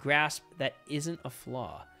begun to grasp that isn't a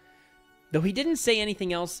flaw. Though he didn't say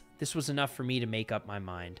anything else, this was enough for me to make up my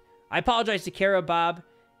mind. I apologize to Kara, Bob,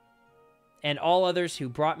 and all others who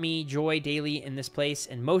brought me joy daily in this place,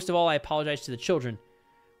 and most of all, I apologize to the children.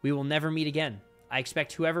 We will never meet again. I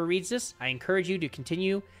expect whoever reads this, I encourage you to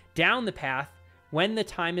continue down the path when the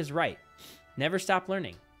time is right. Never stop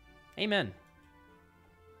learning. Amen.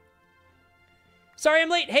 Sorry I'm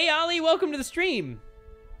late. Hey, Ollie, welcome to the stream.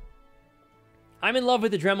 I'm in love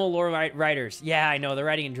with the Dremel lore writers. Yeah, I know. The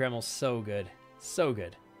writing in Dremel's so good. So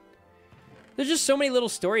good. There's just so many little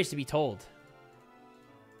stories to be told.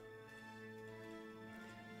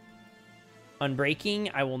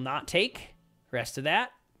 Unbreaking, I will not take. Rest of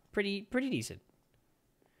that, pretty decent.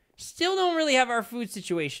 Still don't really have our food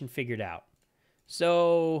situation figured out.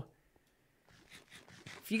 So,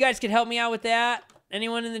 if you guys could help me out with that.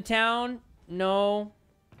 Anyone in the town? No.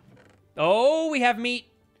 Oh, we have meat.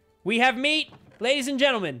 We have meat. Ladies and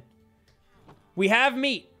gentlemen. We have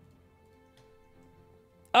meat.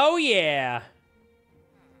 Oh, yeah.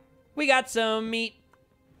 We got some meat.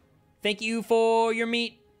 Thank you for your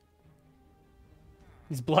meat.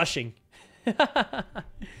 He's blushing.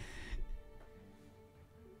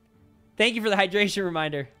 Thank you for the hydration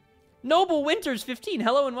reminder. Noble Winters 15,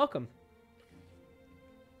 hello and welcome.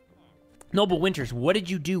 Noble Winters, what did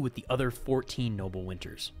you do with the other 14 Noble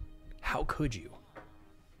Winters? How could you?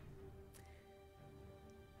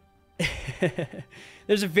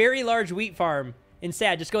 There's a very large wheat farm in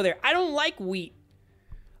Sad. Just go there. I don't like wheat.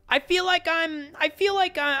 I feel like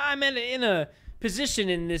I'm in a position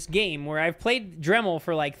in this game where I've played Dremel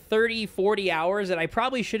for like 30, 40 hours and I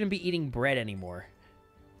probably shouldn't be eating bread anymore.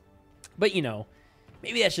 But, you know,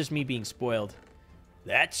 maybe that's just me being spoiled.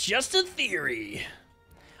 That's just a theory.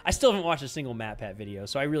 I still haven't watched a single MatPat video,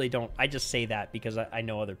 so I really don't. I just say that because I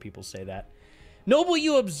know other people say that. Noble,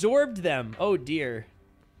 you absorbed them. Oh, dear.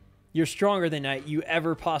 You're stronger than we could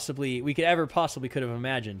ever possibly could have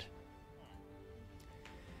imagined.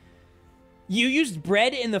 You used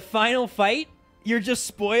bread in the final fight? You're just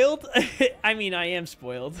spoiled? I mean, I am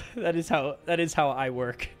spoiled. That is how I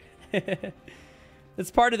work. That's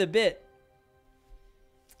part of the bit.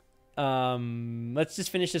 Let's just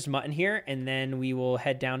finish this mutton here, and then we will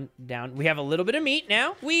head down. We have a little bit of meat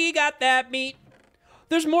now. We got that meat.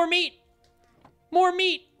 There's more meat. More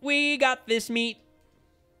meat. We got this meat.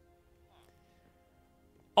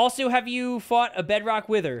 Also, have you fought a bedrock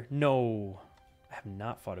wither? No. I have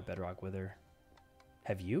not fought a bedrock wither.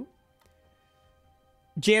 Have you?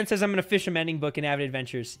 Jan says I'm going to fish a mending book in Avid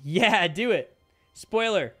Adventures. Yeah, do it.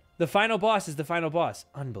 Spoiler. The final boss is the final boss.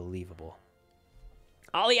 Unbelievable.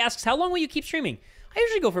 Ollie asks, how long will you keep streaming? I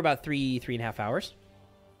usually go for about 3.5 hours.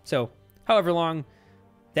 So, however long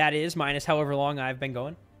that is, minus however long I've been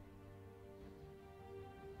going.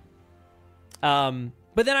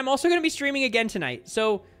 But then I'm also going to be streaming again tonight.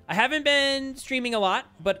 So, I haven't been streaming a lot,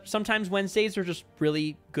 but sometimes Wednesdays are just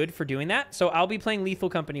really good for doing that. So, I'll be playing Lethal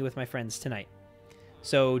Company with my friends tonight.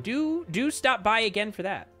 So, do stop by again for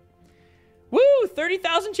that. Woo!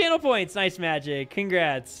 30,000 channel points. Nice, Magic.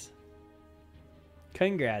 Congrats.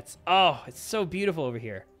 Congrats. Oh, it's so beautiful over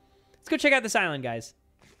here. Let's go check out this island, guys.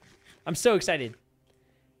 I'm so excited.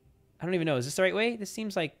 I don't even know. Is this the right way? This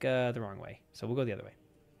seems like the wrong way. So we'll go the other way.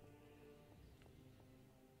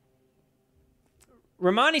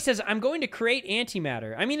 Romani says, I'm going to create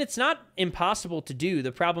antimatter. I mean, it's not impossible to do.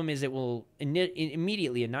 The problem is it will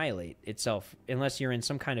immediately annihilate itself unless you're in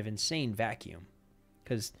some kind of insane vacuum.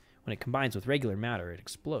 Because when it combines with regular matter, it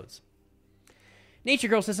explodes. Nature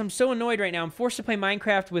Girl says, I'm so annoyed right now. I'm forced to play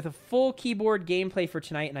Minecraft with a full keyboard gameplay for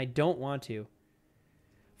tonight, and I don't want to.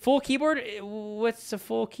 Full keyboard? What's a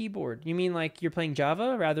full keyboard? You mean like you're playing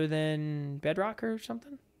Java rather than Bedrock or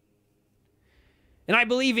something? And I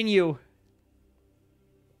believe in you.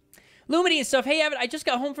 Lumity and stuff. Hey, Avid, I just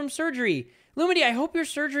got home from surgery. Lumity, I hope your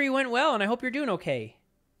surgery went well, and I hope you're doing okay.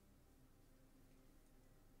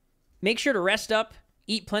 Make sure to rest up.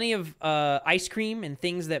 Eat plenty of ice cream and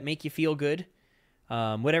things that make you feel good.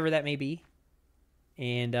 Whatever that may be,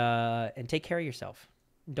 and take care of yourself.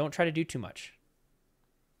 Don't try to do too much.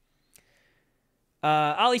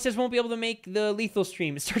 Ollie says won't be able to make the lethal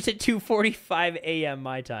stream. It starts at 2:45 a.m.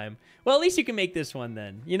 my time. Well, at least you can make this one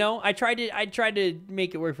then. You know, I tried to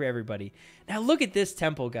make it work for everybody. Now look at this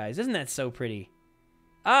temple, guys. Isn't that so pretty?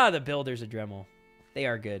 Ah, the builders of Dremel. They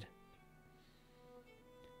are good.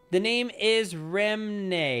 The name is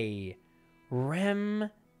Remne.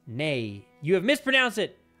 Remne. You have mispronounced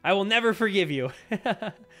it. I will never forgive you.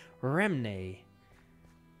 Remne.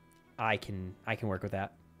 I can work with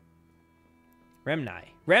that. Remni.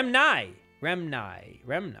 Remni. Remni.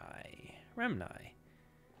 Remni. Remni.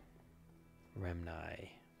 Remni.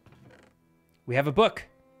 We have a book.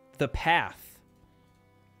 The Path.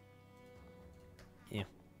 Yeah.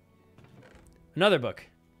 Another book.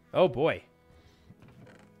 Oh boy.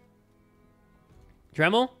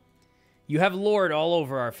 Dremel, you have Lord all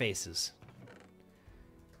over our faces.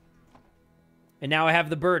 And now I have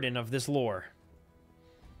the burden of this lore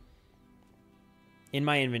in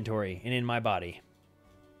my inventory and in my body.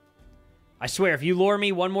 I swear, if you lure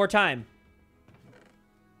me one more time,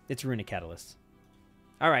 it's Runic Catalyst.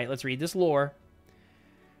 All right, let's read this lore.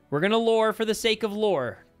 We're going to lore for the sake of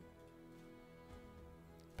lore.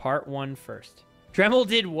 Part 1 first. Dremel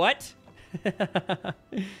did what?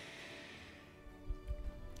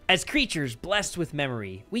 As creatures blessed with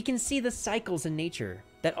memory, we can see the cycles in nature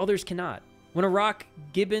that others cannot. When a rock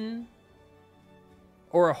gibbon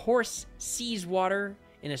or a horse sees water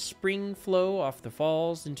in a spring flow off the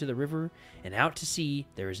falls into the river and out to sea,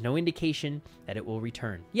 there is no indication that it will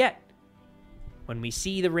return. Yet, when we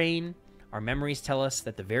see the rain, our memories tell us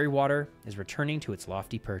that the very water is returning to its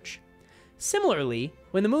lofty perch. Similarly,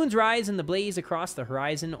 when the moons rise and the blaze across the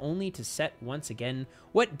horizon only to set once again,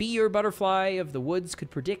 what bee or butterfly of the woods could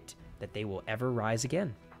predict that they will ever rise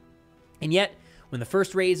again? And yet, when the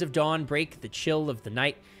first rays of dawn break the chill of the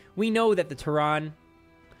night, we know that the Tehran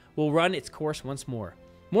will run its course once more.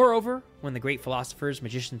 Moreover, when the great philosophers,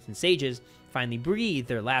 magicians, and sages finally breathe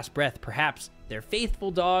their last breath, perhaps their faithful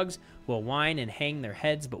dogs will whine and hang their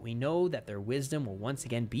heads, but we know that their wisdom will once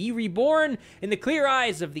again be reborn in the clear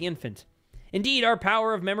eyes of the infant. Indeed, our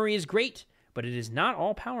power of memory is great, but it is not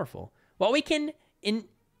all powerful. While we can intuit,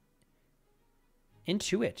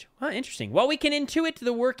 interesting. While we can intuit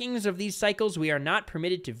the workings of these cycles, we are not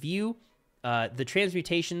permitted to view the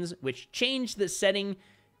transmutations which change the setting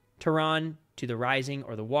Tehran to the rising,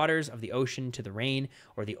 or the waters of the ocean to the rain,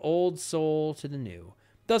 or the old soul to the new.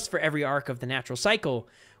 Thus, for every arc of the natural cycle,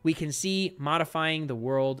 we can see modifying the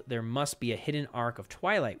world, there must be a hidden arc of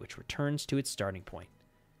twilight which returns to its starting point.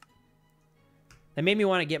 That made me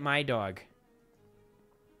want to get my dog.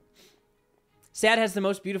 Sad has the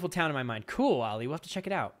most beautiful town in my mind. Cool, Ollie. We'll have to check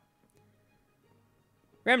it out.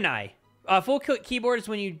 Remnai. Full keyboard is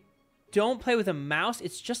when you don't play with a mouse.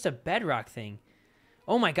 It's just a bedrock thing.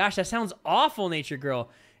 Oh my gosh, that sounds awful, Nature Girl.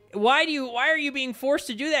 Why are you being forced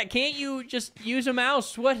to do that? Can't you just use a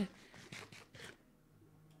mouse? What?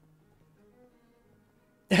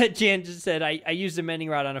 Jan just said, I used a mending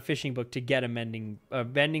rod on a fishing book to get a mending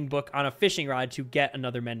book on a fishing rod to get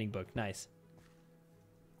another mending book. Nice.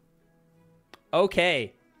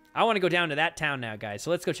 Okay. I want to go down to that town now, guys. So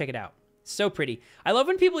let's go check it out. So pretty. I love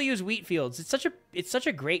when people use wheat fields. It's such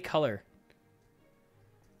a great color.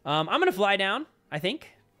 I'm going to fly down, I think,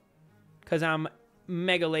 because I'm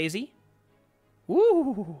mega lazy.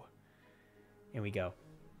 Woo! Here we go.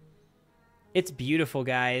 It's beautiful,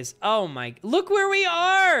 guys. Oh my, look where we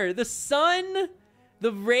are! The sun,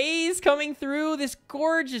 the rays coming through this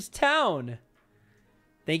gorgeous town.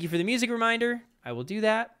 Thank you for the music reminder. I will do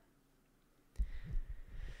that.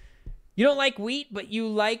 You don't like wheat, but you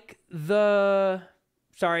like the...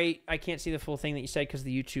 Sorry, I can't see the full thing that you said because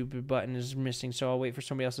the YouTube button is missing, so I'll wait for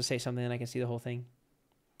somebody else to say something and I can see the whole thing.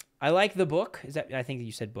 I like the book. Is that? I think that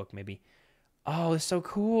you said book, maybe. Oh, it's so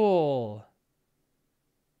cool.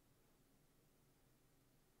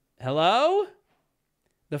 Hello?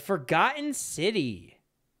 The Forgotten City.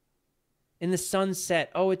 In the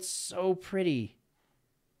sunset. Oh, it's so pretty.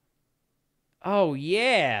 Oh,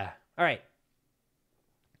 yeah. All right.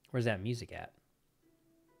 Where's that music at?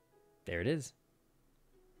 There it is.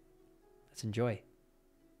 Let's enjoy.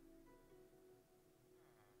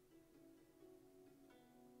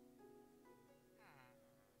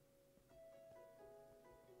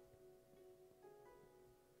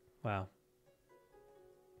 Wow.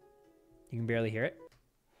 You can barely hear it.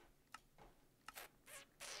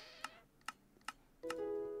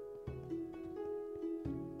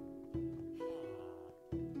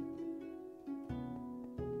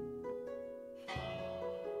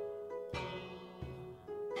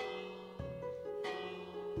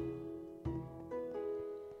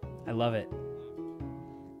 I love it.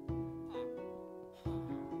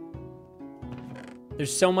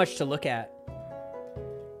 There's so much to look at.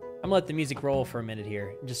 I'm gonna let the music roll for a minute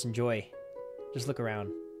here and just enjoy. Just look around.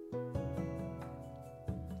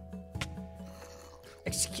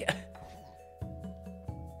 Excuse.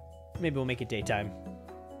 Maybe we'll make it daytime.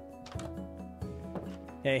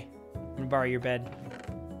 Hey, I'm gonna borrow your bed.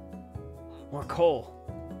 More coal.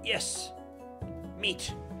 Yes.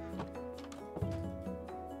 Meat.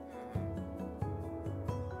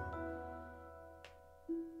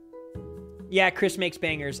 Yeah, Chris makes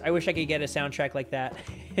bangers. I wish I could get a soundtrack like that.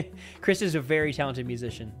 Chris is a very talented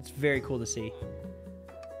musician. It's very cool to see.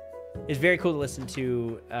 It's very cool to listen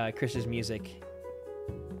to Chris's music.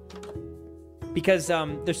 Because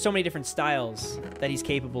there's so many different styles that he's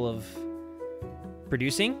capable of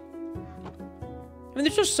producing. I mean,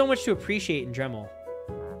 there's just so much to appreciate in Dremel.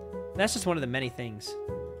 That's just one of the many things.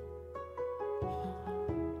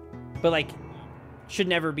 But, like, should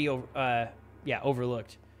never be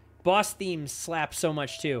overlooked. Boss themes slap so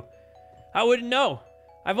much, too. I wouldn't know.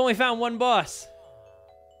 I've only found one boss.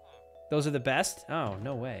 Those are the best? Oh,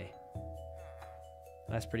 no way.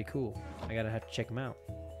 That's pretty cool. I gotta have to check them out.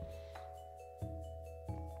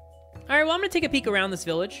 Alright, well, I'm gonna take a peek around this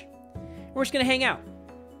village. We're just gonna hang out.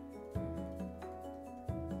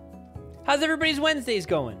 How's everybody's Wednesdays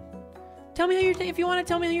going? Tell me how your day, if you want to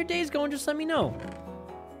tell me how your day's going, just let me know.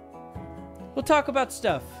 We'll talk about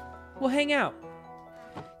stuff. We'll hang out.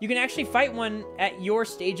 You can actually fight one at your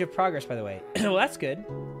stage of progress, by the way. Well, that's good.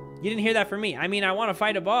 You didn't hear that from me. I mean, I want to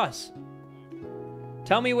fight a boss.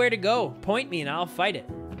 Tell me where to go. Point me and I'll fight it.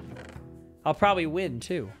 I'll probably win,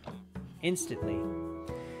 too. Instantly.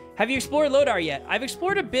 Have you explored Lodar yet? I've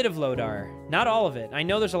explored a bit of Lodar. Not all of it. I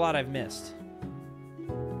know there's a lot I've missed.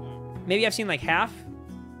 Maybe I've seen like half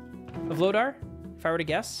of Lodar, if I were to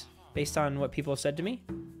guess, based on what people have said to me.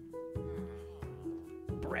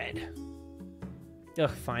 Bread. Ugh,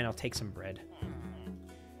 fine, I'll take some bread.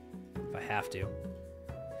 If I have to.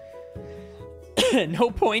 No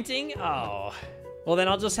pointing? Oh. Well, then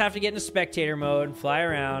I'll just have to get into spectator mode and fly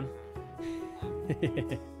around.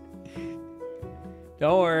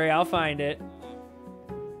 Don't worry, I'll find it.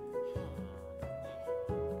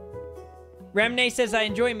 Remne says, I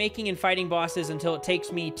enjoy making and fighting bosses until it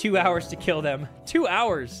takes me 2 hours to kill them. 2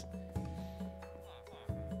 hours?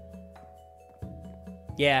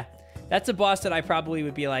 Yeah, that's a boss that I probably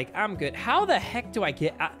would be like, I'm good. How the heck do I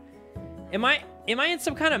get... Am I in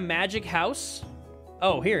some kind of magic house?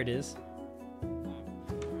 Oh, here it is.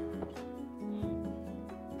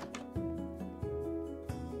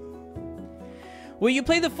 Will you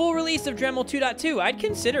play the full release of Dremel 2.2? I'd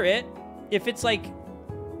consider it. If it's like...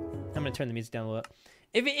 I'm going to turn the music down a little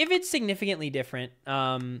bit. If it's significantly different,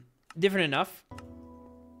 different enough.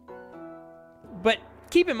 But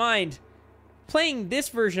keep in mind, playing this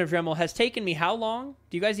version of Dremel has taken me how long?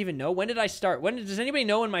 Do you guys even know? When did I start? Does anybody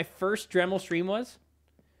know when my first Dremel stream was?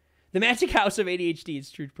 The Magic House of ADHD. It's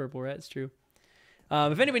true, Purple Rat. It's true.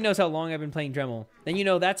 If anybody knows how long I've been playing Dremel, then you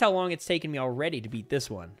know that's how long it's taken me already to beat this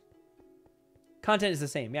one. Content is the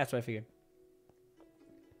same. Yeah, that's what I figured.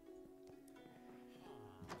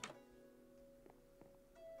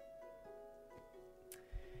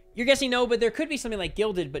 You're guessing no, but there could be something like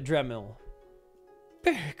Gilded but Dremel.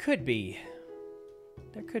 There could be.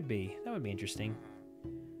 There could be. That would be interesting.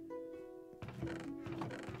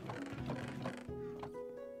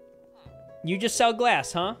 You just sell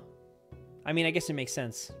glass, huh? I mean, I guess it makes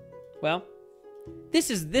sense. Well, this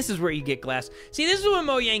is where you get glass. See, this is what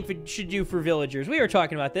Mojang should do for villagers. We were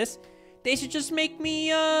talking about this. They should just make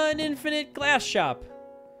me an infinite glass shop.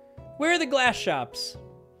 Where are the glass shops?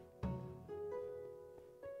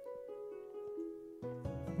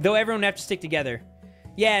 Though everyone would have to stick together.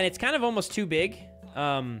 Yeah, and it's kind of almost too big.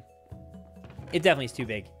 It definitely is too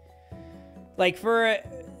big. Like, for a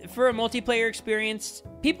multiplayer experience,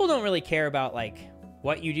 people don't really care about, like,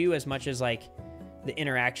 what you do as much as, like, the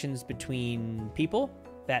interactions between people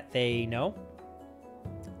that they know.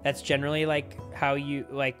 That's generally, like, how you,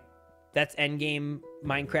 like, that's endgame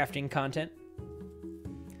Minecrafting content.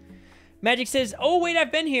 Magic says, oh, wait,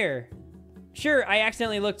 I've been here. Sure, I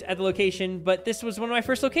accidentally looked at the location, but this was one of my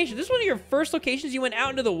first locations. This is one of your first locations? You went out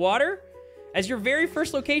into the water as your very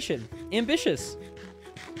first location. Ambitious.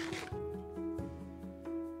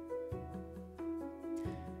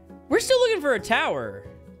 We're still looking for a tower.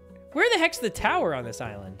 Where the heck's the tower on this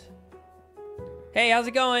island? Hey, how's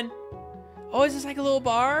it going? Oh, is this like a little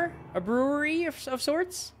bar? A brewery of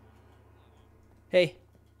sorts? Hey.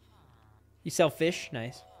 You sell fish?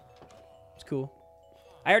 Nice. It's cool.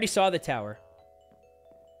 I already saw the tower.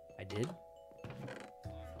 I did?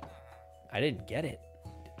 I didn't get it.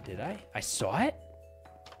 Did I? I saw it?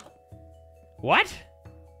 What?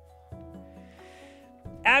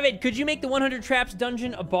 Avid, could you make the 100 Traps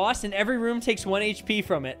dungeon a boss and every room takes 1 HP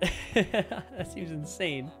from it? That seems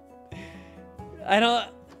insane. I'm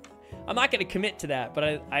not going to commit to that, but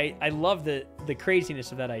I love the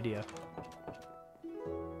craziness of that idea.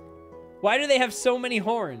 Why do they have so many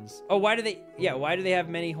horns? Oh, why do they have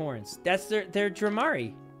many horns? That's their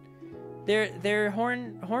Dramari. They're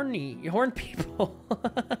horn people.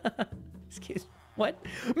 Excuse me. What?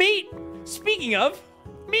 Meat! Speaking of,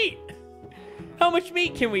 meat! How much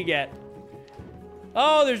meat can we get?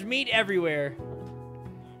 Oh, there's meat everywhere.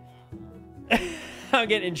 I'll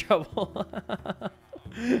get in trouble.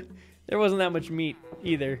 There wasn't that much meat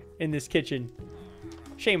either in this kitchen.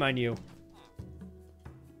 Shame on you.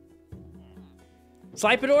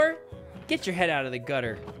 Slipador, get your head out of the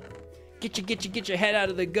gutter. Get your head out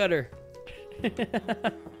of the gutter.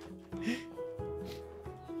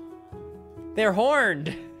 They're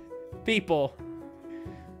horned people.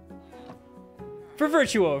 For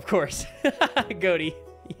Virtuo, of course. Goaty.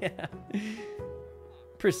 Yeah.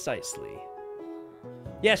 Precisely.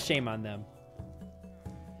 Yes, shame on them.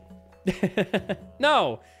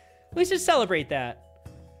 No. We should celebrate that.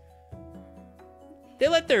 They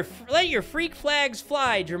let your freak flags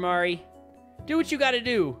fly, Dramari. Do what you gotta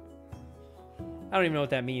do. I don't even know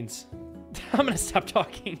what that means. I'm gonna stop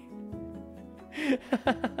talking.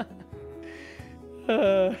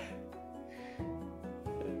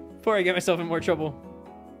 Before I get myself in more trouble.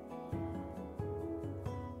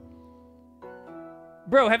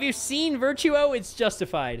 Bro, have you seen Virtuo? It's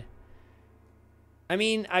justified. I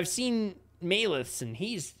mean, I've seen Malith's and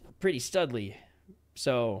he's pretty studly.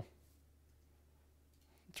 So...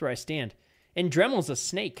 that's where I stand. And Dremel's a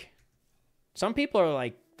snake. Some people are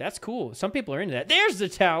like, that's cool. Some people are into that. There's the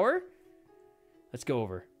tower. Let's go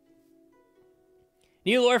over.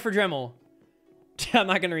 New lore for Dremel. I'm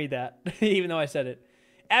not going to read that, even though I said it.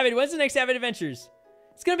 Avid, when's the next Avid Adventures?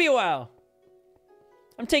 It's going to be a while.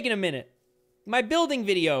 I'm taking a minute. My building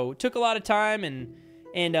video took a lot of time, and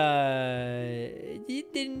you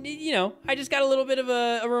know, I just got a little bit of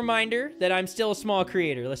a reminder that I'm still a small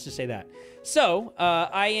creator. Let's just say that. So,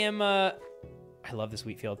 I love this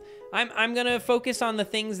wheat field. I'm going to focus on the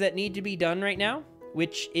things that need to be done right now,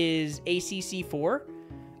 which is ACC4.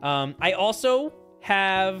 I also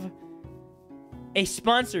have a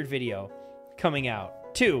sponsored video coming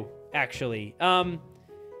out, too, actually. And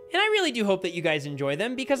I really do hope that you guys enjoy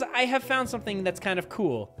them, because I have found something that's kind of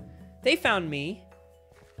cool. They found me.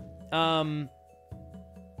 I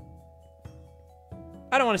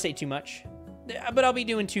don't want to say too much, but I'll be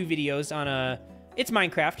doing 2 videos on it's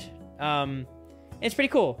Minecraft. It's pretty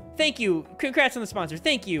cool. Thank you. Congrats on the sponsor.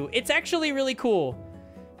 Thank you. It's actually really cool,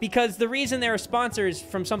 because the reason they're sponsors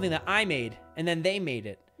from something that I made, and then they made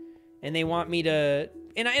it, and they want me to,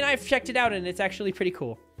 and I've checked it out, and it's actually pretty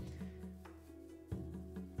cool.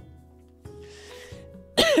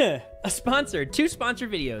 A sponsor. 2 sponsored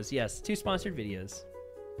videos. Yes, 2 sponsored videos.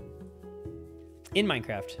 In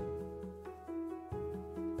Minecraft.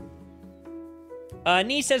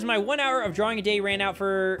 Nee says, my 1 hour of drawing a day ran out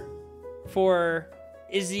for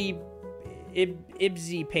Ibsy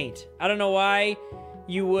Paint. I don't know why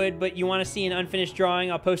you would, but you want to see an unfinished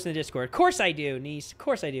drawing, I'll post in the Discord. Of course I do, niece. Of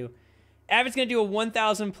course I do. Avid's going to do a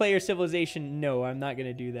 1,000 player civilization. No, I'm not going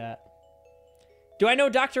to do that. Do I know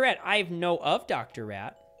Dr. Rat? I know of Dr.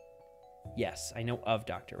 Rat. Yes, I know of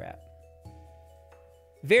Dr. Rat.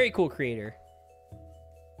 Very cool creator.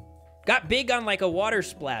 Got big on like a water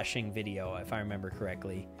splashing video, if I remember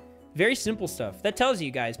correctly. Very simple stuff. That tells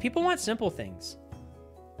you guys, people want simple things.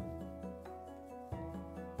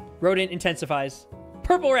 Rodent intensifies.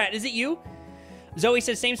 Purple Rat, is it you? Zoe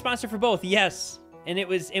says, same sponsor for both. Yes. And it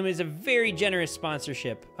was a very generous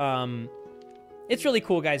sponsorship. It's really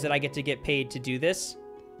cool, guys, that I get paid to do this.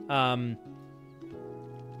 And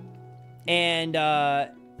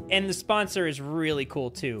the sponsor is really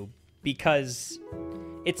cool too, because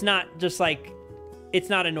it's not just like, it's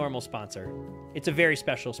not a normal sponsor. It's a very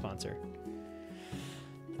special sponsor.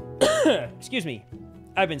 Excuse me.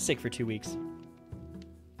 I've been sick for 2 weeks.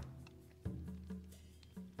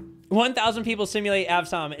 1,000 people simulate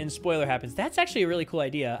Avsom and spoiler happens. That's actually a really cool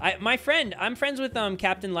idea. I'm friends with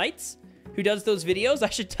Captain Lights, who does those videos. I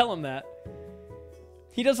should tell him that.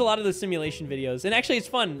 He does a lot of the simulation videos. And actually, it's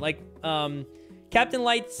fun. Like, Captain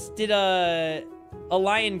Lights did a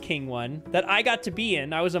Lion King one that I got to be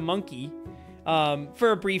in. I was a monkey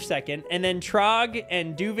for a brief second. And then Trog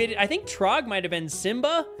and Duvid. I think Trog might have been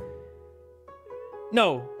Simba.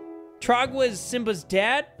 No. Trog was Simba's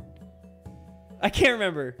dad. I can't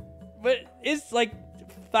remember. But it's like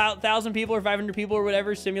 1,000 people or 500 people or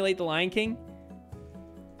whatever simulate the Lion King.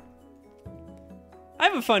 I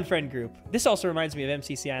have a fun friend group. This also reminds me of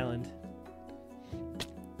MCC Island.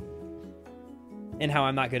 And how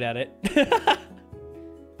I'm not good at it.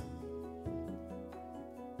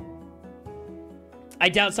 I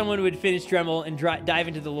doubt someone would finish Dremel and dive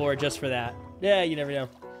into the lore just for that. Yeah, you never know.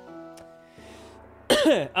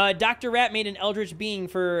 Dr. Rat made an Eldritch Being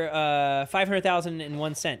for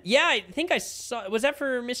 500,001 cents. Yeah, I think I saw. Was that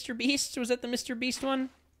for Mr. Beast? Was that the Mr. Beast one?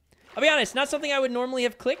 I'll be honest, not something I would normally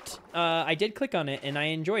have clicked. I did click on it and I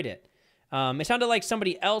enjoyed it. It sounded like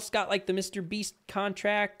somebody else got like the Mr. Beast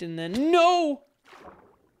contract, and then no,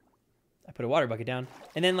 I put a water bucket down,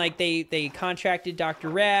 and then like they contracted Dr.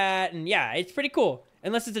 Rat, and yeah, it's pretty cool.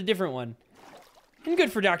 Unless it's a different one. And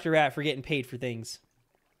good for Dr. Rat for getting paid for things.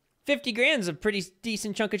 50 grand's a pretty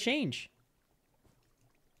decent chunk of change.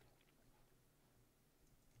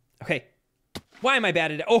 Okay. Why am I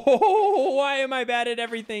bad at it? Oh, why am I bad at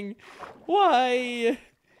everything? Why?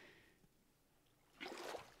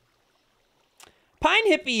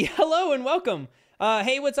 Pine Hippie, hello and welcome.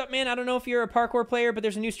 Hey, what's up, man? I don't know if you're a parkour player, but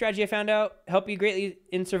there's a new strategy I found out. Help you greatly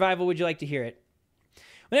in survival. Would you like to hear it?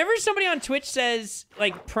 Whenever somebody on Twitch says,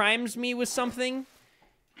 like, primes me with something,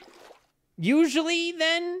 usually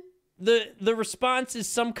then the response is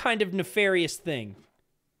some kind of nefarious thing.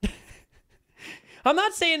 I'm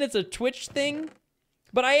not saying it's a Twitch thing,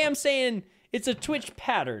 but I am saying it's a Twitch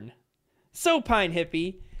pattern. So, Pine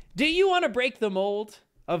Hippie, do you want to break the mold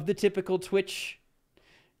of the typical Twitch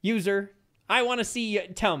user? I want to see you.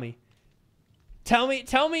 Tell me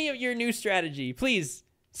your new strategy. Please,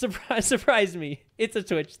 surprise me. It's a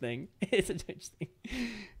Twitch thing. It's a Twitch thing.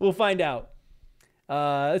 We'll find out.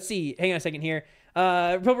 Let's see. Hang on a second here.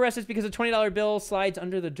 Purple Rest is because a $20 bill slides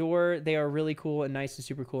under the door. They are really cool and nice and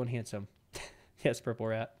super cool and handsome. Yes, Purple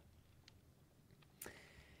Rat.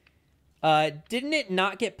 Didn't it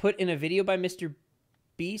not get put in a video by Mr.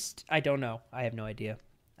 Beast? I don't know. I have no idea.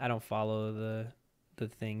 I don't follow the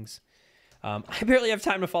things. I barely have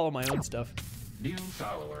time to follow my own stuff. New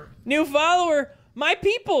follower. New follower! My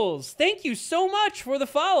peoples! Thank you so much for the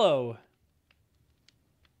follow.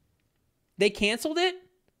 They canceled it?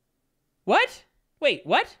 What? Wait,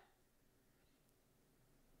 what?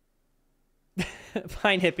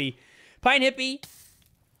 Pine Hippie. Pine Hippie,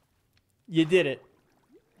 you did it.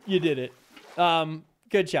 You did it.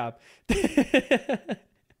 Good job.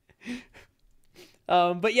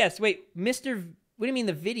 But yes, wait, Mr. What do you mean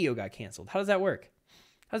the video got canceled? How does that work?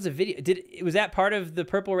 How does the video, was that part of the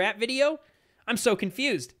Purple Rat video? I'm so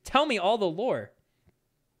confused. Tell me all the lore.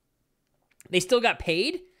 They still got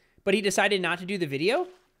paid, but he decided not to do the video?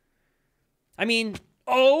 I mean,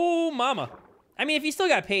 oh mama. I mean, if he still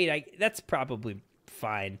got paid, that's probably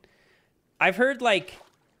fine. I've heard, like,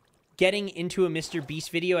 getting into a Mr.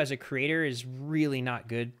 Beast video as a creator is really not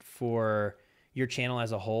good for your channel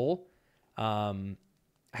as a whole. I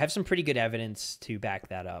have some pretty good evidence to back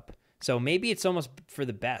that up. So maybe it's almost for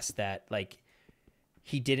the best that, like,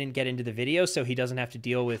 he didn't get into the video so he doesn't have to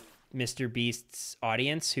deal with Mr. Beast's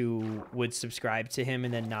audience who would subscribe to him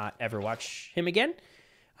and then not ever watch him again,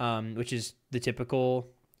 which is the typical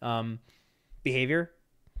behavior.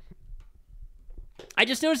 I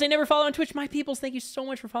just noticed I never follow on Twitch. My peoples, thank you so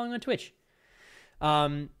much for following on Twitch.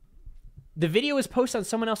 The video was posted on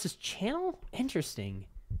someone else's channel? Interesting.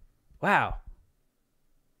 Wow.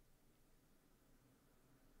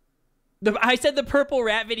 I said the Purple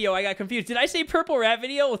Rat video. I got confused. Did I say Purple Rat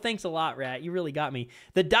video? Well, thanks a lot, Rat. You really got me.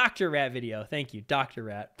 The Dr. Rat video. Thank you, Dr.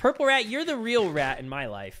 Rat. Purple Rat, you're the real rat in my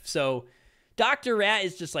life. So Dr. Rat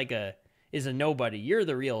is just like a nobody. You're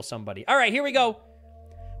the real somebody. All right, here we go.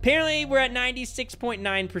 Apparently, we're at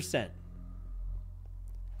 96.9%.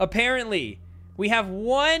 Apparently, we have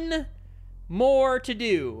one more to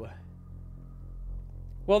do.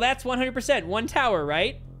 Well, that's 100%. One tower,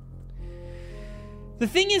 right? The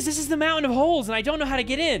thing is, this is the mountain of holes, and I don't know how to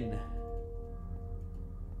get in.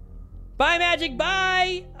 Bye, Magic,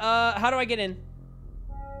 bye! How do I get in?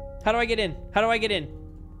 How do I get in? How do I get in?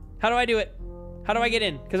 How do I do it? How do I get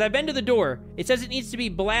in? Because I've been to the door. It says it needs to be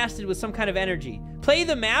blasted with some kind of energy. Play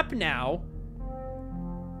the map now.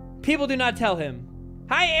 People do not tell him.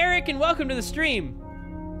 Hi, Eric, and welcome to the stream.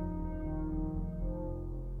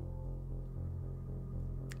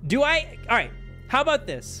 All right, how about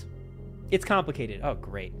this? It's complicated. Oh,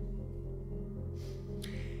 great.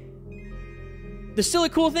 There's still a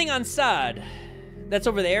cool thing on Sod. That's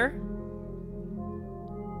over there.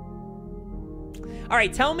 All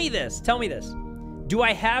right, tell me this. Tell me this. Do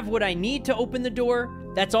I have what I need to open the door?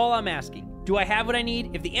 That's all I'm asking. Do I have what I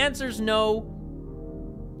need? If the answer's no,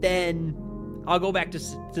 then I'll go back to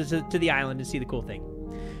the island and see the cool thing.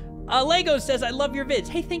 Lego says, I love your vids.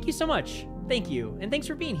 Hey, thank you so much. Thank you. And thanks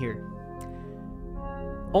for being here.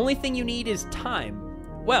 Only thing you need is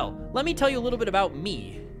time. Well, let me tell you a little bit about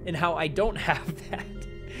me and how I don't have that.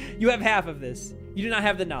 You have half of this. You do not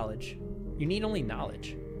have the knowledge. You need only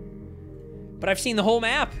knowledge. But I've seen the whole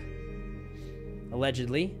map.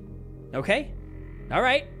 Allegedly. Okay. All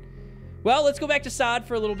right. Well, let's go back to Sod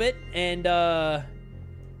for a little bit. And, I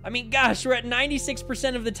mean, gosh, we're at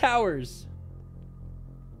 96% of the towers.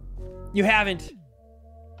 You haven't.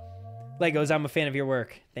 Legos, I'm a fan of your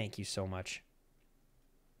work. Thank you so much.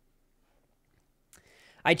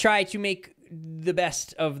 I try to make the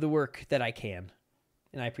best of the work that I can.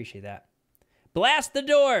 And I appreciate that. Blast the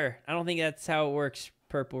door! I don't think that's how it works,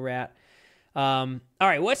 Purple Rat. All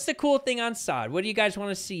right, what's the cool thing on Sod? What do you guys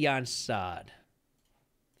want to see on Sod?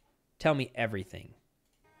 Tell me everything.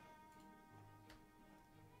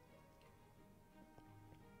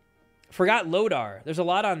 Forgot Lodar. There's a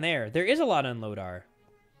lot on there. There is a lot on Lodar.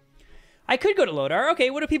 I could go to Lodar.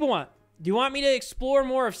 Okay, what do people want? Do you want me to explore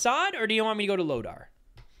more of Sod, or do you want me to go to Lodar?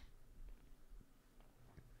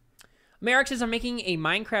 Merrick says, I'm making a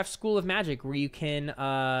Minecraft School of Magic where you can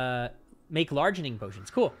make largening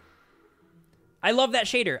potions. Cool. I love that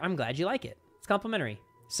shader. I'm glad you like it. It's complimentary.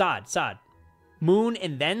 Sod. Moon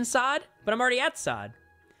and then Sod? But I'm already at Sod.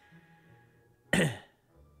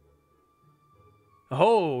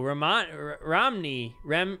 Oh, Remnai.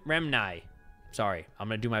 Sorry, I'm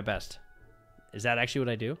going to do my best. Is that actually what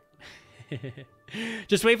I do?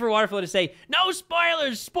 Just wait for Waterflow to say, no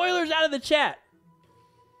spoilers! Spoilers out of the chat!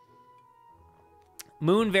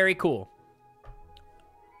 Moon, very cool.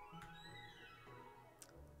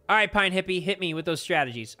 All right, Pine Hippie, hit me with those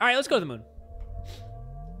strategies. All right, let's go to the moon.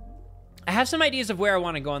 I have some ideas of where I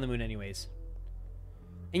want to go on the moon anyways.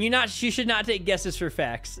 And you should not take guesses for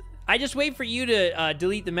facts. I just wait for you to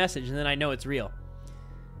delete the message, and then I know it's real.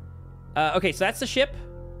 Okay, so that's the ship.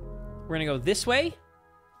 We're going to go this way.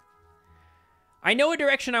 I know a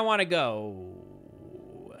direction I want to go.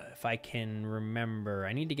 If I can remember.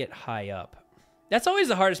 I need to get high up. That's always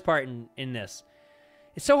the hardest part in this.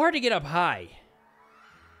 It's so hard to get up high.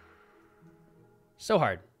 So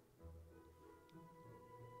hard.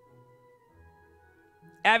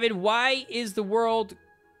 Avid, why is the world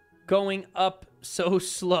going up so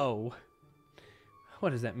slow?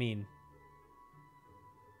 What does that mean?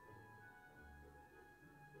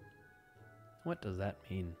 What does that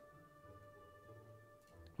mean?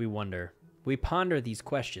 We wonder. We ponder these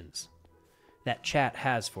questions that chat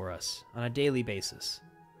has for us on a daily basis.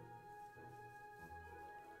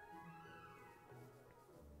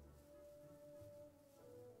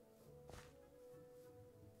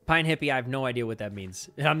 Pine hippie, I have no idea what that means.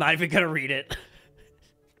 I'm not even going to read it.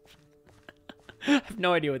 I have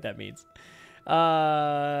no idea what that means.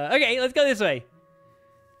 Okay, let's go this way.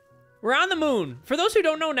 We're on the moon. For those who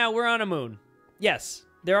don't know now, we're on a moon. Yes,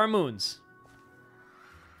 there are moons.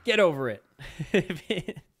 Get over it.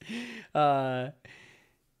 I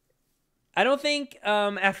don't think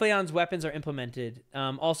Aphleon's weapons are implemented.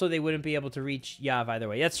 Also, they wouldn't be able to reach Yav either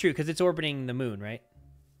way. That's true, because it's orbiting the moon, right?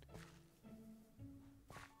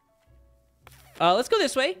 Let's go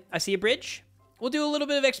this way. I see a bridge. We'll do a little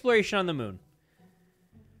bit of exploration on the moon.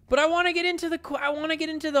 But I want to get into the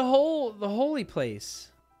holy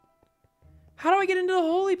place. How do I get into the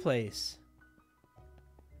holy place?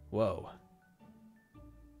 Whoa.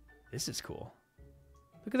 This is cool.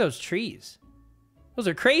 Look at those trees. Those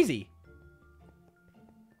are crazy.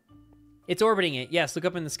 It's orbiting it. Yes, look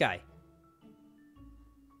up in the sky.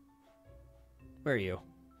 Where are you?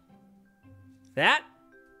 That?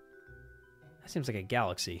 That seems like a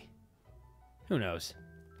galaxy. Who knows?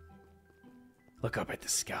 Look up at the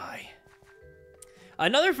sky.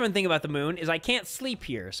 Another fun thing about the moon is I can't sleep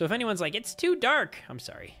here. So if anyone's like, it's too dark, I'm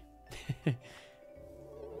sorry.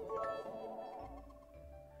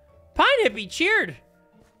 Pine Hippie cheered.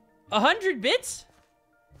 100 bits?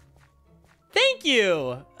 Thank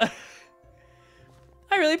you.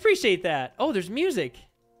 I really appreciate that. Oh, there's music.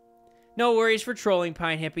 No worries for trolling,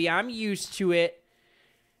 Pine Hippie. I'm used to it.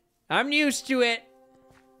 I'm used to it.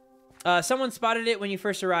 Someone spotted it when you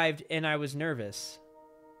first arrived, and I was nervous.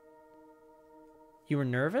 You were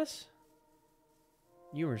nervous?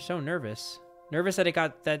 You were so nervous. Nervous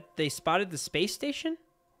that they spotted the space station?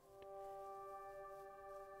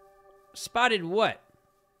 Spotted what?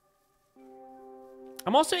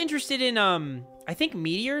 I'm also interested in, I think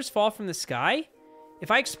meteors fall from the sky. If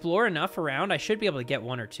I explore enough around, I should be able to get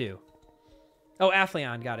one or two. Oh,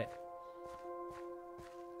 Aphleon, got it.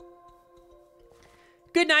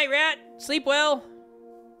 Good night, Rat. Sleep well.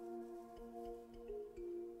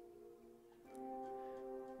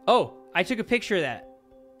 Oh, I took a picture of that.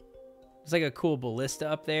 It's like a cool ballista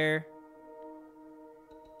up there.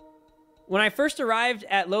 When I first arrived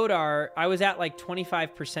at Lodar, I was at like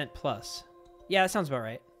 25% plus. Yeah, that sounds about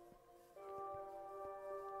right.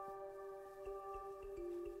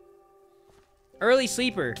 Early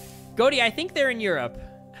sleeper. Goaty, I think they're in Europe.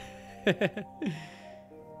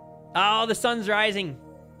 Oh, the sun's rising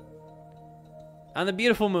on the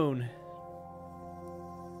beautiful moon.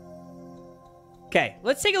 Okay,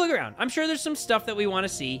 let's take a look around. I'm sure there's some stuff that we want to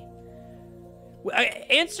see.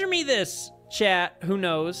 Answer me this, chat, who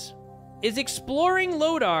knows. Is exploring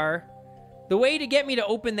Lodar the way to get me to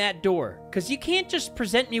open that door? Because you can't just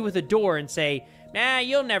present me with a door and say, nah,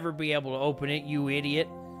 you'll never be able to open it, you idiot.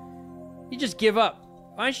 You just give up.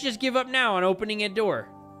 Why don't you just give up now on opening a door?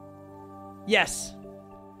 Yes.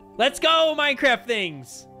 Let's go, Minecraft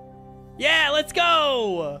things. Yeah, let's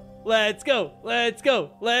go. Let's go. Let's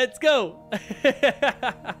go. Let's go.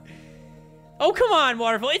 Oh, come on,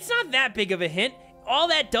 Waterfall. It's not that big of a hint. All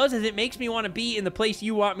that does is it makes me want to be in the place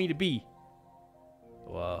you want me to be.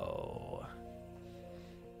 Whoa.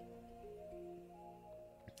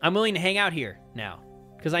 I'm willing to hang out here now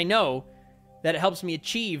because I know that it helps me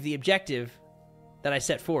achieve the objective that I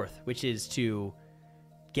set forth, which is to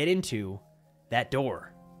get into that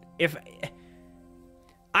door. If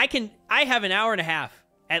I have an hour and a half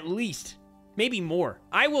at least, maybe more.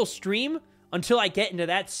 I will stream until I get into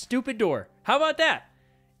that stupid door. How about that?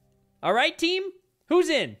 All right, team? Who's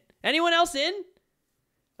in? Anyone else in?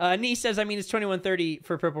 Nee says, I mean, it's 21:30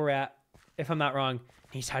 for Purple Rat, if I'm not wrong.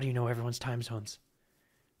 Niece, how do you know everyone's time zones?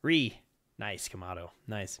 Nice, Kamado.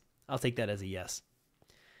 Nice. I'll take that as a yes.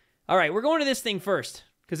 All right, we're going to this thing first,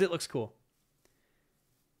 because it looks cool.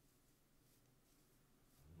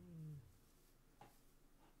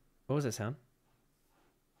 What was that sound?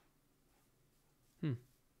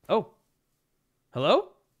 Oh. Hello?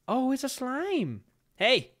 Oh, it's a slime.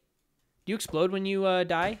 Hey. Do you explode when you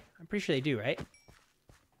die? I'm pretty sure they do, right?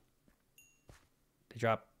 They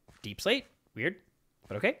drop deep slate. Weird,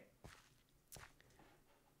 but okay.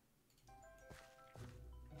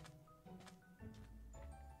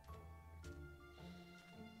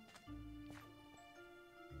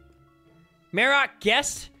 Marok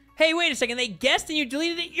guessed. Hey, wait a second. They guessed and you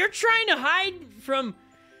deleted it. You're trying to hide from...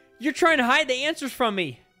 You're trying to hide the answers from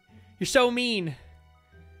me. You're so mean.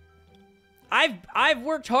 I've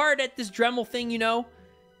worked hard at this Dremel thing, you know.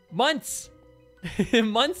 Months.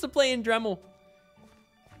 Months of playing Dremel.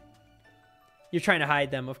 You're trying to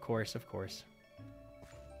hide them, of course, of course.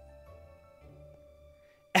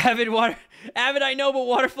 Avid, I know, but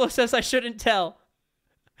Waterflow says I shouldn't tell.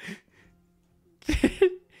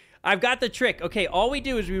 I've got the trick. Okay, all we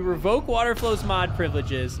do is we revoke Waterflow's mod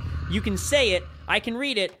privileges. You can say it, I can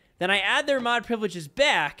read it, then I add their mod privileges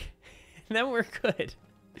back, and then we're good.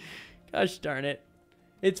 Gosh darn it.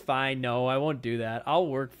 It's fine. No, I won't do that. I'll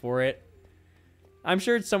work for it. I'm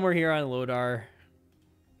sure it's somewhere here on Lodar.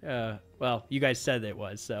 Well, you guys said it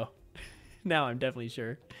was, so now I'm definitely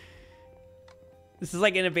sure. This is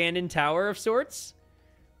like an abandoned tower of sorts.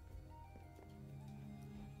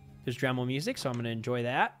 There's Dremel music, so I'm going to enjoy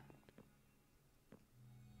that.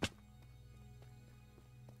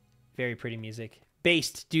 Very pretty music.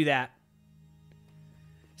 Based, do that.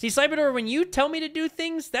 See, Slybador, when you tell me to do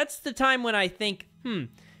things, that's the time when I think,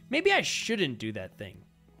 maybe I shouldn't do that thing.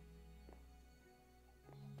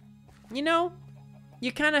 You know,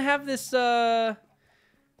 you kind of have this,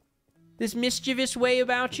 this mischievous way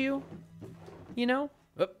about you. You know?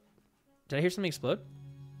 Oh, did I hear something explode?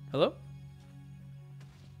 Hello?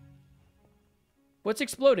 What's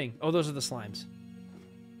exploding? Oh, those are the slimes.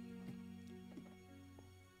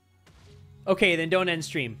 Okay, then don't end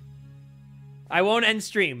stream. I won't end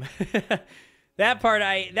stream. that part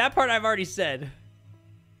I've already said.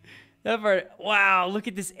 That part. Wow, look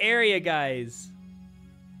at this area, guys.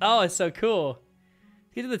 Oh, it's so cool.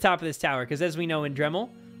 Get to the top of this tower, because as we know in Dremel,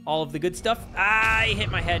 all of the good stuff. I hit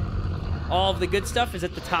my head. All of the good stuff is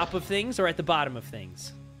at the top of things or at the bottom of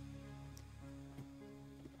things.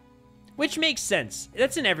 Which makes sense.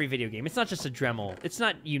 That's in every video game. It's not just a Dremel. It's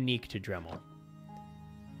not unique to Dremel.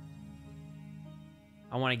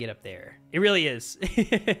 I want to get up there. It really is.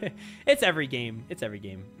 It's every game. It's every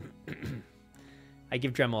game. I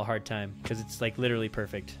give Dremel a hard time because it's like literally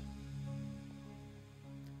perfect.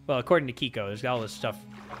 Well, according to Kiko, there's all this stuff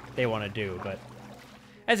they want to do, but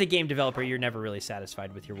as a game developer, you're never really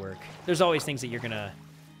satisfied with your work. There's always things that you're going to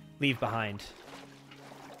leave behind.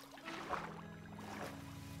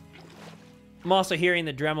 I'm also hearing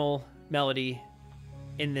the Dremel melody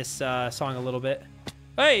in this song a little bit.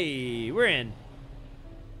 Hey, we're in.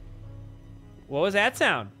 What was that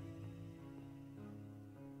sound?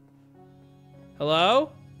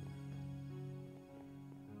 Hello?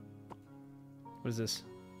 What is this?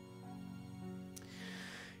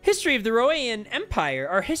 History of the Roayan Empire.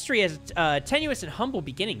 Our history has tenuous and humble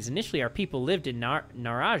beginnings. Initially, our people lived in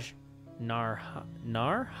Narhaja,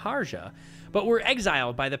 but were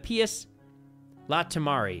exiled by the pious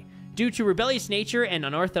Latamari. Due to rebellious nature and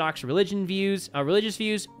unorthodox religious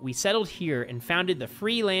views, we settled here and founded the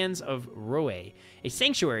free lands of Roe, a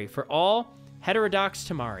sanctuary for all heterodox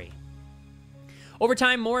Tamari. Over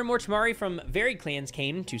time, more and more Tamari from varied clans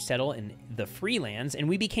came to settle in the free lands, and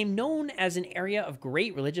we became known as an area of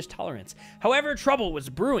great religious tolerance. However, trouble was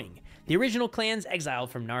brewing. The original clans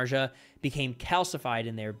exiled from Narja became calcified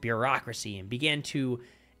in their bureaucracy and began to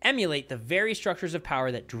emulate the very structures of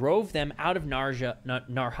power that drove them out of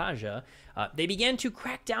Narhaja. They began to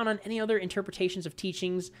crack down on any other interpretations of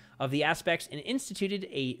teachings of the aspects and instituted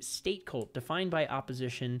a state cult defined by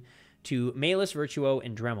opposition to Malus, Virtuo,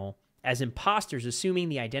 and Dremel as imposters assuming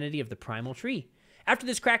the identity of the primal tree. After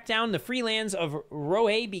this crackdown, the free lands of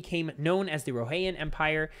Rohe became known as the Rohean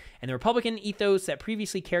Empire, and the republican ethos that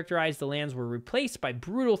previously characterized the lands were replaced by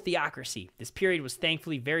brutal theocracy. This period was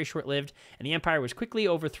thankfully very short-lived, and the empire was quickly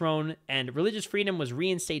overthrown, and religious freedom was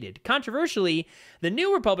reinstated. Controversially, the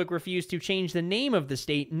new republic refused to change the name of the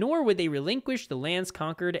state, nor would they relinquish the lands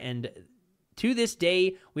conquered, and to this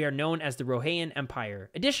day, we are known as the Rohean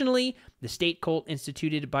Empire. Additionally, the state cult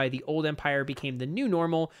instituted by the old empire became the new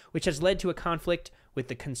normal, which has led to a conflict with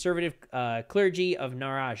the conservative clergy of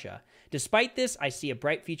Naraja. Despite this, I see a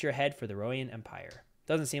bright future ahead for the Rohean Empire.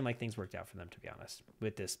 Doesn't seem like things worked out for them, to be honest,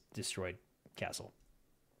 with this destroyed castle.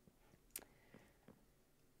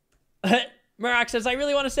 Murak says, I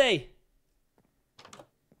really want to say.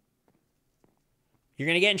 You're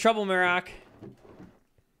going to get in trouble, Murak.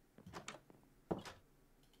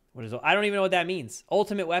 What is? I don't even know what that means.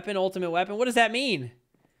 Ultimate weapon, ultimate weapon. What does that mean?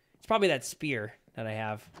 It's probably that spear that I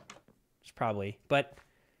have. It's probably, but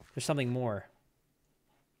there's something more.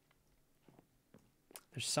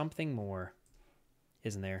 There's something more,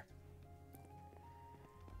 isn't there?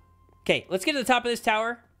 Okay, let's get to the top of this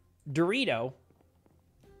tower. Dorito.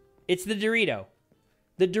 It's the Dorito.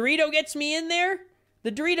 The Dorito gets me in there?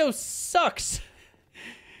 The Dorito sucks.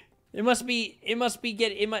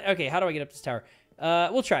 Okay, how do I get up this tower?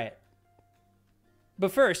 We'll try it.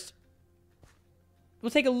 But first,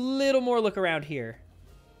 we'll take a little more look around here.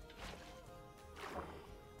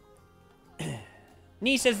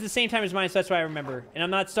 Nee says at the same time as mine, so that's why I remember. And I'm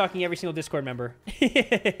not stalking every single Discord member.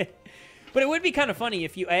 But it would be kind of funny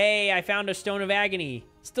if you... Hey, I found a Stone of Agony.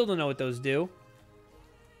 Still don't know what those do.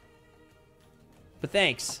 But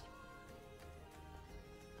thanks.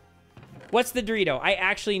 What's the Dorito? I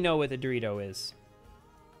actually know what the Dorito is.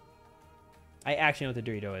 I actually know what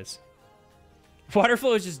the Dorito is.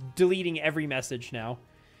 Waterflow is just deleting every message now.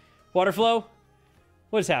 Waterflow?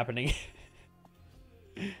 What is happening?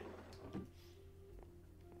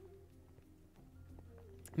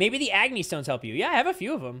 Maybe the Agony Stones help you. Yeah, I have a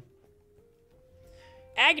few of them.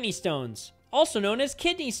 Agony Stones, also known as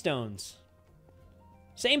Kidney Stones.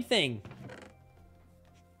 Same thing.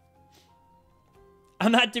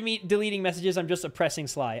 I'm not deleting messages, I'm just oppressing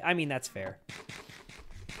Sly. I mean, that's fair.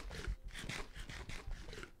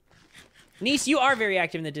 Niece, you are very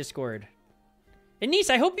active in the Discord. And Niece,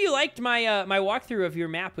 I hope you liked my my walkthrough of your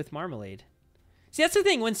map with Marmalade. See, that's the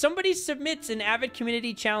thing. When somebody submits an Avid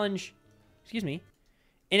Community Challenge... Excuse me.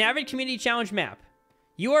 An Avid Community Challenge map,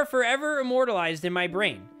 you are forever immortalized in my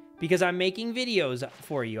brain because I'm making videos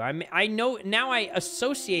for you. I know now I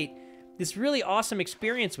associate this really awesome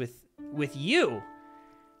experience with you. And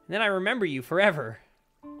then I remember you forever.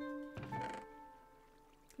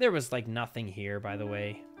 There was like nothing here, by the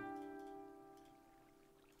way.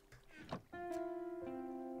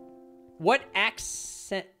 What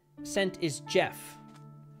accent is Jeff?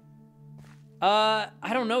 I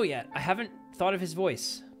don't know yet. I haven't thought of his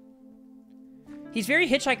voice. He's very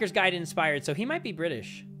Hitchhiker's Guide inspired, so he might be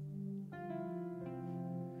British.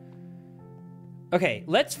 Okay,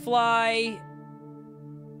 let's fly.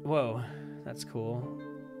 Whoa, that's cool.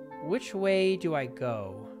 Which way do I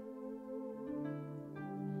go?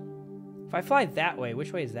 If I fly that way,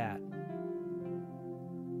 which way is that?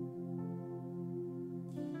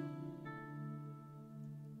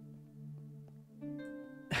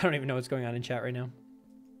 I don't even know what's going on in chat right now.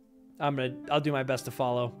 I'll do my best to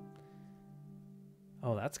follow.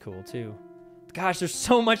 Oh, that's cool too. Gosh, there's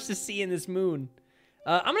so much to see in this moon.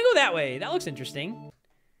 I'm gonna go that way. That looks interesting. Give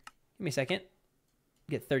me a second.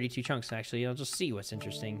 Get 32 chunks actually. I'll just see what's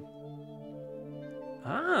interesting.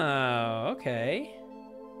 Oh, okay.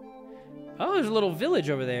 Oh, there's a little village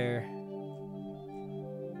over there.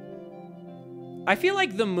 I feel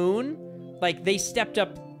like the moon, like they stepped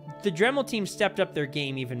up, the Dremel team stepped up their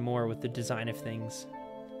game even more with the design of things.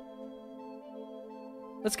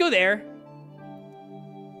 Let's go there.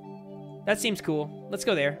 That seems cool. Let's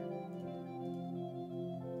go there.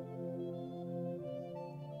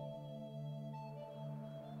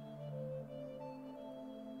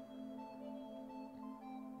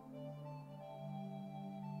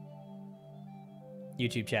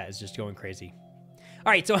 YouTube chat is just going crazy.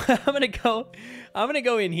 All right, so I'm gonna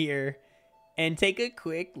go in here and take a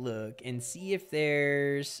quick look and see if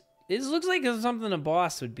there's... This looks like something a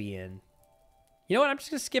boss would be in. You know what? I'm just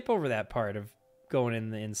gonna skip over that part of going in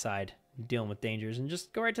the inside, dealing with dangers, and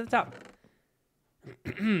just go right to the top.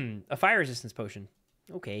 A fire resistance potion.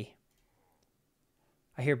 Okay.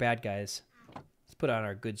 I hear bad guys. Let's put on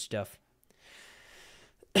our good stuff.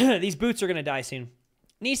 These boots are gonna die soon.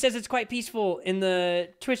 Niece says it's quite peaceful in the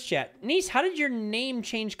Twitch chat. Niece, how did your name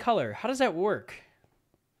change color? How does that work?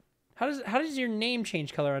 How does your name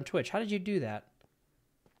change color on Twitch? How did you do that?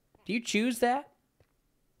 Do you choose that?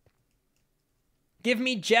 Give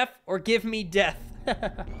me Jeff or give me death.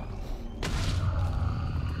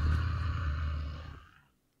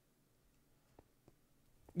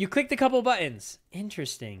 You clicked a couple buttons.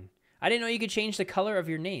 Interesting. I didn't know you could change the color of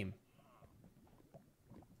your name.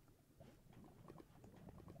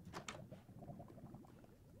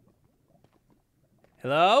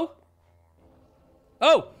 Hello?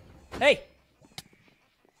 Oh! Hey!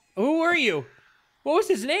 Who were you? What was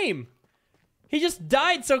his name? He just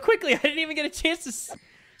died so quickly, I didn't even get a chance to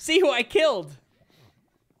see who I killed.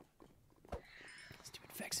 Stupid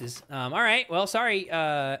Fexes. Alright, well, sorry.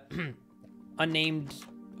 Unnamed...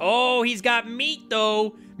 Oh, he's got meat,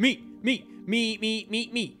 though! Meat!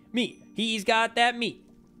 He's got that meat.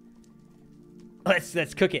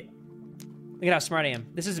 Let's cook it. Look at how smart I am.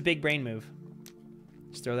 This is a big brain move.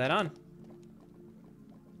 Just throw that on.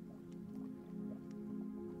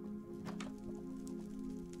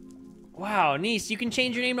 Wow, Niece, you can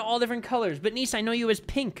change your name to all different colors. But Niece, I know you as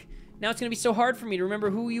Pink. Now it's going to be so hard for me to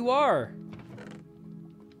remember who you are.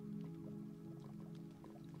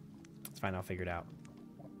 It's fine, I'll figure it out.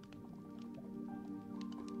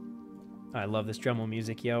 I love this Dremel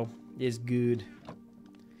music, yo. It is good.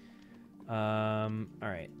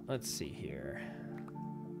 Alright, let's see here.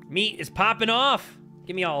 Meat is popping off!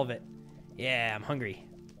 Give me all of it. Yeah, I'm hungry.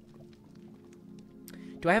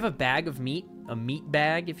 Do I have a bag of meat? A meat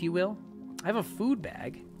bag, if you will? I have a food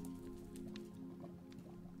bag.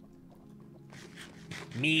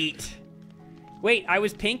 Meat. Wait, I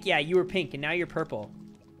was pink? Yeah, you were pink, and now you're purple.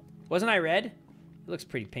 Wasn't I red? It looks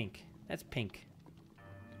pretty pink. That's pink.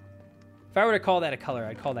 If I were to call that a color,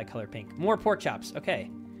 I'd call that color pink. More pork chops. Okay.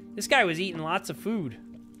 This guy was eating lots of food.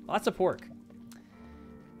 Lots of pork.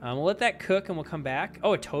 We'll let that cook, and we'll come back.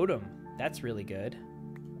 Oh, a totem. That's really good.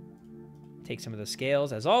 Take some of the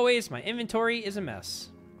scales. As always, my inventory is a mess.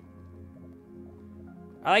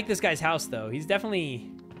 I like this guy's house, though. He's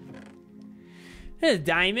definitely... a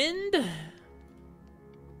diamond.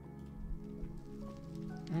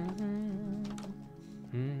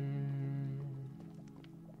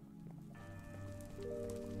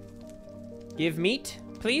 Give meat,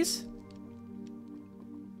 please.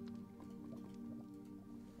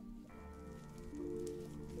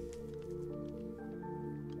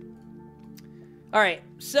 All right,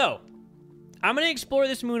 so I'm going to explore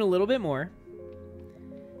this moon a little bit more.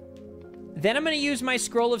 Then I'm going to use my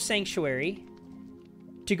Scroll of Sanctuary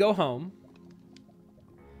to go home.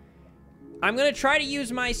 I'm going to try to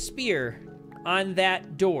use my spear on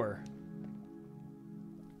that door.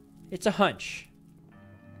 It's a hunch.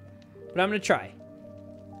 But I'm going to try.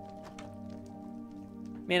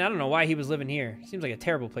 Man, I don't know why he was living here. Seems like a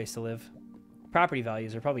terrible place to live. Property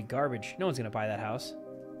values are probably garbage. No one's going to buy that house.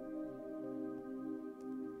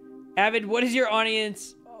 Avid, what is your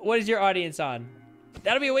audience on?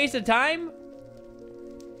 That'll be a waste of time?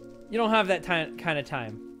 You don't have that kind of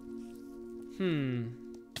time.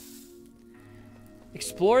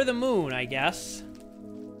 Explore the moon, I guess.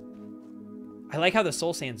 I like how the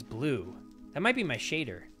soul sand's blue. That might be my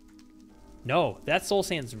shader. No, that soul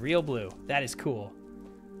sand's real blue. That is cool.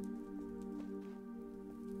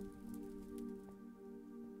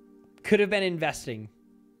 Could have been investing.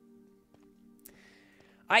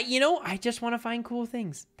 I just want to find cool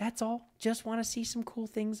things. That's all. Just want to see some cool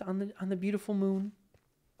things on the beautiful moon.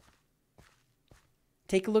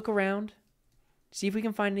 Take a look around. See if we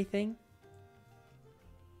can find anything.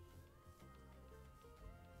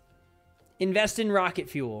 Invest in rocket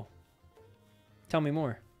fuel. Tell me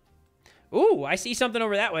more. Ooh, I see something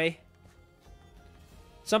over that way.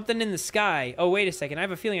 Something in the sky. Oh, wait a second. I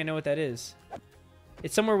have a feeling I know what that is.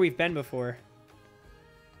 It's somewhere we've been before.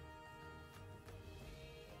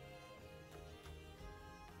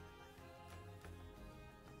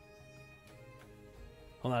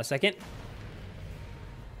 Hold on a second.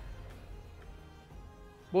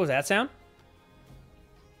 What was that sound?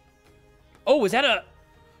 Oh, was that a...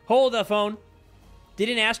 Hold the phone. Did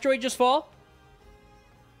an asteroid just fall?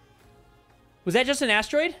 Was that just an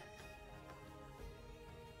asteroid?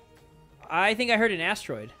 I think I heard an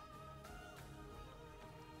asteroid.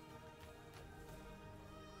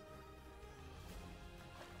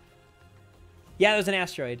 Yeah, that was an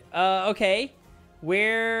asteroid. Okay.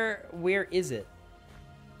 Where is it?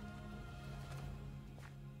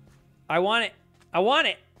 I want it. I want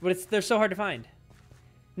it, but they're so hard to find.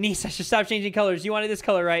 Niece, I should stop changing colors. You wanted this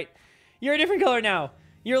color, right? You're a different color now.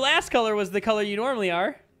 Your last color was the color you normally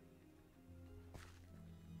are.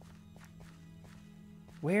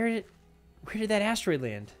 Where did that asteroid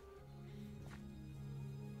land?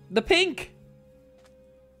 The pink!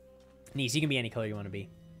 Niece, you can be any color you want to be.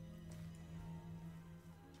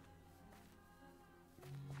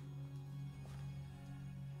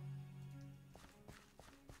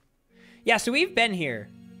 Yeah, so we've been here.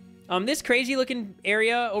 This crazy looking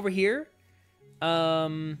area over here.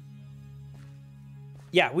 Yeah,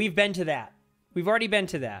 we've been to that. We've already been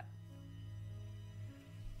to that.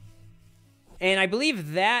 And I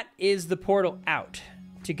believe that is the portal out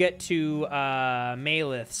to get to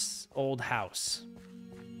Malith's old house.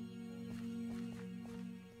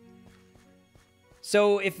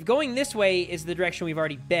 So if going this way is the direction we've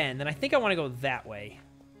already been, then I think I want to go that way.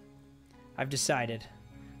 I've decided.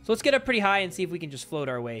 So let's get up pretty high and see if we can just float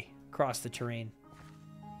our way across the terrain.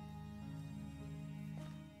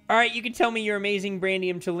 All right, you can tell me your amazing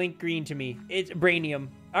Brandium to link green to me. It's Brandium.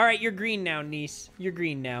 All right, you're green now, Niece. You're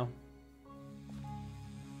green now.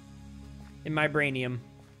 In my Brandium.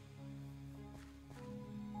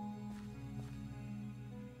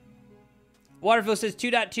 Waterflow says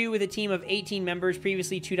 2.2 with a team of 18 members.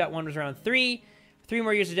 Previously, 2.1 was around 3. 3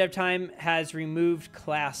 more years of dev time has removed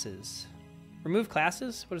classes. Remove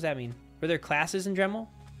classes? What does that mean? Were there classes in Dremel?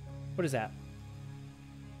 What is that?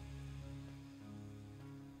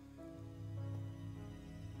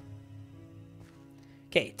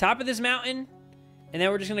 Okay, top of this mountain, and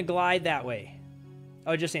then we're just going to glide that way.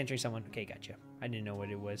 Oh, just answering someone. Okay, gotcha. I didn't know what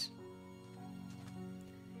it was.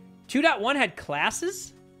 2.1 had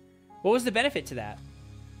classes? What was the benefit to that?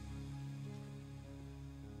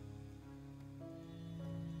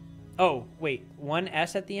 Oh, wait.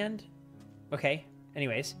 1S at the end? Okay.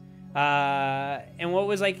 Anyways. And what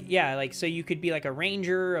was like, yeah, like, so you could be like a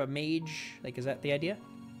ranger, a mage. Like, is that the idea?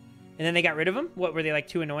 And then they got rid of them? What, were they like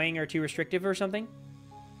too annoying or too restrictive or something?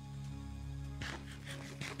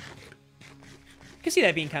 I can see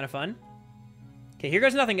that being kind of fun. Okay, here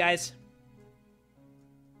goes nothing, guys.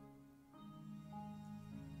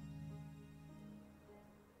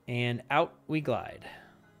 And out we glide.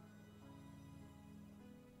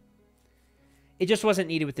 It just wasn't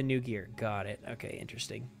needed with the new gear. Got it. Okay,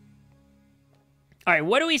 interesting. All right,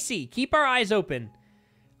 what do we see? Keep our eyes open.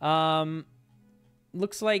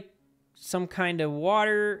 Looks like some kind of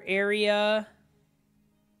water area.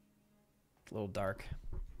 It's a little dark.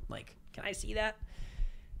 Like, can I see that?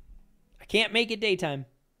 I can't make it daytime.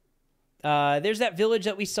 There's that village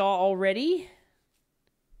that we saw already.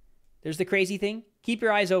 There's the crazy thing. Keep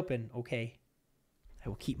your eyes open. Okay. I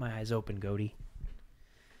will keep my eyes open, Goaty.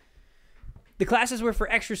 The classes were for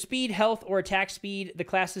extra speed, health, or attack speed. The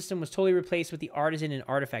class system was totally replaced with the artisan and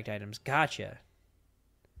artifact items. Gotcha.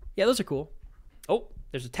 Yeah, those are cool. Oh,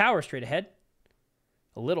 there's a tower straight ahead.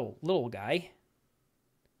 A little guy.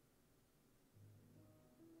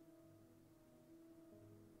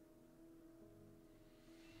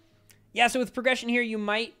 Yeah, so with progression here, you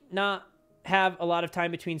might not have a lot of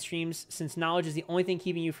time between streams since knowledge is the only thing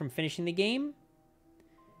keeping you from finishing the game.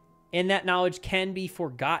 And that knowledge can be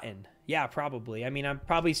forgotten. Yeah, probably. I mean, I'm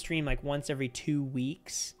probably stream like once every 2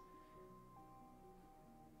 weeks.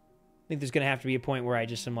 I think there's going to have to be a point where I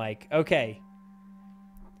just am like, okay.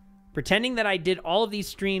 Pretending that I did all of these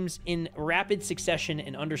streams in rapid succession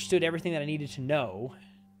and understood everything that I needed to know.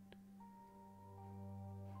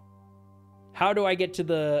 How do I get to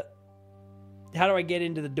the... How do I get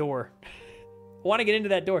into the door? I want to get into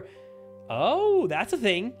that door. Oh, that's a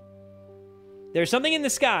thing. There's something in the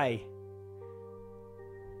sky.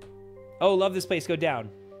 Oh, love this place. Go down.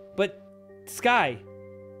 But sky.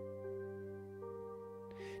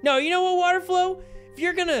 No, you know what, Waterflow? If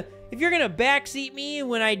you're gonna backseat me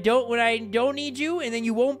when I don't need you, and then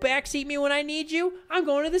you won't backseat me when I need you, I'm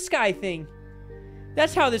going to the sky thing.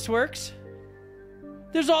 That's how this works.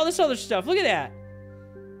 There's all this other stuff. Look at that.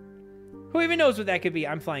 Who even knows what that could be?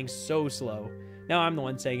 I'm flying so slow. Now I'm the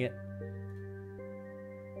one saying it.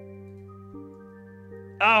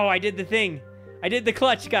 Oh, I did the thing. I did the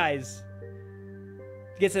clutch, guys.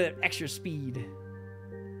 Gets an extra speed.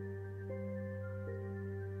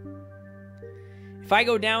 If I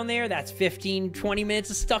go down there, that's 15, 20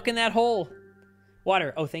 minutes of stuck in that hole.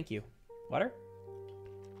 Water. Oh, thank you. Water?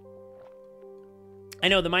 I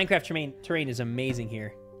know, the Minecraft terrain is amazing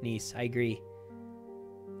here, Nice. I agree.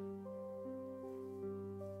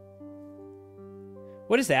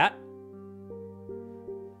 What is that?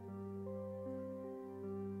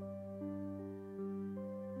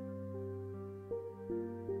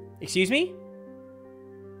 Excuse me?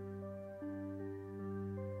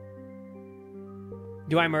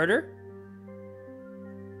 Do I murder?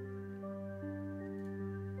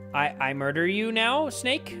 I murder you now,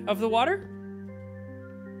 snake of the water?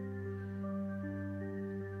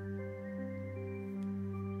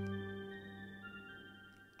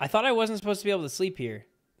 I thought I wasn't supposed to be able to sleep here.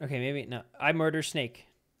 Okay, maybe no. I murder snake.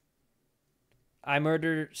 I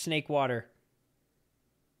murder snake water.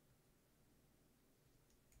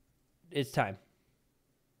 It's time.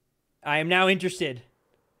 I am now interested.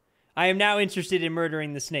 I am now interested in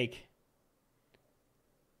murdering the snake.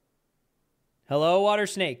 Hello, water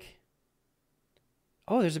snake.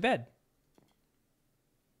 Oh, there's a bed.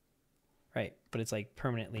 Right, but it's like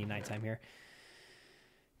permanently nighttime here.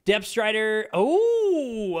 Depth Strider.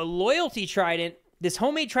 Oh, a loyalty trident. This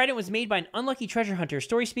homemade trident was made by an unlucky treasure hunter.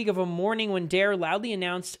 Stories speak of a morning when Dare loudly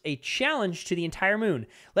announced a challenge to the entire moon.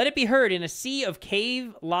 Let it be heard, in a sea of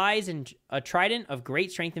cave lies and a trident of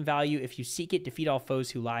great strength and value. If you seek it, defeat all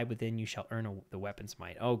foes who lie within. You shall earn the weapon's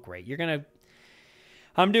might. Oh, great. You're going to...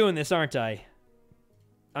 I'm doing this, aren't I?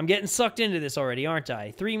 I'm getting sucked into this already, aren't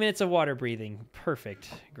I? 3 minutes of water breathing. Perfect.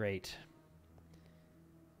 Great.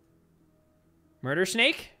 Murder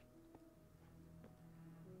snake?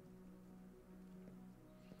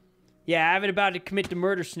 Yeah, Avid about to commit to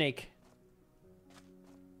murder snake.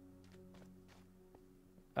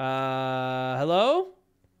 Hello?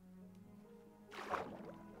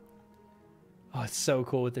 Oh, it's so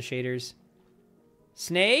cool with the shaders.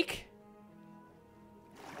 Snake?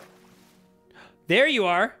 There you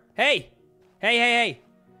are. Hey. Hey, hey, hey.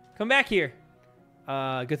 Come back here.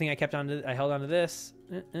 Good thing I held on to this.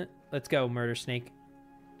 Let's go, murder snake.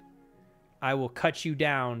 I will cut you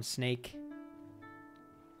down, snake.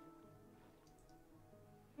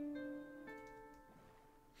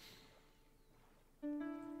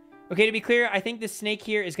 Okay, to be clear, I think this snake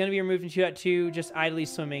here is going to be removed in 2.2, just idly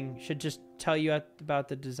swimming. Should just tell you about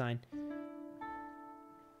the design.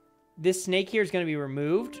 This snake here is going to be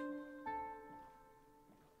removed.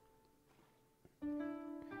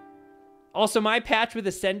 Also, my patch with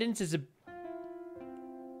Ascendance is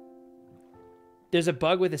There's a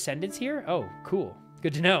bug with Ascendance here? Oh, cool.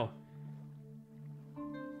 Good to know.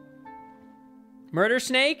 Murder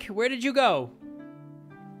snake, where did you go?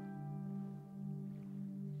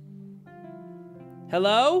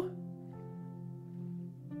 Hello?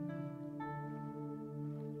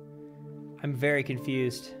 I'm very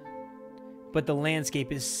confused. But the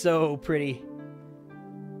landscape is so pretty.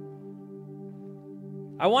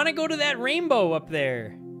 I want to go to that rainbow up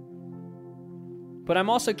there. But I'm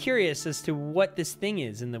also curious as to what this thing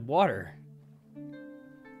is in the water.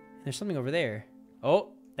 There's something over there.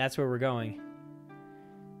 Oh, that's where we're going.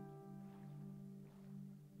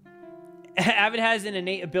 Avid has an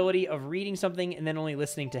innate ability of reading something and then only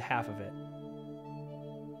listening to half of it.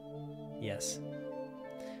 Yes.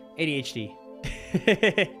 ADHD.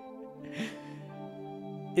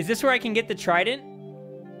 Is this where I can get the trident?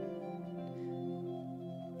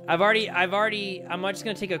 I'm just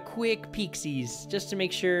gonna take a quick peeksies just to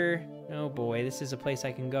make sure. Oh boy, this is a place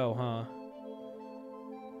I can go, huh?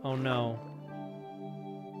 Oh no.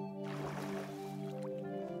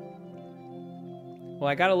 Well,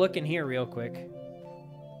 I gotta look in here real quick.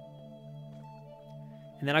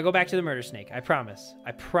 And then I'll go back to the murder snake. I promise.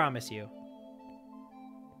 I promise you.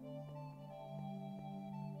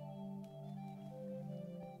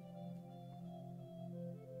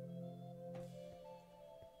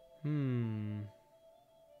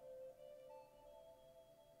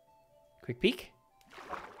 Quick peek.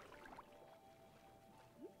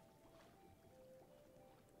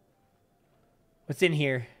 What's in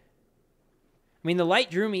here? I mean, the light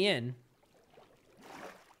drew me in.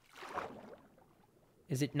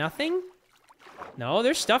 Is it nothing? No,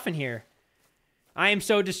 there's stuff in here. I am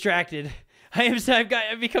so distracted.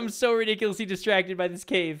 I've become so ridiculously distracted by this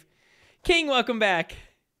cave. King, welcome back.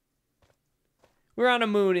 We're on a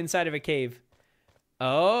moon inside of a cave.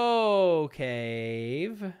 Oh,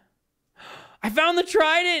 cave. I found the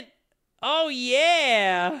trident. Oh,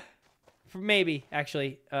 yeah. Maybe,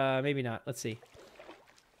 actually. Maybe not. Let's see.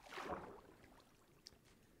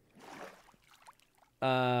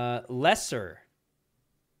 Lesser.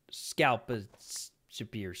 Scalp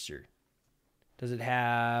superior. Does it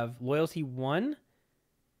have loyalty 1?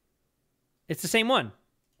 It's the same one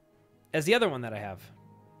as the other one that I have.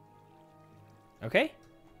 Okay.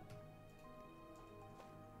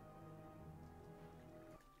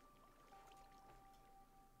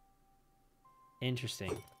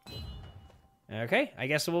 Interesting. Okay, I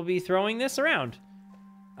guess we'll be throwing this around.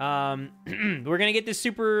 We're gonna get this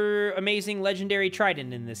super amazing legendary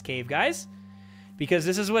trident in this cave, guys, because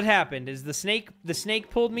this is what happened: is the snake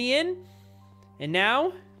pulled me in, and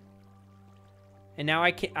now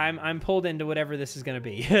I'm pulled into whatever this is gonna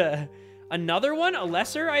be. Another one, a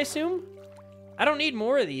lesser, I assume. I don't need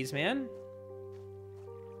more of these, man.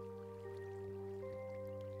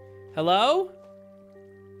 Hello?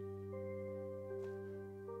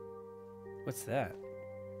 What's that?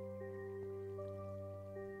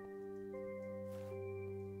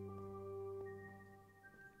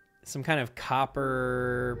 Some kind of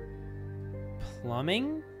copper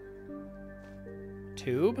plumbing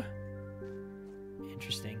tube?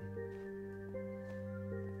 Interesting.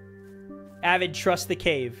 Avid, trust the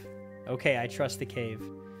cave. Okay, I trust the cave.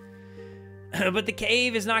 But the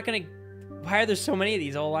cave is not gonna... Why are there so many of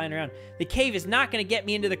these all lying around? The cave is not gonna get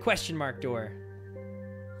me into the question mark door.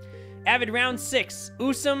 Avid, round 6.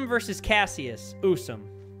 Usum versus Cassius. Usum.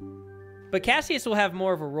 But Cassius will have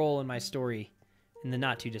more of a role in my story in the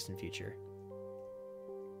not-too-distant future.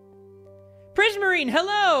 Prismarine,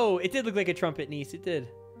 hello! It did look like a trumpet, niece. It did.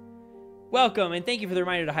 Welcome, and thank you for the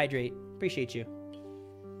reminder to hydrate. Appreciate you.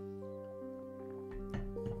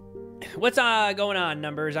 What's going on,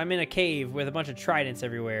 Numbers? I'm in a cave with a bunch of tridents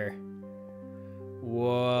everywhere.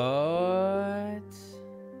 What?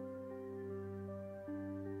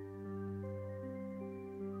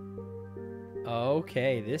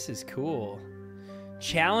 Okay, this is cool.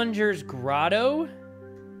 Challenger's Grotto?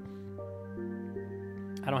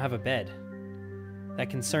 I don't have a bed. That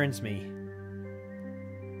concerns me.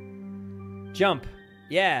 Jump.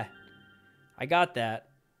 Yeah. I got that.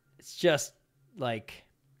 It's just, like...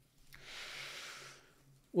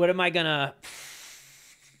 What am I gonna...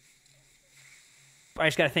 I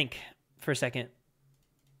just gotta think for a second.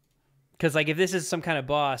 Because, like, if this is some kind of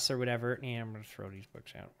boss or whatever... Yeah, I'm gonna throw these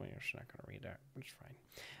books out. We're just not gonna read that. It's fine.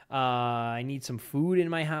 I need some food in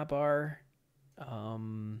my hotbar.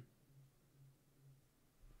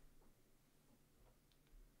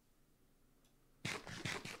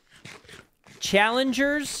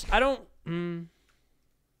 Challengers? I don't...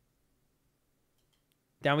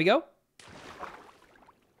 Down we go?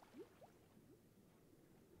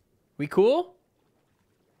 We cool?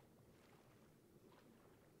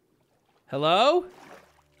 Hello?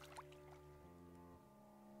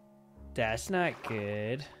 That's not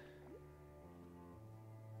good.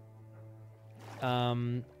 I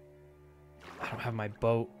don't have my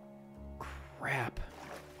boat. Crap.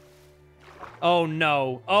 Oh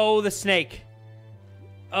no. Oh, the snake.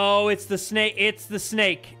 Oh, it's the snake. It's the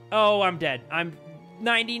snake. Oh, I'm dead. I'm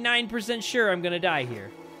 99% sure I'm gonna die here.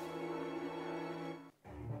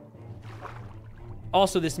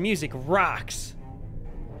 Also, this music rocks.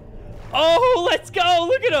 Oh, let's go!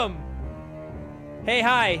 Look at him! Hey,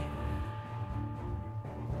 hi.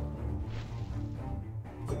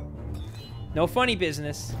 No funny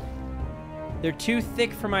business. They're too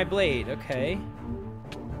thick for my blade. Okay.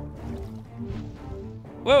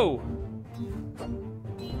 Whoa!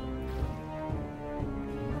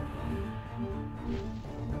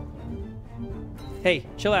 Hey,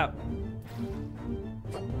 chill out.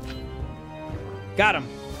 Got him.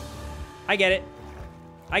 I get it.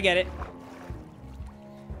 I get it.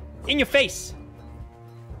 In your face.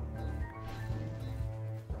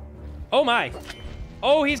 Oh my.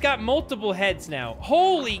 Oh, he's got multiple heads now.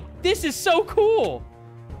 Holy, this is so cool.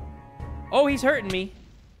 Oh, he's hurting me.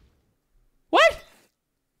 What?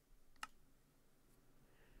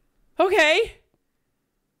 Okay.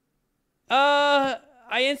 I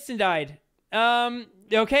instant died.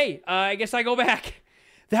 Okay, I guess I go back.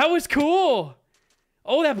 That was cool.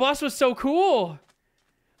 Oh, that boss was so cool.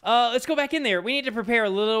 Let's go back in there. We need to prepare a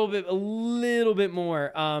little bit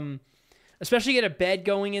more. Especially get a bed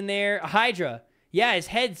going in there. A Hydra. Yeah, his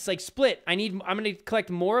head's like split. I'm gonna collect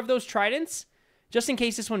more of those tridents just in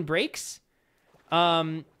case this one breaks.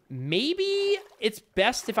 Maybe it's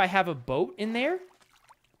best if I have a boat in there.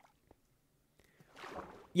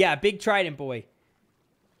 Yeah, big trident boy.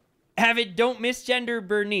 Have it, don't misgender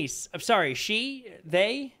Bernice. I'm sorry, she,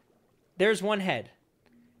 they, there's one head.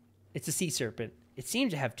 It's a sea serpent. It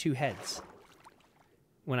seems to have two heads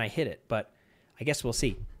when I hit it, but I guess we'll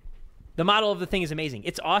see. The model of the thing is amazing.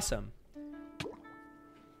 It's awesome.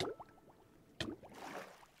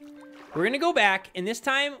 We're gonna go back, and this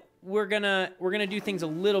time we're gonna do things a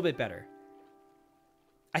little bit better.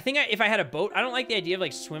 I think if I had a boat, I don't like the idea of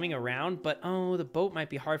like swimming around, but oh, the boat might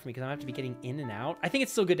be hard for me because I'm gonna have to be getting in and out. I think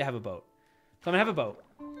it's still good to have a boat. So I'm gonna have a boat.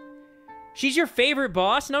 She's your favorite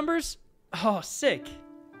boss, Numbers? Oh, sick.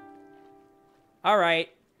 All right.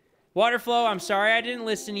 Waterflow, I'm sorry I didn't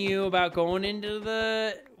listen to you about going into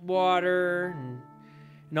the water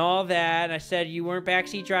and all that. And I said you weren't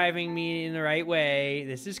backseat driving me in the right way.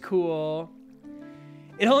 This is cool.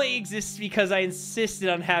 It only exists because I insisted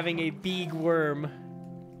on having a big worm.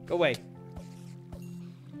 Go away.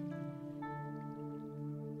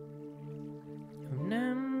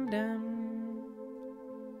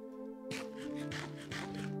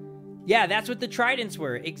 Yeah, that's what the tridents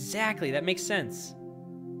were. Exactly. That makes sense.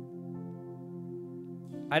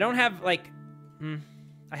 I don't have, like...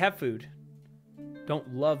 I have food.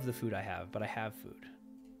 Don't love the food I have, but I have food.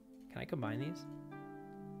 Can I combine these?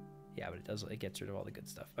 Yeah, but it gets rid of all the good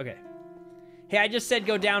stuff. Okay. Hey, I just said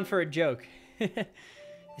go down for a joke.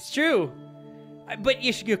 It's true. But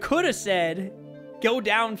you could have said go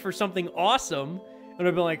down for something awesome, and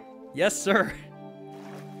I'd be like, yes, sir.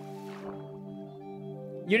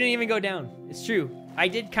 You didn't even go down. It's true. I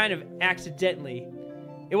did kind of accidentally.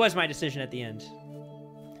 It was my decision at the end.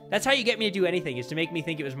 That's how you get me to do anything, is to make me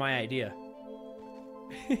think it was my idea.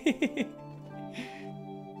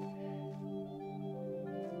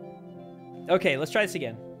 Okay, let's try this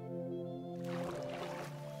again.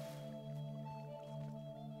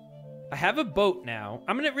 I have a boat now.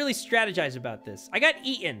 I'm gonna really strategize about this. I got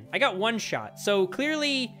eaten. I got one shot. So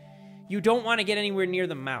clearly you don't want to get anywhere near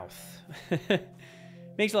the mouth.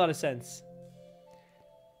 Makes a lot of sense.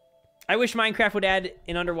 I wish Minecraft would add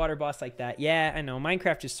an underwater boss like that. Yeah, I know.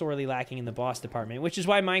 Minecraft is sorely lacking in the boss department, which is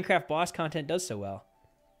why Minecraft boss content does so well.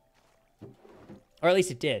 Or at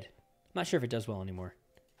least it did. I'm not sure if it does well anymore.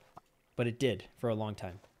 But it did for a long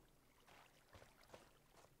time.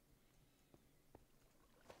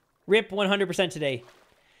 RIP 100% today.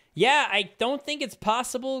 Yeah, I don't think it's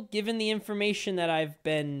possible given the information that I've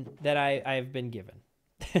been given.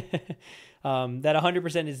 That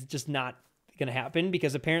 100% is just not going to happen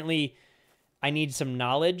because apparently I need some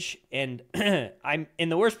knowledge and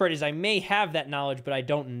and the worst part is I may have that knowledge but I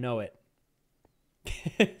don't know it.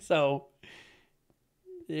 So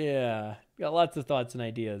yeah, got lots of thoughts and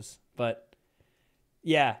ideas, but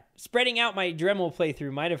yeah, spreading out my Dremel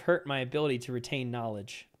playthrough might have hurt my ability to retain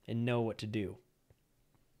knowledge and know what to do.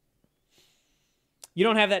 You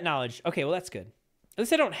don't have that knowledge. Okay, well, that's good. At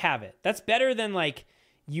least I don't have it. That's better than, like,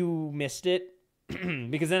 you missed it.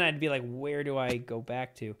 Because then I'd be like, where do I go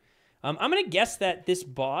back to? I'm going to guess that this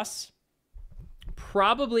boss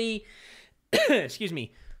probably, excuse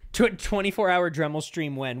me, to a 24-hour Dremel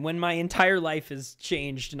stream when my entire life has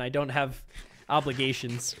changed and I don't have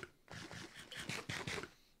obligations.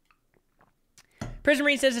 Prison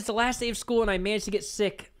Marine says it's the last day of school and I managed to get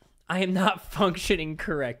sick. I am not functioning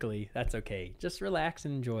correctly. That's okay. Just relax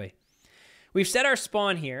and enjoy. We've set our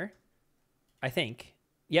spawn here, I think.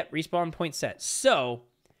 Yep, respawn point set. So,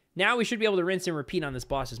 now we should be able to rinse and repeat on this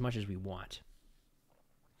boss as much as we want.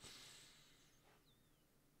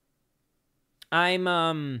 I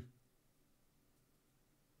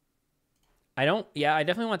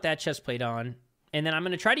definitely want that chest plate on. And then I'm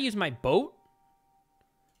going to try to use my boat.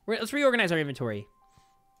 Let's reorganize our inventory.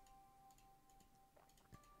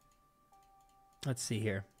 Let's see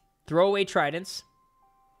here. Throwaway tridents.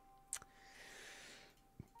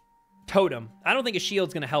 Totem. I don't think a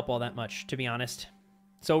shield's going to help all that much, to be honest.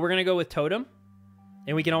 So we're going to go with totem.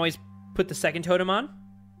 And we can always put the second totem on.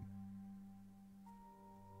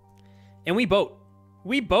 And we boat.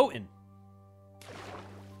 We boatin'.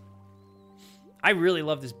 I really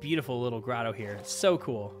love this beautiful little grotto here. It's so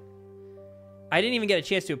cool. I didn't even get a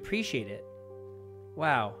chance to appreciate it.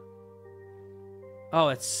 Wow. Oh,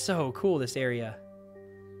 it's so cool, this area.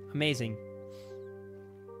 Amazing.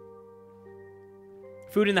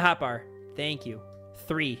 Food in the hotbar. Thank you.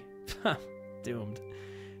 3. Doomed.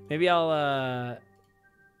 Maybe I'll,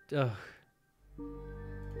 ugh.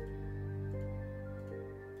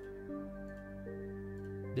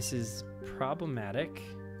 This is problematic.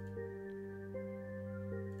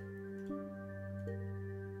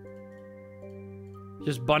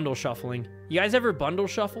 Just bundle shuffling. You guys ever bundle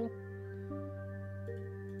shuffle?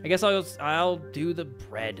 I guess I'll do the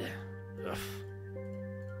bread. Ugh.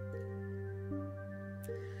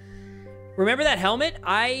 Remember that helmet?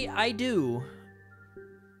 I do.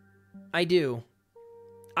 I do.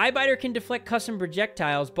 Eyebiter can deflect custom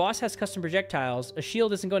projectiles. Boss has custom projectiles. A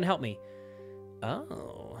shield isn't going to help me. Oh,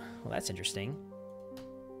 well, that's interesting.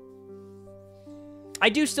 I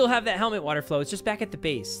do still have that helmet water flow. It's just back at the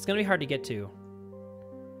base. It's going to be hard to get to.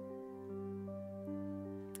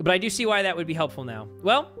 But I do see why that would be helpful now.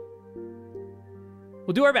 Well,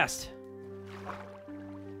 we'll do our best.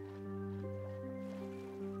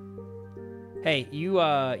 Hey, you,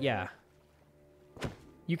 yeah.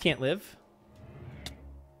 You can't live.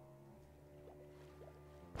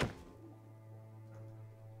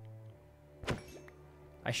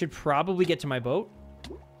 I should probably get to my boat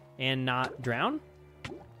and not drown.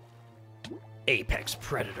 Apex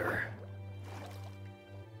Predator.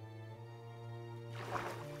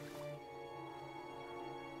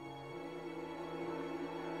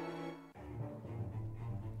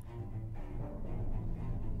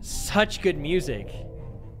 Such good music.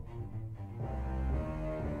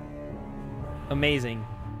 Amazing.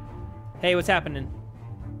 Hey, what's happening?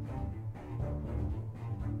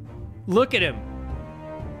 Look at him.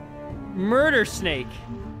 Murder snake.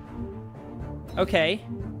 Okay.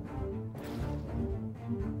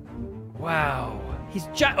 Wow. He's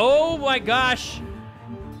oh my gosh.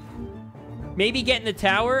 Maybe get in the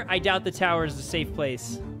tower? I doubt the tower is a safe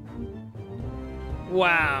place.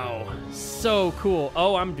 Wow. So cool.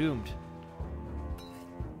 Oh, I'm doomed.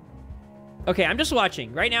 Okay, I'm just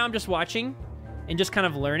watching. Right now, I'm just watching and just kind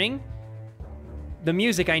of learning. The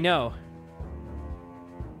music, I know.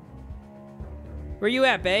 Where you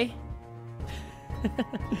at, bae?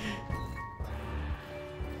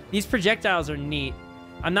 These projectiles are neat.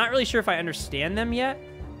 I'm not really sure if I understand them yet.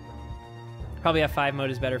 Probably F5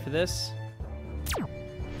 mode is better for this.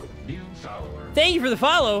 New follower. Thank you for the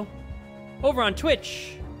follow. Over on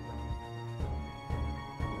Twitch.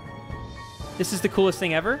 This is the coolest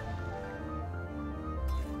thing ever.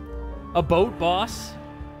 A boat boss.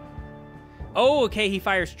 Oh, okay, he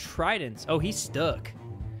fires tridents. Oh, he's stuck.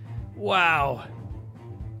 Wow.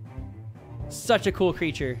 Such a cool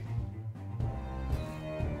creature.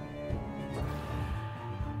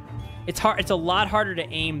 It's hard. It's a lot harder to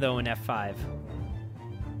aim, though, in F5.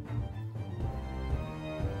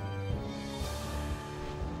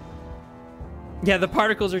 Yeah, the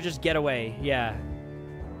particles are just get away. Yeah.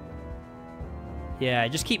 Yeah,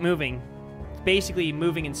 just keep moving. It's basically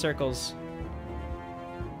moving in circles.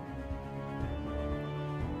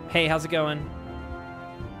 Hey, how's it going?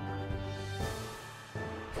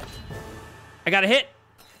 I got a hit.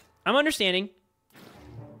 I'm understanding.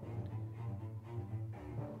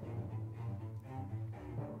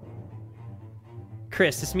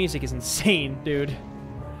 Chris, this music is insane, dude.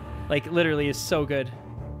 Like, literally is so good.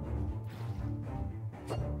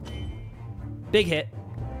 Big hit.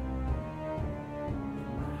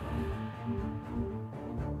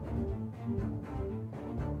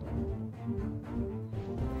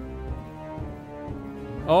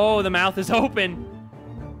 Oh, the mouth is open.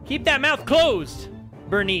 Keep that mouth closed,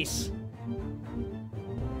 Bernice.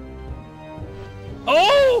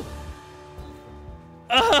 Oh!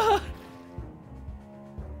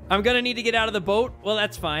 I'm gonna need to get out of the boat. Well,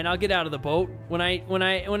 that's fine. I'll get out of the boat when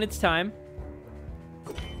it's time.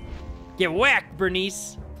 Get whacked,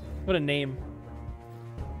 Bernice. What a name.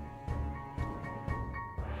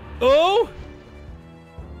 Oh!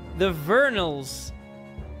 The Vernals.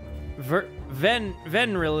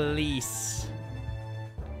 Venrelease.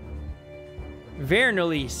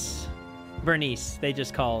 Vernalise. Bernice, they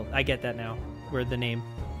just call. I get that now. We're the name.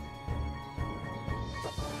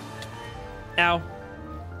 Ow.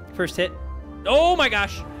 First hit. Oh my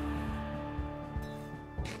gosh.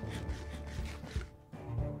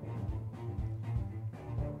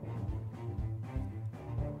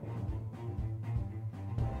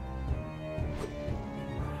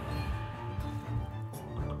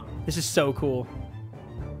 This is so cool.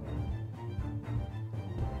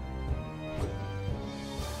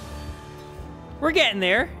 We're getting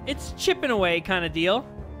there. It's chipping away kind of deal.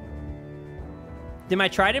 Did my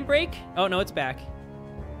trident break? Oh, no, it's back.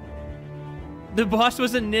 The boss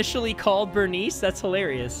was initially called Bernice? That's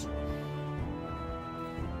hilarious.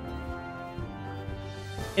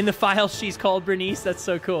 In the file, she's called Bernice? That's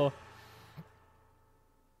so cool.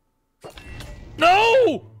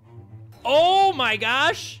 No! Oh my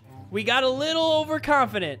gosh! We got a little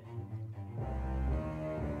overconfident.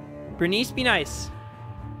 Bernice, be nice.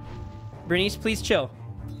 Bernice, please chill.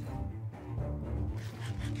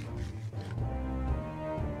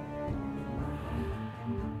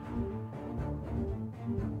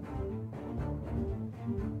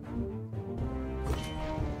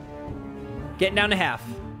 Getting down to half.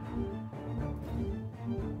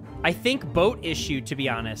 I think boat issue, to be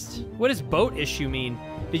honest. What does boat issue mean?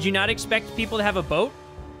 Did you not expect people to have a boat?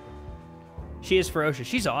 She is ferocious.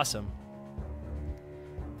 She's awesome.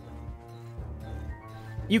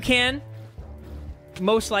 You can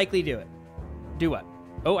most likely do it. Do what?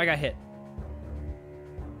 Oh, I got hit.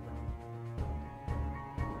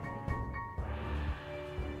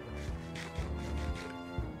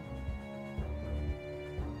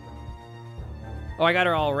 Oh, I got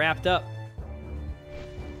her all wrapped up.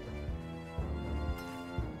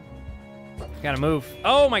 Gotta move.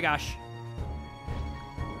 Oh my gosh.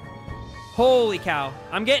 Holy cow.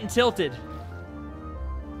 I'm getting tilted.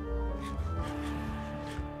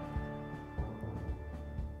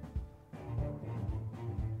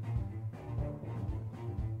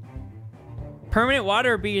 Permanent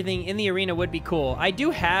water breathing in the arena would be cool. I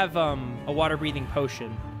do have a water breathing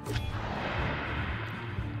potion.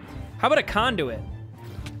 How about a conduit?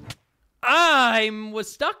 I was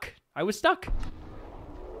stuck.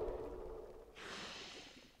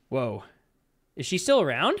 Whoa. Is she still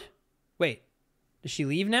around? Wait. Does she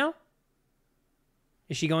leave now?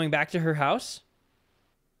 Is she going back to her house?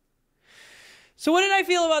 So what did I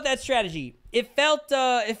feel about that strategy? It felt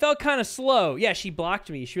kind of slow. Yeah, she blocked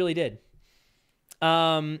me. She really did.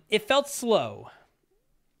 It felt slow.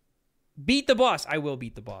 Beat the boss. I will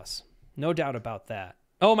beat the boss. No doubt about that.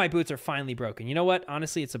 Oh, my boots are finally broken. You know what?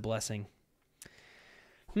 Honestly, it's a blessing.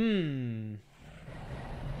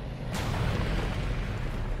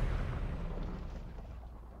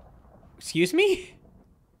 Excuse me?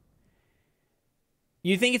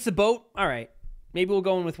 You think it's the boat? All right. Maybe we'll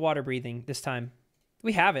go in with water breathing this time.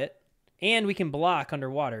 We have it. And we can block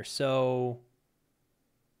underwater, so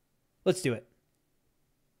let's do it.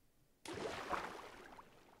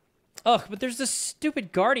 Ugh, but there's this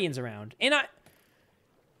stupid guardians around. And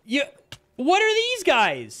what are these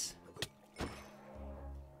guys?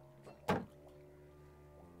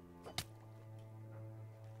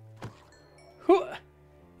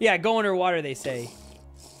 Yeah, go underwater, they say.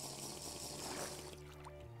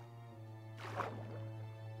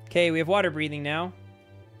 Okay, we have water breathing now.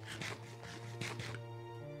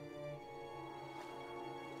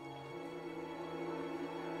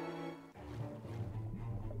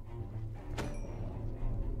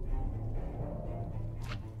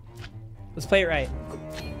 Let's play it right.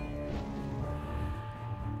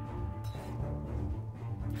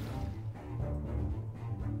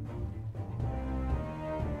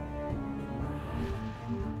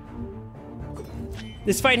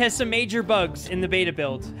 This fight has some major bugs in the beta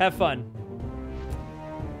build. Have fun.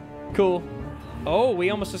 Cool. Oh, we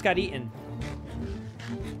almost just got eaten.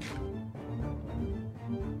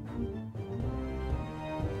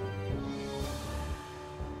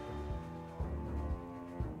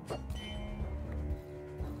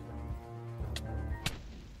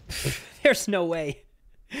 There's no way.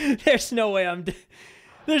 There's no way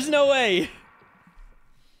there's no way.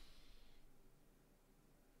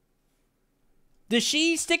 Does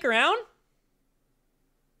she stick around?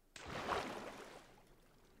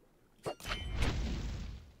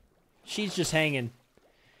 She's just hanging.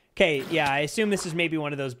 Okay, yeah, I assume this is maybe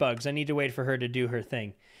one of those bugs. I need to wait for her to do her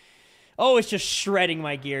thing. Oh, it's just shredding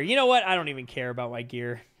my gear. You know what? I don't even care about my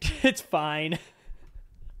gear. It's fine.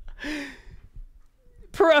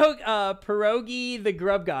 Pierogi the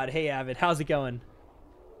Grub God. Hey, Avid. How's it going?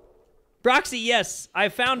 Broxy, yes. I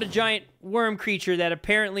found a giant worm creature that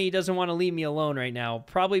apparently doesn't want to leave me alone right now.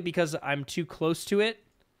 Probably because I'm too close to it.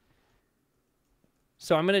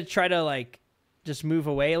 So I'm going to try to, like, just move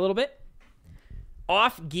away a little bit.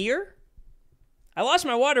 Off gear. I lost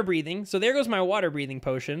my water breathing, so there goes my water breathing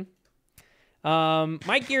potion.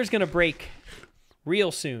 My gear's going to break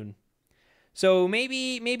real soon. So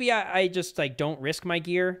maybe I just, like, don't risk my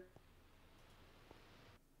gear.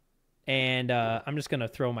 And I'm just going to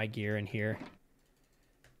throw my gear in here.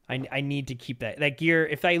 I need to keep that gear.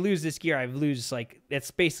 If I lose this gear, I lose, like,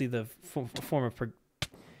 that's basically the form of...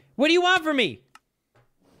 What do you want from me?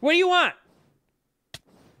 What do you want?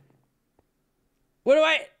 What do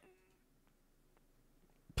I...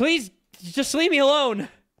 Please, just leave me alone.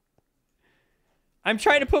 I'm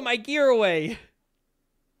trying to put my gear away.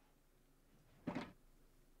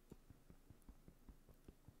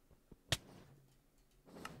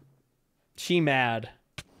 She mad.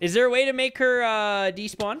 Is there a way to make her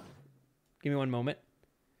despawn? Give me one moment.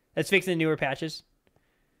 Let's fix the newer patches.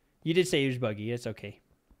 You did say it was buggy. It's okay.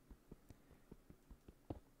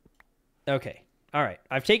 Okay. All right.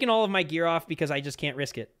 I've taken all of my gear off because I just can't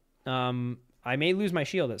risk it. I may lose my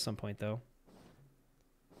shield at some point, though.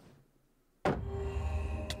 At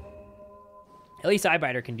least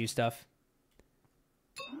Eyebiter can do stuff.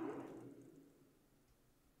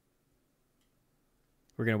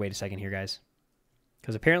 We're going to wait a second here, guys.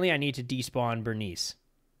 Because apparently I need to despawn Bernice.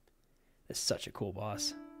 That's such a cool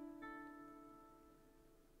boss.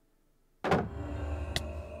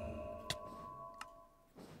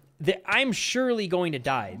 I'm surely going to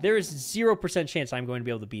die. There is 0% chance I'm going to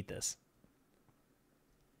be able to beat this.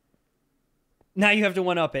 Now you have to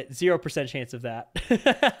one-up it. 0% chance of that.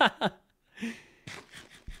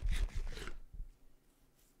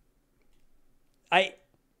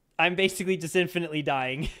 I'm basically just infinitely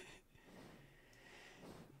dying.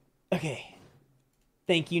 Okay.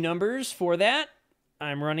 Thank you, numbers, for that.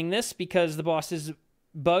 I'm running this because the boss is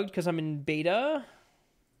bugged because I'm in beta.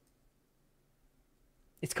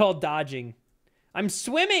 It's called dodging. I'm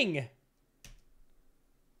swimming!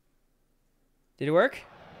 Did it work?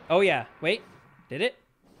 Oh, yeah. Wait. Did it?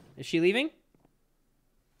 Is she leaving?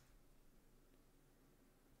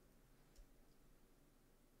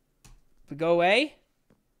 Go away?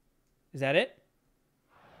 Is that it?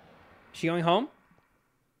 Is she going home?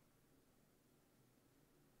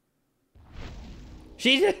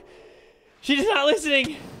 She's not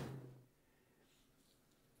listening.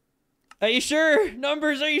 Are you sure?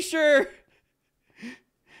 Numbers, are you sure?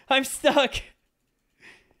 I'm stuck.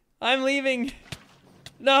 I'm leaving.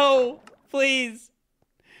 No, please.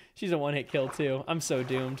 She's a one-hit kill, too. I'm so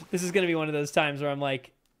doomed. This is going to be one of those times where I'm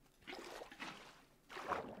like...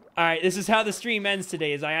 Alright, this is how the stream ends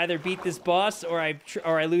today, is I either beat this boss or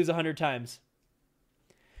I lose 100 times.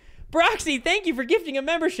 Broxy, thank you for gifting a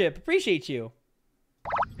membership. Appreciate you.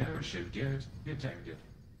 Membership gift detected.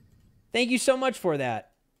 Thank you so much for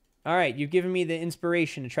that. Alright, you've given me the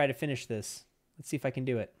inspiration to try to finish this. Let's see if I can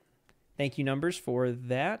do it. Thank you, numbers, for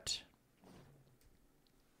that.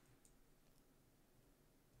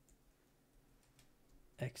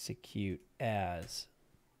 Execute as.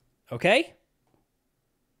 Okay.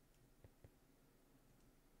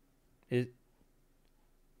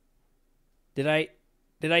 Did I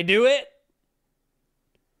do it?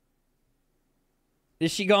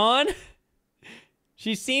 Is she gone?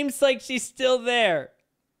 She seems like she's still there.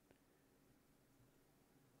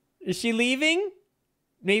 Is she leaving?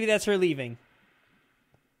 Maybe that's her leaving.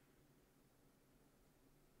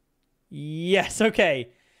 Yes, okay.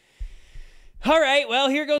 All right, well,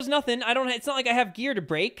 here goes nothing. It's not like I have gear to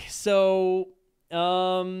break, so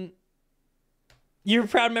you're a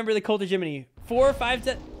proud member of the cult of Jiminy. 4 or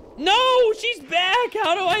 5 No, she's back.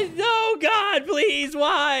 How do I know? God, please,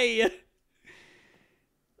 why?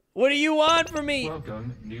 What do you want from me?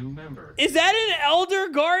 Welcome, new member. Is that an Elder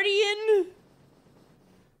Guardian?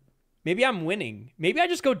 Maybe I'm winning. Maybe I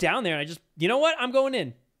just go down there and I just... You know what? I'm going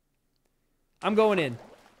in. I'm going in.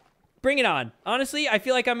 Bring it on. Honestly, I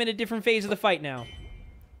feel like I'm in a different phase of the fight now.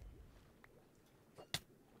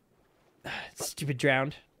 Stupid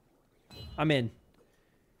drowned. I'm in.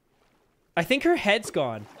 I think her head's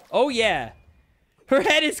gone. Oh, yeah. Her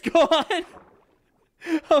head is gone.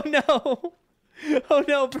 Oh, no. Oh,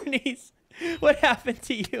 no, Bernice. What happened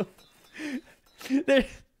to you?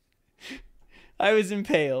 I was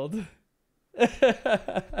impaled.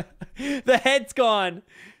 The head's gone.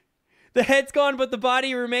 The head's gone, but the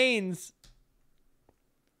body remains.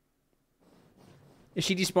 Is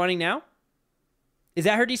she despawning now? Is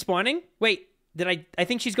that her despawning? Wait, I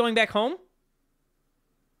think she's going back home?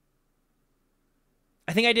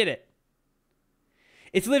 I think I did it.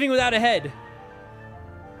 It's living without a head.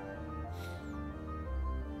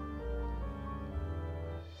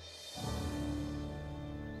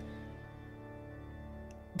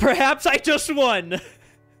 Perhaps I just won.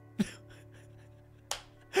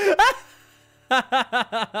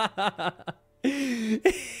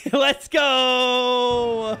 Let's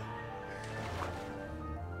go.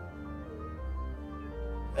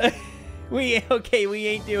 We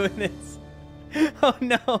ain't doing this. Oh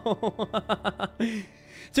no.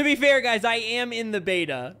 To be fair, guys, I am in the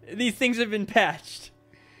beta. These things have been patched.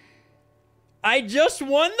 I just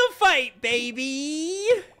won the fight, baby.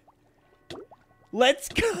 Let's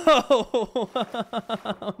go.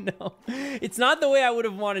 Oh no. It's not the way I would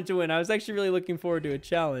have wanted to win. I was actually really looking forward to a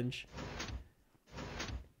challenge.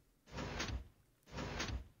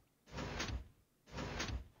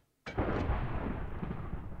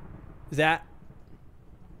 Is that?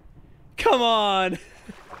 Come on.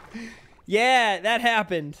 Yeah, that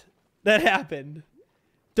happened. That happened.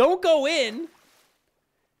 Don't go in.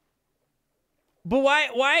 But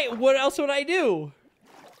why? What else would I do?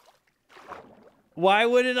 Why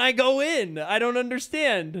wouldn't I go in? I don't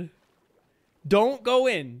understand. Don't go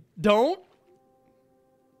in. Don't.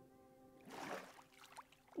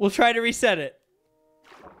 We'll try to reset it.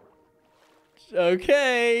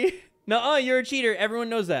 Okay. Nuh-uh, you're a cheater. Everyone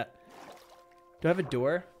knows that. Do I have a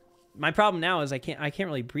door? My problem now is I can't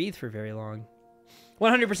really breathe for very long.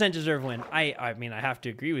 100% deserve win. I mean, I have to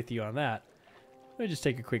agree with you on that. Let me just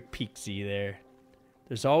take a quick peek-see there.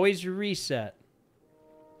 There's always a reset.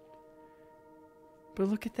 But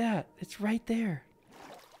look at that. It's right there.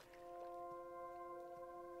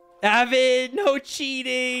 Avid, no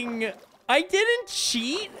cheating. I didn't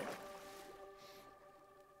cheat.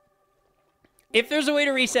 If there's a way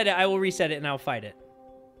to reset it, I will reset it and I'll fight it.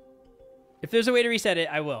 If there's a way to reset it,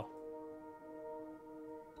 I will.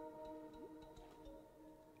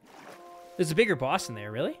 There's a bigger boss in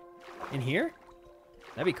there, really? In here?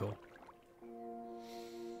 That'd be cool.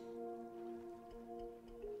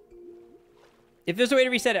 If there's a way to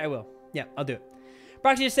reset it, I will. Yeah, I'll do it.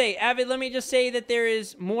 Proxy to say, Avid, let me just say that there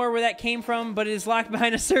is more where that came from, but it is locked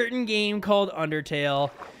behind a certain game called Undertale.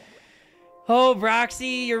 Oh,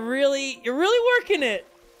 Broxy, you're really working it.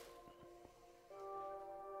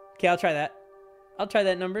 Okay, I'll try that. I'll try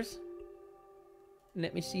that, numbers.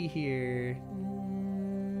 Let me see here.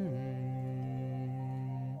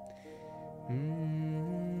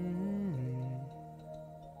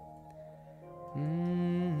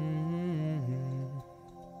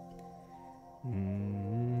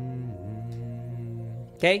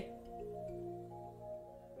 Okay.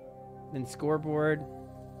 Then scoreboard.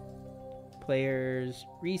 Players.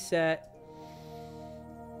 Reset.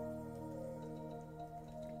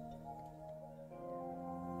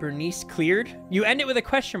 Bernice cleared. You end it with a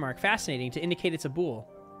question mark. Fascinating to indicate it's a bool.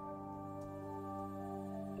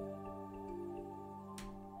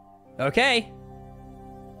 Okay.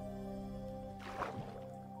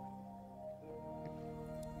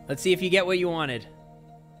 Let's see if you get what you wanted.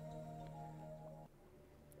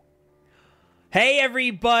 Hey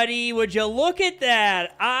everybody, would you look at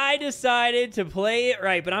that? I decided to play it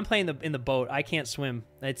right, but I'm playing in the boat. I can't swim.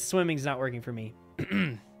 Swimming's not working for me.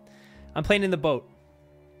 I'm playing in the boat.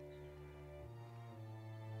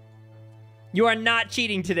 You are not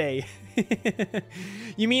cheating today.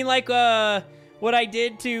 You mean like what I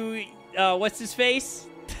did to, what's his face?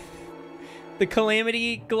 The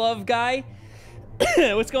Calamity Glove guy.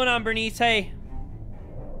 What's going on, Bernice? Hey.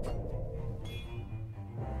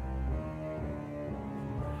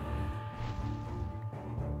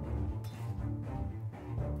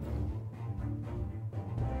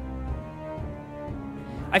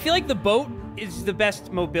 I feel like the boat is the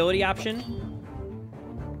best mobility option.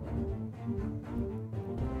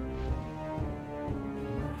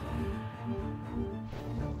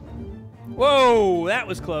 Whoa, that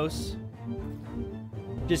was close.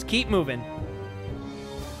 Just keep moving.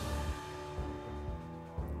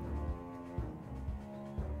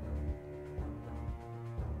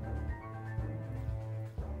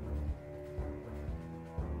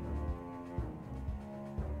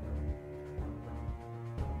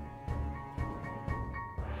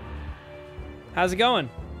 How's it going?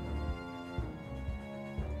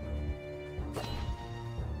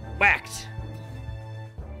 Whacked.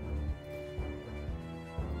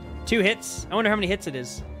 2 hits. I wonder how many hits it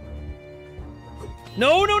is.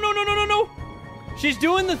 No, no, no, no, no, no, no. She's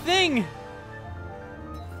doing the thing.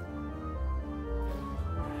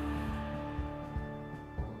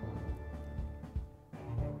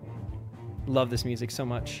 Love this music so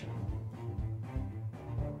much.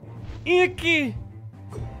 Icky.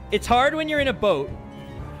 It's hard when you're in a boat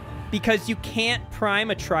because you can't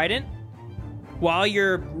prime a trident while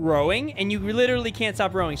you're rowing, and you literally can't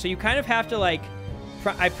stop rowing. So you kind of have to, like,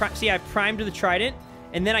 see, I primed the trident,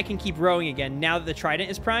 and then I can keep rowing again now that the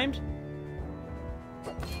trident is primed.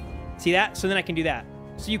 See that? So then I can do that.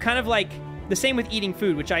 So you kind of, like, the same with eating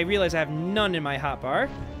food, which I realize I have none in my hotbar.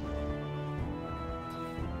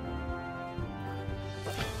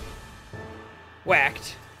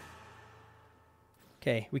 Whacked.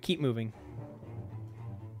 Okay, we keep moving.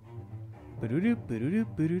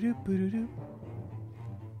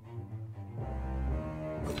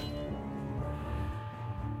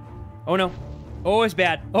 Oh no. Oh, it's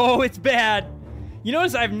bad. Oh, it's bad. You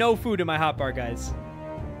notice I have no food in my hotbar, guys.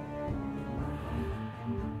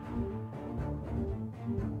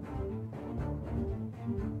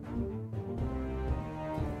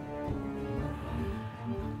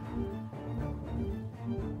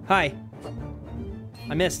 Hi.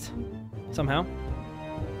 I missed. Somehow.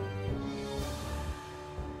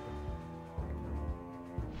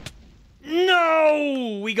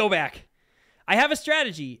 No! We go back. I have a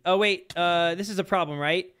strategy. Oh, wait. This is a problem,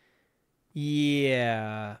 right?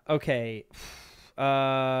 Yeah. Okay.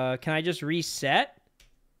 Can I just reset?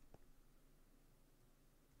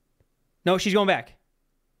 No, she's going back.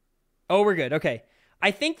 Oh, we're good. Okay.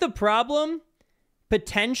 I think the problem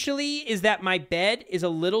potentially is that my bed is a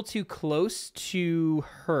little too close to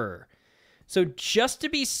her. So just to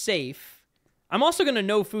be safe, I'm also going to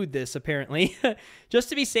no food this, apparently. Just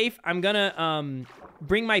to be safe, I'm going to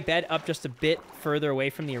bring my bed up just a bit further away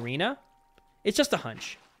from the arena. It's just a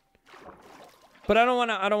hunch. But I don't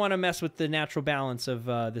want to mess with the natural balance of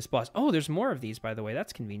this boss. Oh, there's more of these, by the way.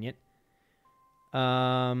 That's convenient.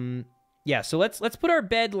 Yeah, so let's put our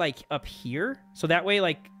bed, like, up here. So that way,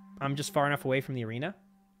 like, I'm just far enough away from the arena.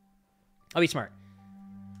 I'll be smart.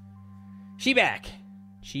 She back.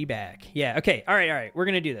 She back. Yeah, okay. All right. We're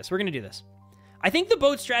going to do this. We're going to do this. I think the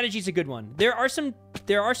boat strategy is a good one. There are some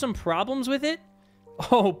problems with it.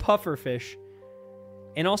 Oh, pufferfish.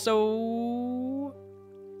 And also,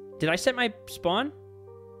 did I set my spawn?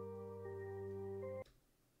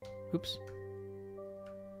 Oops.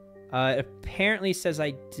 It apparently says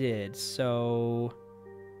I did, so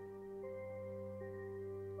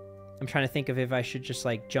I'm trying to think of if I should just,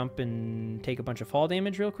 like, jump and take a bunch of fall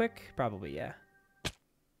damage real quick. Probably, yeah.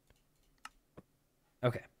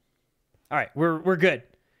 Okay. All right, we're good.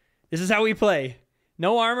 This is how we play.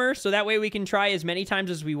 No armor, so that way we can try as many times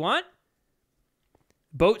as we want.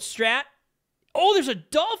 Boat strat. Oh, there's a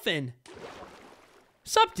dolphin.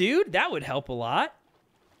 Sup, dude? That would help a lot.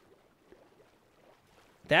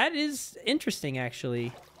 That is interesting,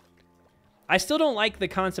 actually. I still don't like the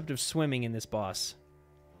concept of swimming in this boss.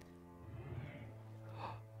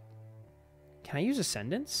 Can I use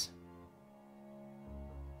Ascendance?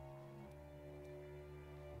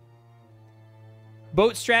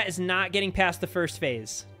 Boat strat is not getting past the first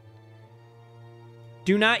phase.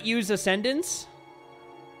 Do not use Ascendance?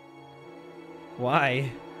 Why?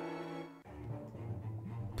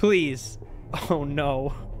 Please. Oh,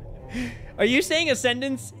 no. Are you saying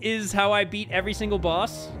Ascendance is how I beat every single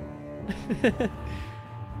boss?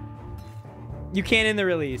 You can't in the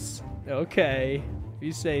release. Okay. If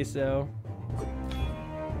you say so.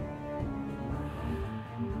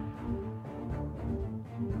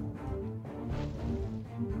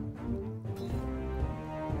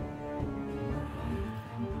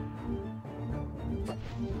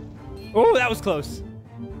 Oh, that was close.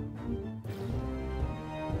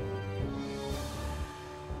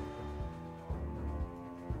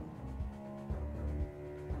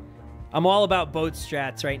 I'm all about boat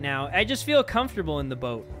strats right now. I just feel comfortable in the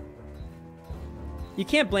boat. You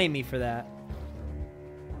can't blame me for that.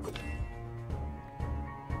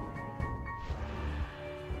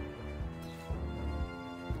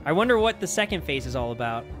 I wonder what the second phase is all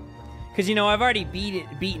about. Because, you know, I've already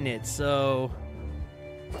beaten it, so...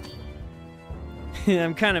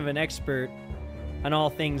 I'm kind of an expert on all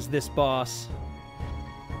things this boss.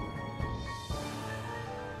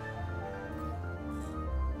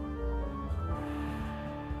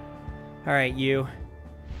 Alright, you.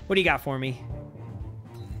 What do you got for me?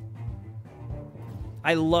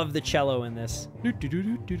 I love the cello in this.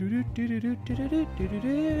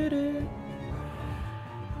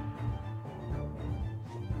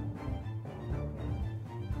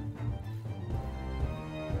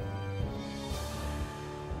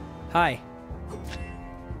 Hi.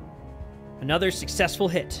 Another successful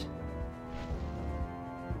hit.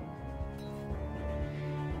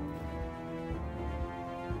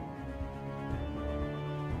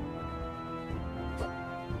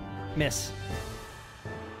 Miss.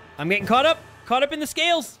 I'm getting caught up in the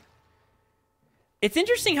scales. It's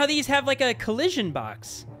interesting how these have like a collision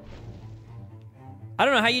box. I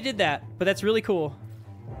don't know how you did that, but that's really cool.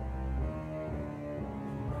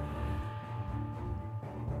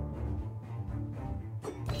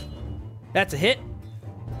 That's a hit.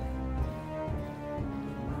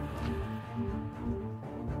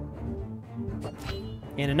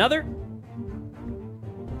 And another.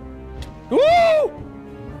 Woo!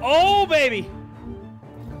 Oh, baby.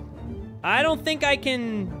 I don't think I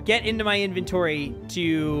can get into my inventory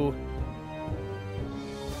to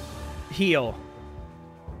heal.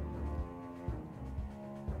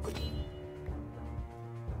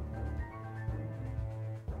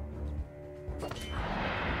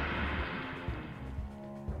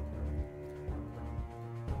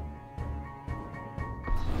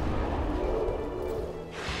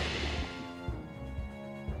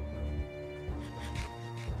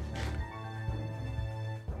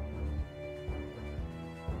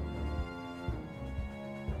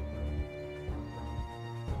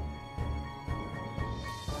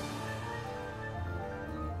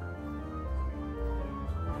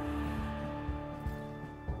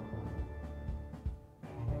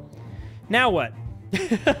 Now what?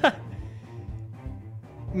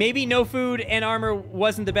 Maybe no food and armor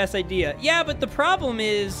wasn't the best idea. Yeah, but the problem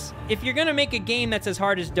is, if you're gonna make a game that's as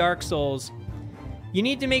hard as Dark Souls, you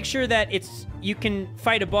need to make sure that you can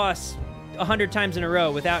fight a boss 100 times in a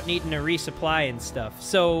row without needing to resupply and stuff.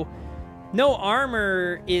 So, no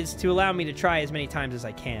armor is to allow me to try as many times as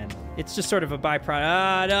I can. It's just sort of a byproduct.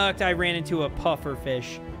 Ah, duck, I ran into a puffer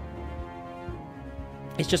fish.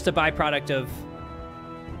 It's just a byproduct of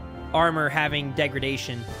armor having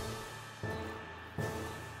degradation.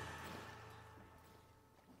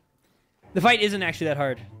 The fight isn't actually that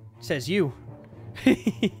hard, says you.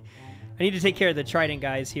 I need to take care of the trident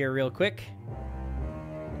guys here real quick.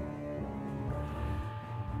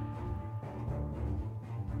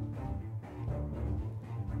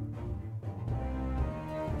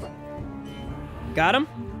 Got him.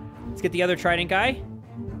 Let's get the other trident guy.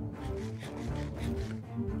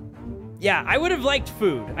 Yeah, I would have liked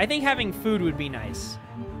food. I think having food would be nice.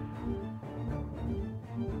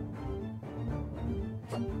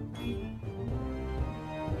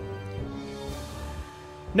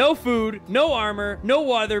 No food, no armor, no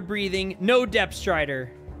water breathing, no depth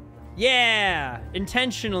strider. Yeah!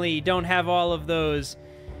 Intentionally don't have all of those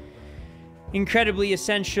incredibly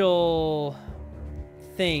essential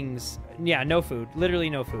things. Yeah, no food.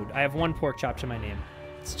 Literally no food. I have 1 pork chop to my name.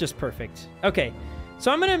 It's just perfect. Okay. So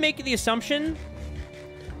I'm going to make the assumption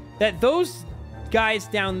that those guys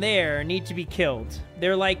down there need to be killed.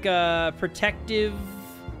 They're like protective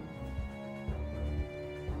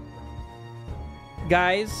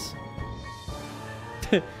guys,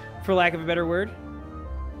 for lack of a better word,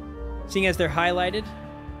 seeing as they're highlighted.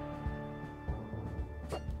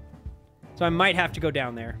 So I might have to go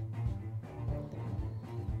down there.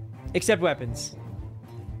 Except weapons.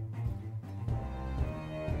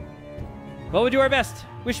 Well, we'll do our best.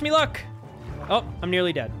 Wish me luck. Oh, I'm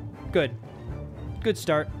nearly dead. Good. Good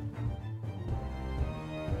start.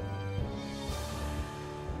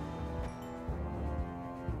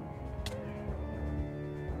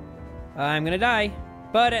 I'm gonna die.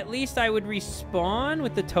 But at least I would respawn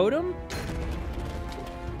with the totem.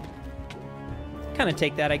 Kind of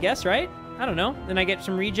take that, I guess, right? I don't know. Then I get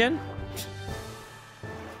some regen.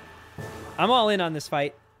 I'm all in on this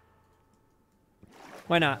fight.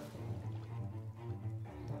 Why not?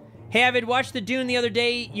 Hey, Avid, watched the Dune the other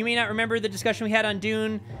day. You may not remember the discussion we had on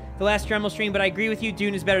Dune, the last Dremel stream, but I agree with you.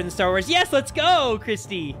 Dune is better than Star Wars. Yes, let's go,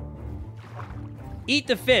 Christy. Eat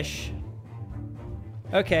the fish.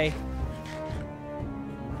 Okay.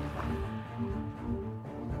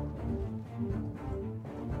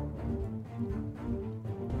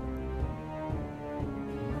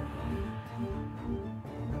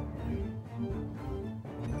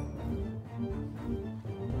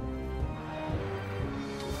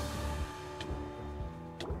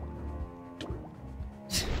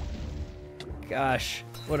 Gosh,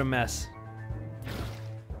 what a mess.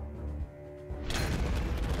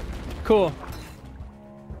 Cool.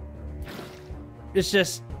 It's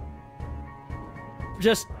just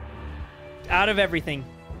out of everything.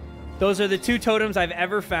 Those are the 2 totems I've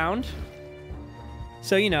ever found.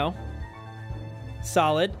 So, you know,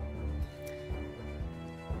 solid.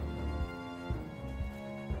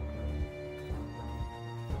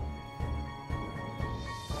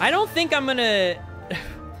 I don't think I'm gonna...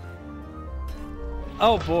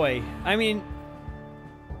 Oh boy. I mean,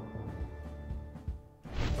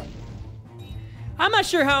 I'm not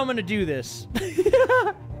sure how I'm gonna do this.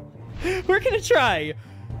 We're gonna try.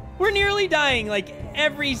 We're nearly dying like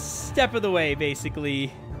every step of the way,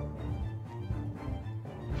 basically.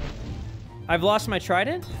 I've lost my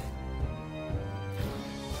trident.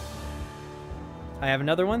 I have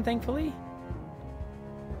another one, thankfully.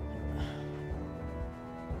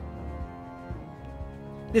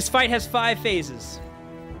 This fight has 5 phases.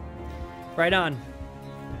 Right on.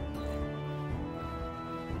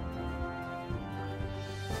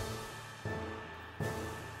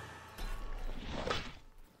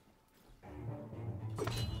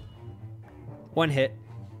 One hit.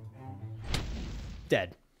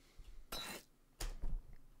 Dead.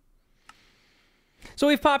 So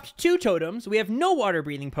we've popped 2 totems. We have no water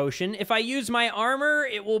breathing potion. If I use my armor,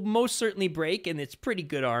 it will most certainly break, and it's pretty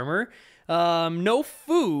good armor. No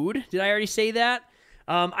food. Did I already say that?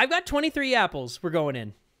 I've got 23 apples. We're going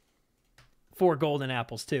in. 4 golden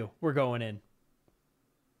apples, too. We're going in.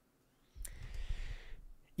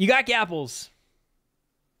 You got apples.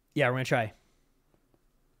 Yeah, we're going to try.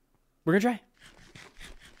 We're going to try.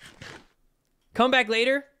 Come back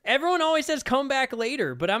later? Everyone always says come back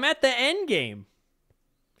later, but I'm at the end game.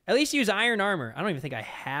 At least use iron armor. I don't even think I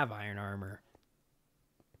have iron armor.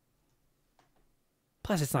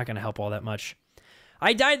 Plus, it's not going to help all that much.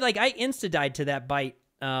 I died, like, I insta-died to that bite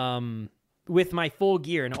with my full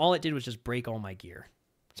gear, and all it did was just break all my gear.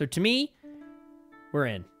 So, to me, we're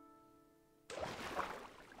in.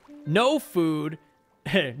 No food.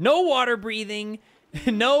 No water breathing.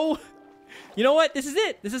 No... You know what? This is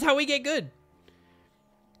it. This is how we get good.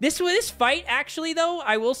 This fight, actually, though,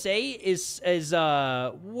 I will say, is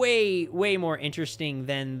way more interesting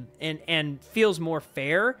than... And feels more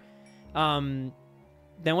fair. Then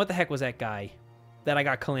what the heck was that guy that I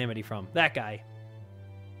got Calamity from? That guy.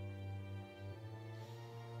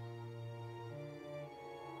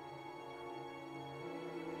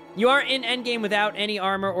 You are in endgame without any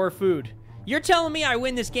armor or food. You're telling me I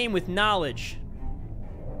win this game with knowledge.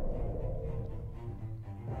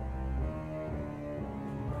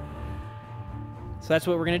 So that's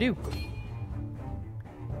what we're gonna do.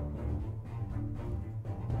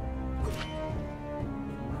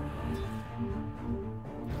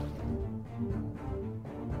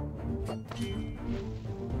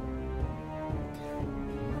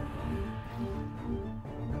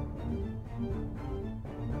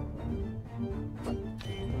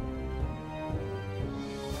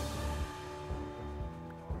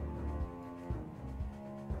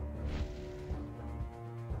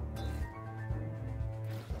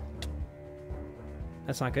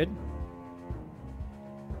 That's not good.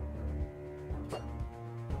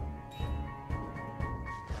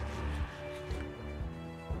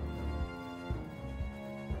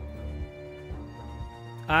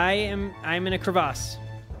 I'm in a crevasse.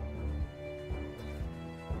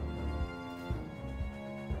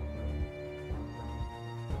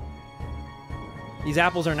 These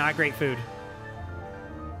apples are not great food.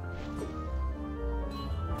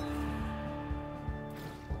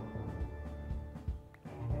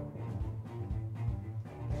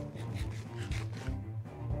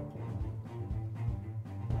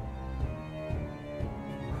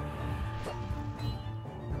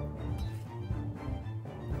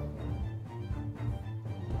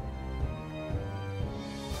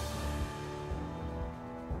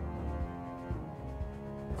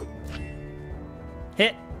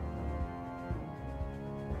 Hit.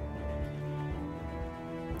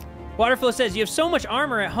 Waterflow says, you have so much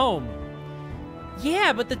armor at home.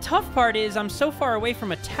 Yeah, but the tough part is I'm so far away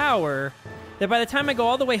from a tower that by the time I go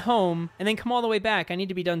all the way home and then come all the way back, I need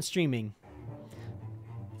to be done streaming.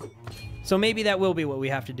 So maybe that will be what we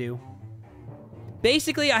have to do.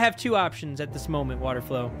 Basically, I have two options at this moment,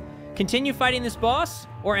 Waterflow. Continue fighting this boss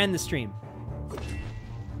or end the stream.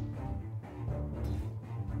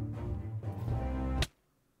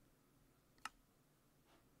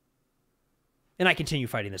 And I continue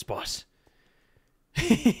fighting this boss.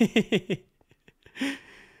 Plus,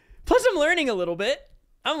 I'm learning a little bit.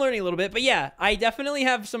 But yeah, I definitely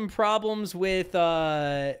have some problems with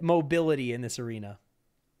mobility in this arena.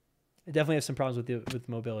 I definitely have some problems with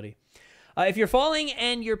mobility. If you're falling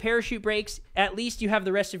and your parachute breaks, at least you have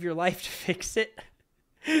the rest of your life to fix it.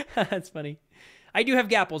 That's funny. I do have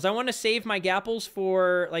gapples. I want to save my gapples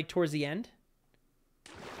for, like, towards the end.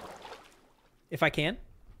 If I can.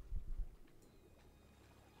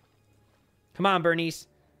 Come on, Bernice.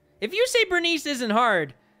 If you say Bernice isn't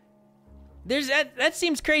hard, that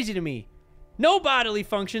seems crazy to me. No bodily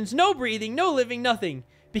functions, no breathing, no living, nothing.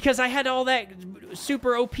 Because I had all that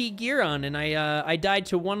super OP gear on, and I died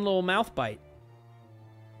to one little mouth bite.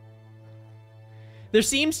 There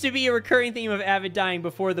seems to be a recurring theme of Avid dying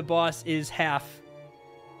before the boss is half.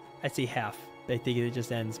 I say half. I think it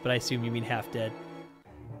just ends, but I assume you mean half dead.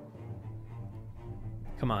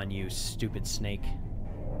 Come on, you stupid snake.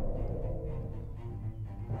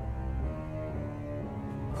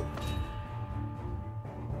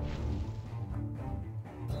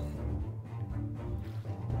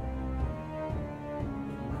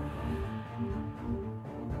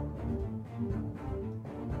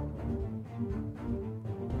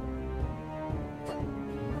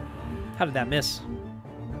 How did that miss?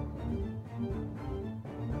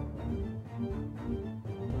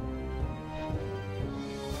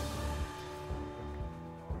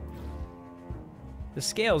 The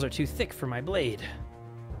scales are too thick for my blade.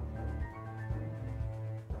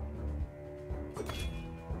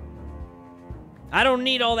 I don't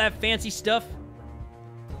need all that fancy stuff.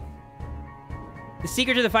 The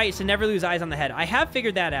secret to the fight is to never lose eyes on the head. I have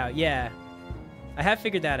figured that out, yeah. I have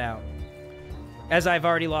figured that out. As I've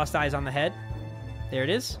already lost eyes on the head. There it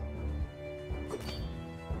is.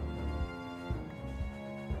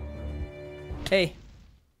 Hey.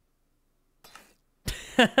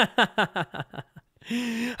 All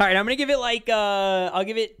right, I'm gonna give it like I'll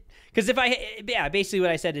give it, because if yeah, basically what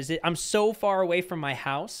I said is that I'm so far away from my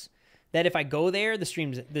house that if I go there, the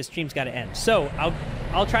stream's got to end. So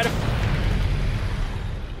I'll try to.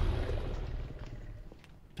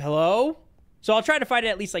 Hello. So I'll try to fight it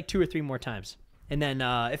at least like 2 or 3 more times. And then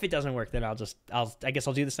if it doesn't work, then I guess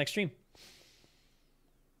I'll do this next stream.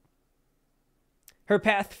 Her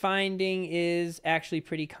pathfinding is actually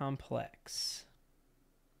pretty complex.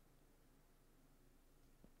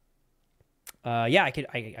 Yeah, I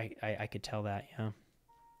could tell that, yeah.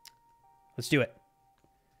 Let's do it.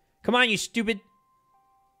 Come on, you stupid.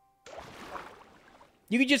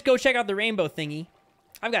 You could just go check out the rainbow thingy.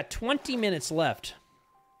 I've got 20 minutes left.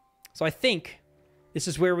 So I think this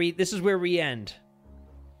is where we end.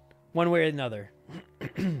 One way or another.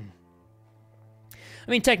 I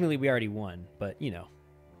mean, technically we already won, but you know.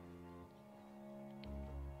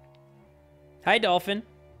 Hi, Dolphin.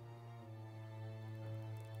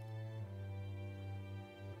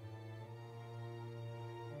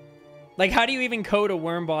 Like, how do you even code a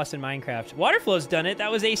worm boss in Minecraft? Waterflow's done it. That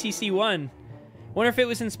was ACC 1. Wonder if it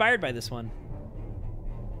was inspired by this one.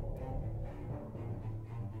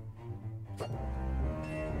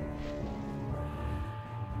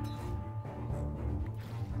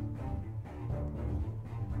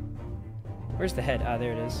 Where's the head? Ah,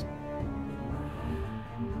 there it is.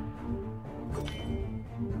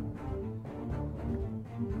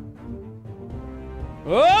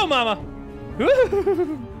 Oh, mama!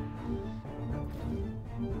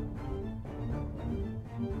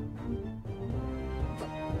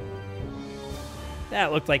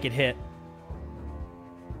 That looked like it hit.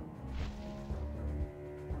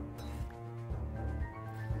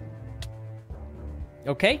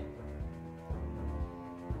 Okay.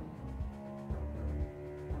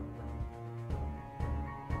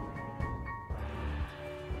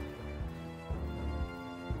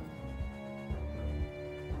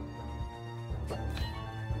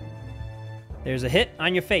 There's a hit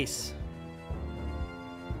on your face.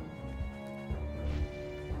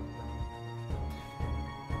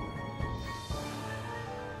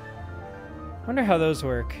 Wonder how those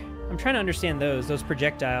work. I'm trying to understand those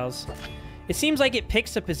projectiles. It seems like it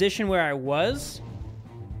picks a position where I was.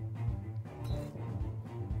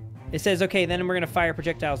 It says, okay, then we're going to fire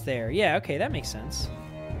projectiles there. Yeah, okay, that makes sense.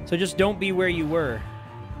 So just don't be where you were.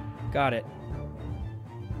 Got it.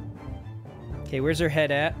 Okay, where's her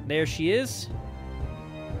head at? There she is.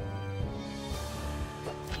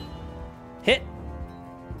 Hit.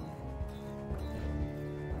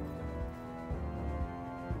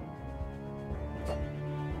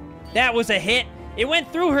 That was a hit. It went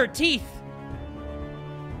through her teeth.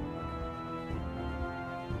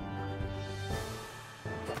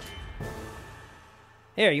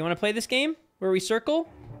 Here, you want to play this game where we circle?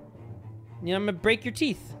 You know, I'm gonna break your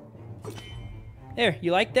teeth. There,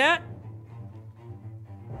 you like that?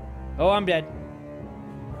 Oh, I'm dead.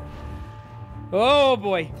 Oh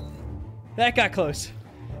boy, that got close.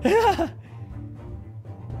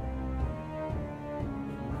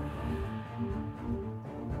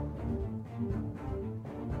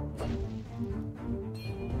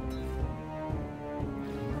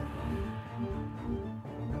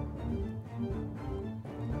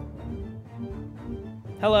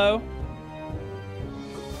 Hello.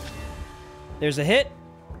 There's a hit.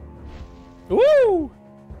 Woo!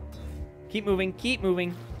 Keep moving, keep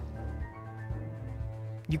moving.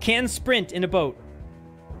 You can sprint in a boat.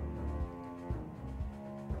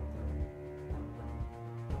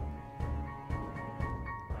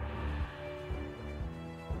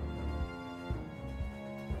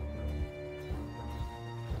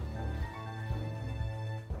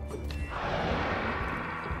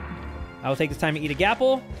 I will take this time to eat a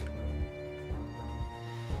gapple.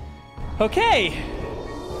 Okay.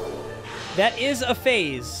 That is a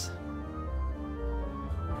phase.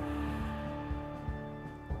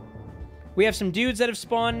 We have some dudes that have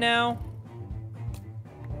spawned now.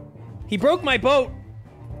 He broke my boat.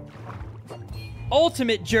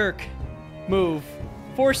 Ultimate jerk move.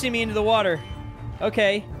 Forcing me into the water.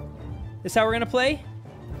 Okay. This how we're gonna play?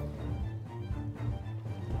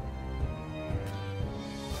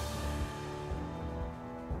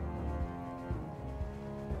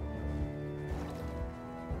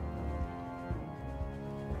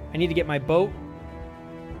 I need to get my boat.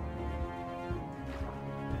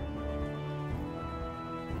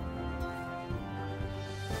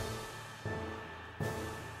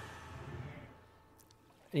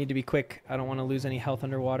 I need to be quick. I don't want to lose any health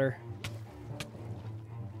underwater.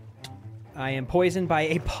 I am poisoned by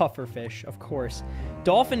a pufferfish, of course.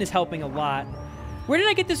 Dolphin is helping a lot. Where did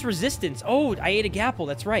I get this resistance? Oh, I ate a gapple.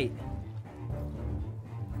 That's right.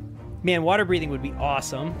 Man, water breathing would be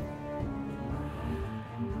awesome.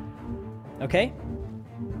 Okay.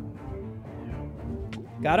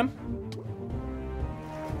 Got him.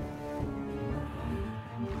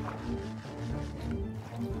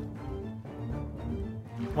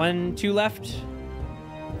 One, two left.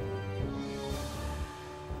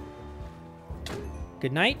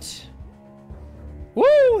 Good night.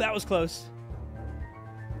 Woo! That was close.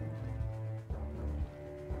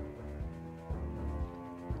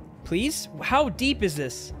 Please? How deep is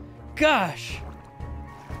this? Gosh.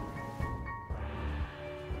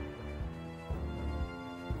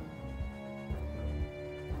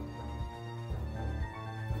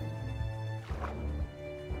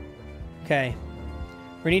 Okay.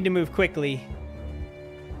 We need to move quickly.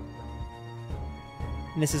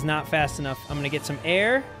 And this is not fast enough. I'm gonna get some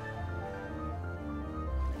air.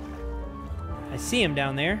 I see him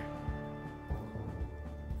down there.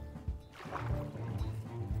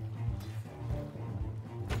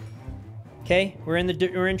 Okay, we're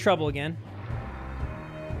in trouble again.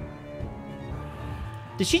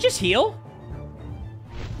 Did she just heal?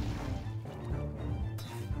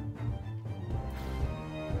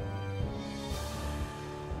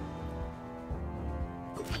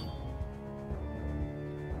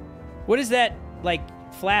 What is that, like,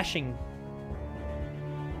 flashing?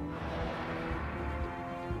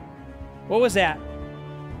 What was that?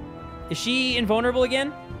 Is she invulnerable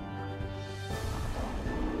again?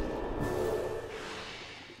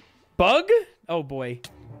 Bug? Oh, boy.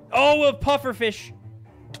 Oh, a pufferfish.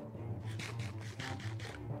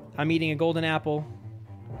 I'm eating a golden apple.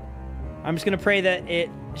 I'm just gonna pray that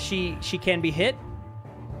she can be hit.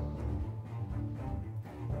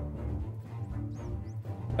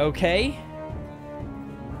 Okay.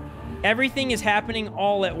 Everything is happening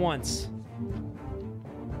all at once.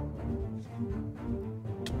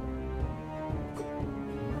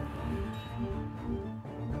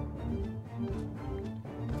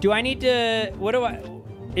 Do I need to... What do I...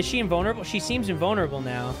 Is she invulnerable? She seems invulnerable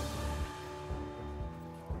now.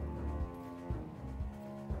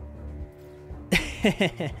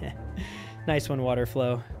 Nice one, water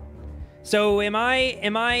flow. So am I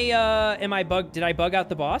bugged? Did I bug out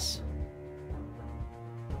the boss?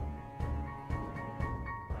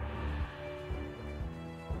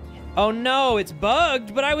 Oh no, it's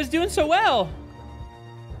bugged, but I was doing so well.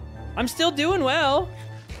 I'm still doing well.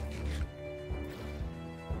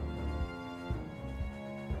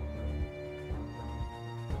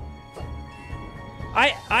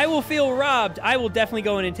 I will feel robbed. I will definitely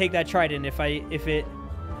go in and take that trident if it...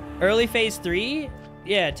 Early phase 3?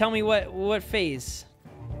 Yeah, tell me what phase.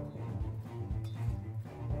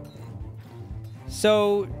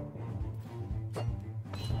 So...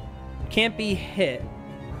 Can't be hit.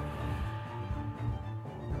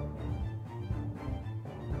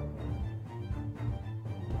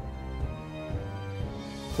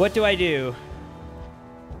 What do I do?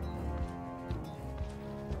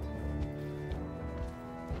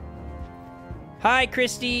 Hi,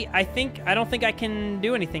 Christy. I don't think I can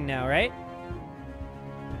do anything now, right?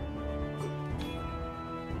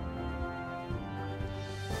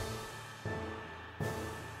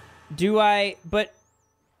 Do I... But...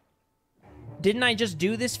 Didn't I just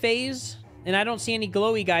do this phase? And I don't see any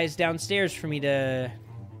glowy guys downstairs for me to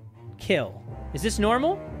kill. Is this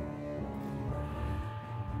normal?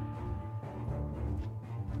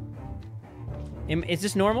 Is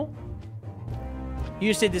this normal? You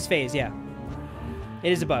just did this phase, yeah.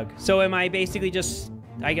 It is a bug. So am I basically just...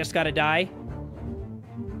 I guess gotta die?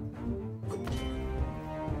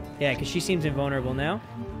 Yeah, because she seems invulnerable now.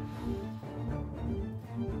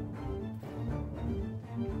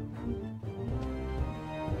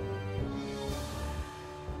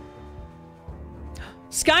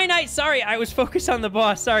 Sky Knight, sorry, I was focused on the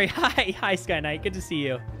boss. Sorry. Hi, Sky Knight. Good to see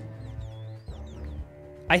you.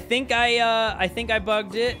 I think I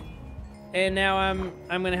bugged it, and now I'm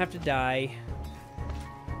gonna have to die.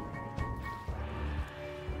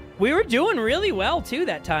 We were doing really well too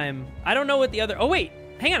that time. I don't know what the other... Oh wait,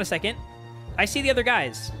 hang on a second. I see the other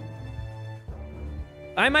guys.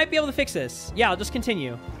 I might be able to fix this. Yeah, I'll just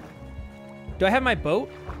continue. Do I have my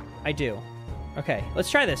boat? I do. Okay, let's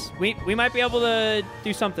try this. We might be able to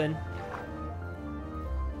do something.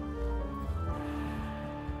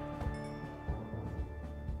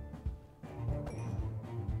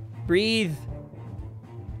 Breathe.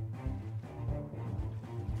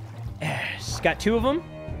 Yes, got 2 of them.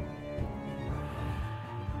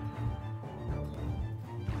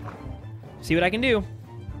 See what I can do.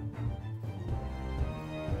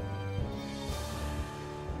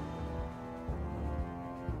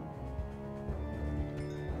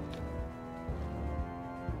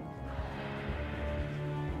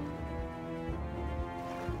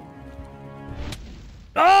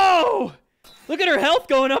 Oh! Look at her health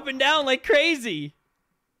going up and down like crazy.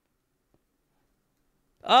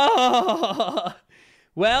 Oh!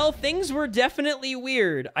 Well, things were definitely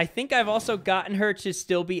weird. I think I've also gotten her to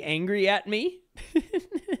still be angry at me.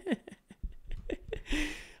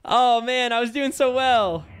 Oh, man, I was doing so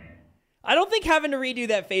well. I don't think having to redo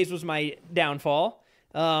that phase was my downfall,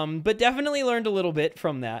 but definitely learned a little bit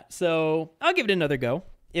from that. So I'll give it another go.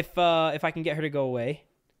 If I can get her to go away,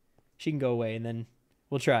 she can go away, and then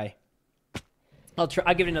we'll try. I'll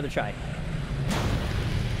give it another try.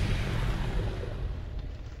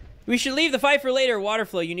 We should leave the fight for later,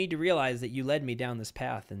 Waterflow. You need to realize that you led me down this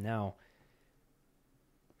path, and now,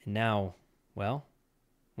 well,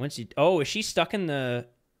 once you... Oh, is she stuck in the...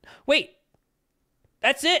 Wait!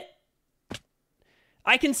 That's it!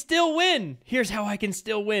 I can still win! Here's how I can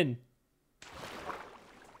still win.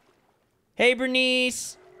 Hey,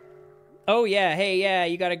 Bernice! Oh, yeah, hey, yeah,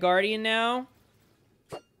 you got a guardian now?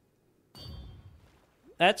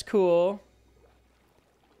 That's cool.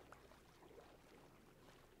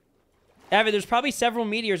 Avid, there's probably several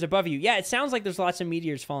meteors above you. Yeah, it sounds like there's lots of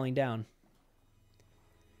meteors falling down.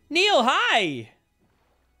 Neil, hi!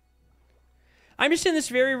 I'm just in this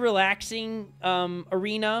very relaxing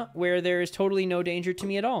arena where there is totally no danger to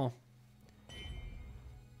me at all.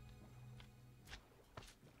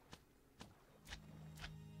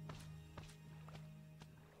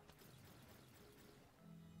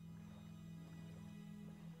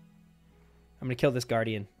 I'm gonna kill this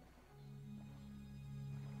guardian.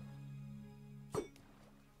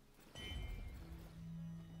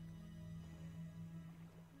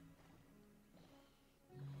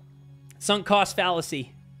 Sunk cost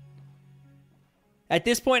fallacy. At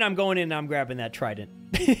this point, I'm going in and I'm grabbing that trident.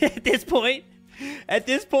 At this point,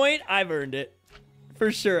 I've earned it.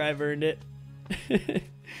 For sure, I've earned it.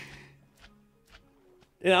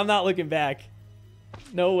 And I'm not looking back.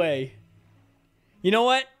 No way. You know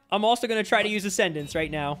what? I'm also going to try to use Ascendance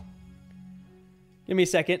right now. Give me a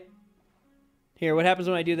second. Here, what happens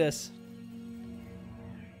when I do this?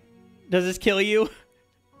 Does this kill you?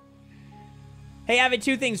 Hey, Avid,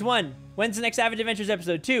 2 things. 1, when's the next Avid Adventures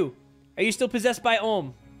episode? 2, are you still possessed by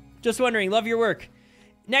Ohm? Just wondering. Love your work.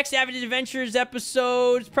 Next Avid Adventures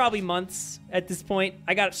episode, probably months at this point.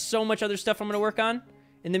 I got so much other stuff I'm going to work on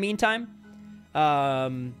in the meantime.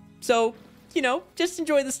 So, you know, just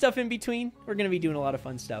enjoy the stuff in between. We're going to be doing a lot of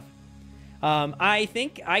fun stuff. I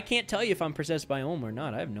think I can't tell you if I'm possessed by Olm or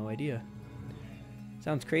not. I have no idea.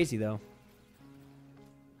 Sounds crazy though.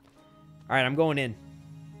 All right, I'm going in.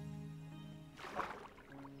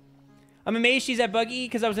 I'm amazed she's that buggy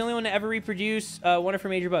because I was the only one to ever reproduce one of her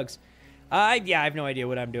major bugs. Yeah, I have no idea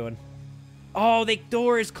what I'm doing. Oh, the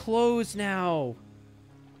door is closed now.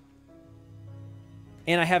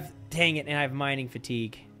 And I have, dang it, and I have mining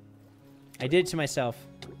fatigue. I did it to myself.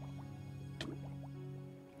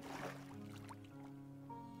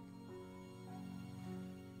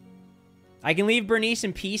 I can leave Bernice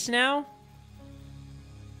in peace now?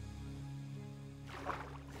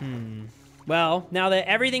 Well, now that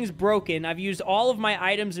everything's broken, I've used all of my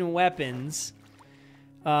items and weapons.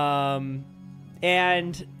 And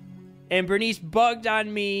Bernice bugged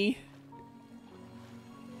on me.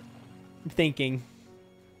 I'm thinking.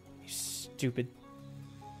 You stupid.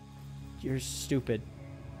 You're stupid.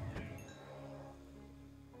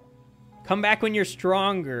 Come back when you're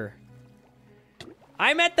stronger.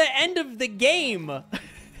 I'm at the end of the game.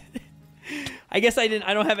 I guess I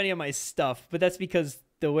don't have any of my stuff, but that's because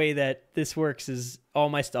the way that this works is all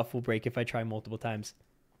my stuff will break if I try multiple times.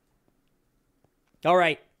 All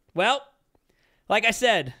right. Well, like I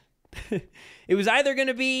said, it was either going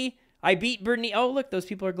to be I beat Bernice. Oh, look, those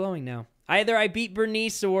people are glowing now. Either I beat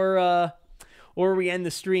Bernice or we end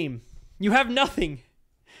the stream. You have nothing.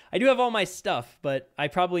 I do have all my stuff, but I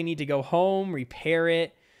probably need to go home, repair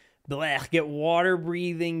it, blech, get water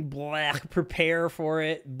breathing, blech, prepare for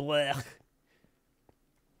it, blech.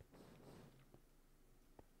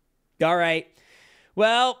 All right.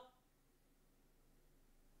 Well,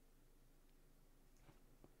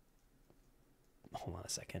 hold on a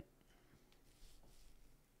second.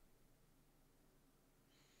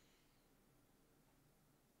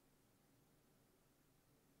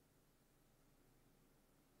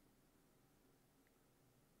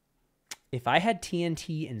 If I had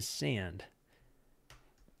TNT and sand,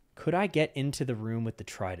 could I get into the room with the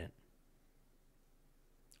trident?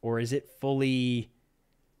 Or is it fully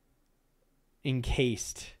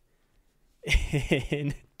encased?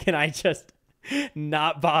 And can I just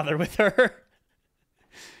not bother with her?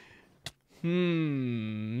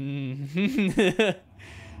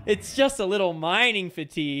 It's just a little mining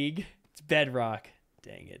fatigue. It's bedrock.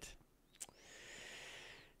 Dang it.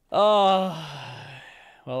 Oh,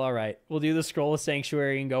 well, all right. We'll do the Scroll of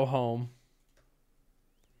Sanctuary and go home.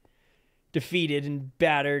 Defeated and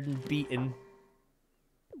battered and beaten.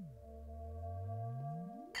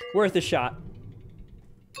 Worth a shot.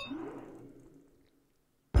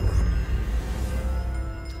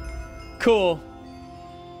 Cool.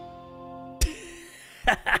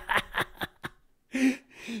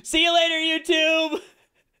 See you later, YouTube.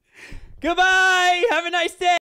 Goodbye. Have a nice day.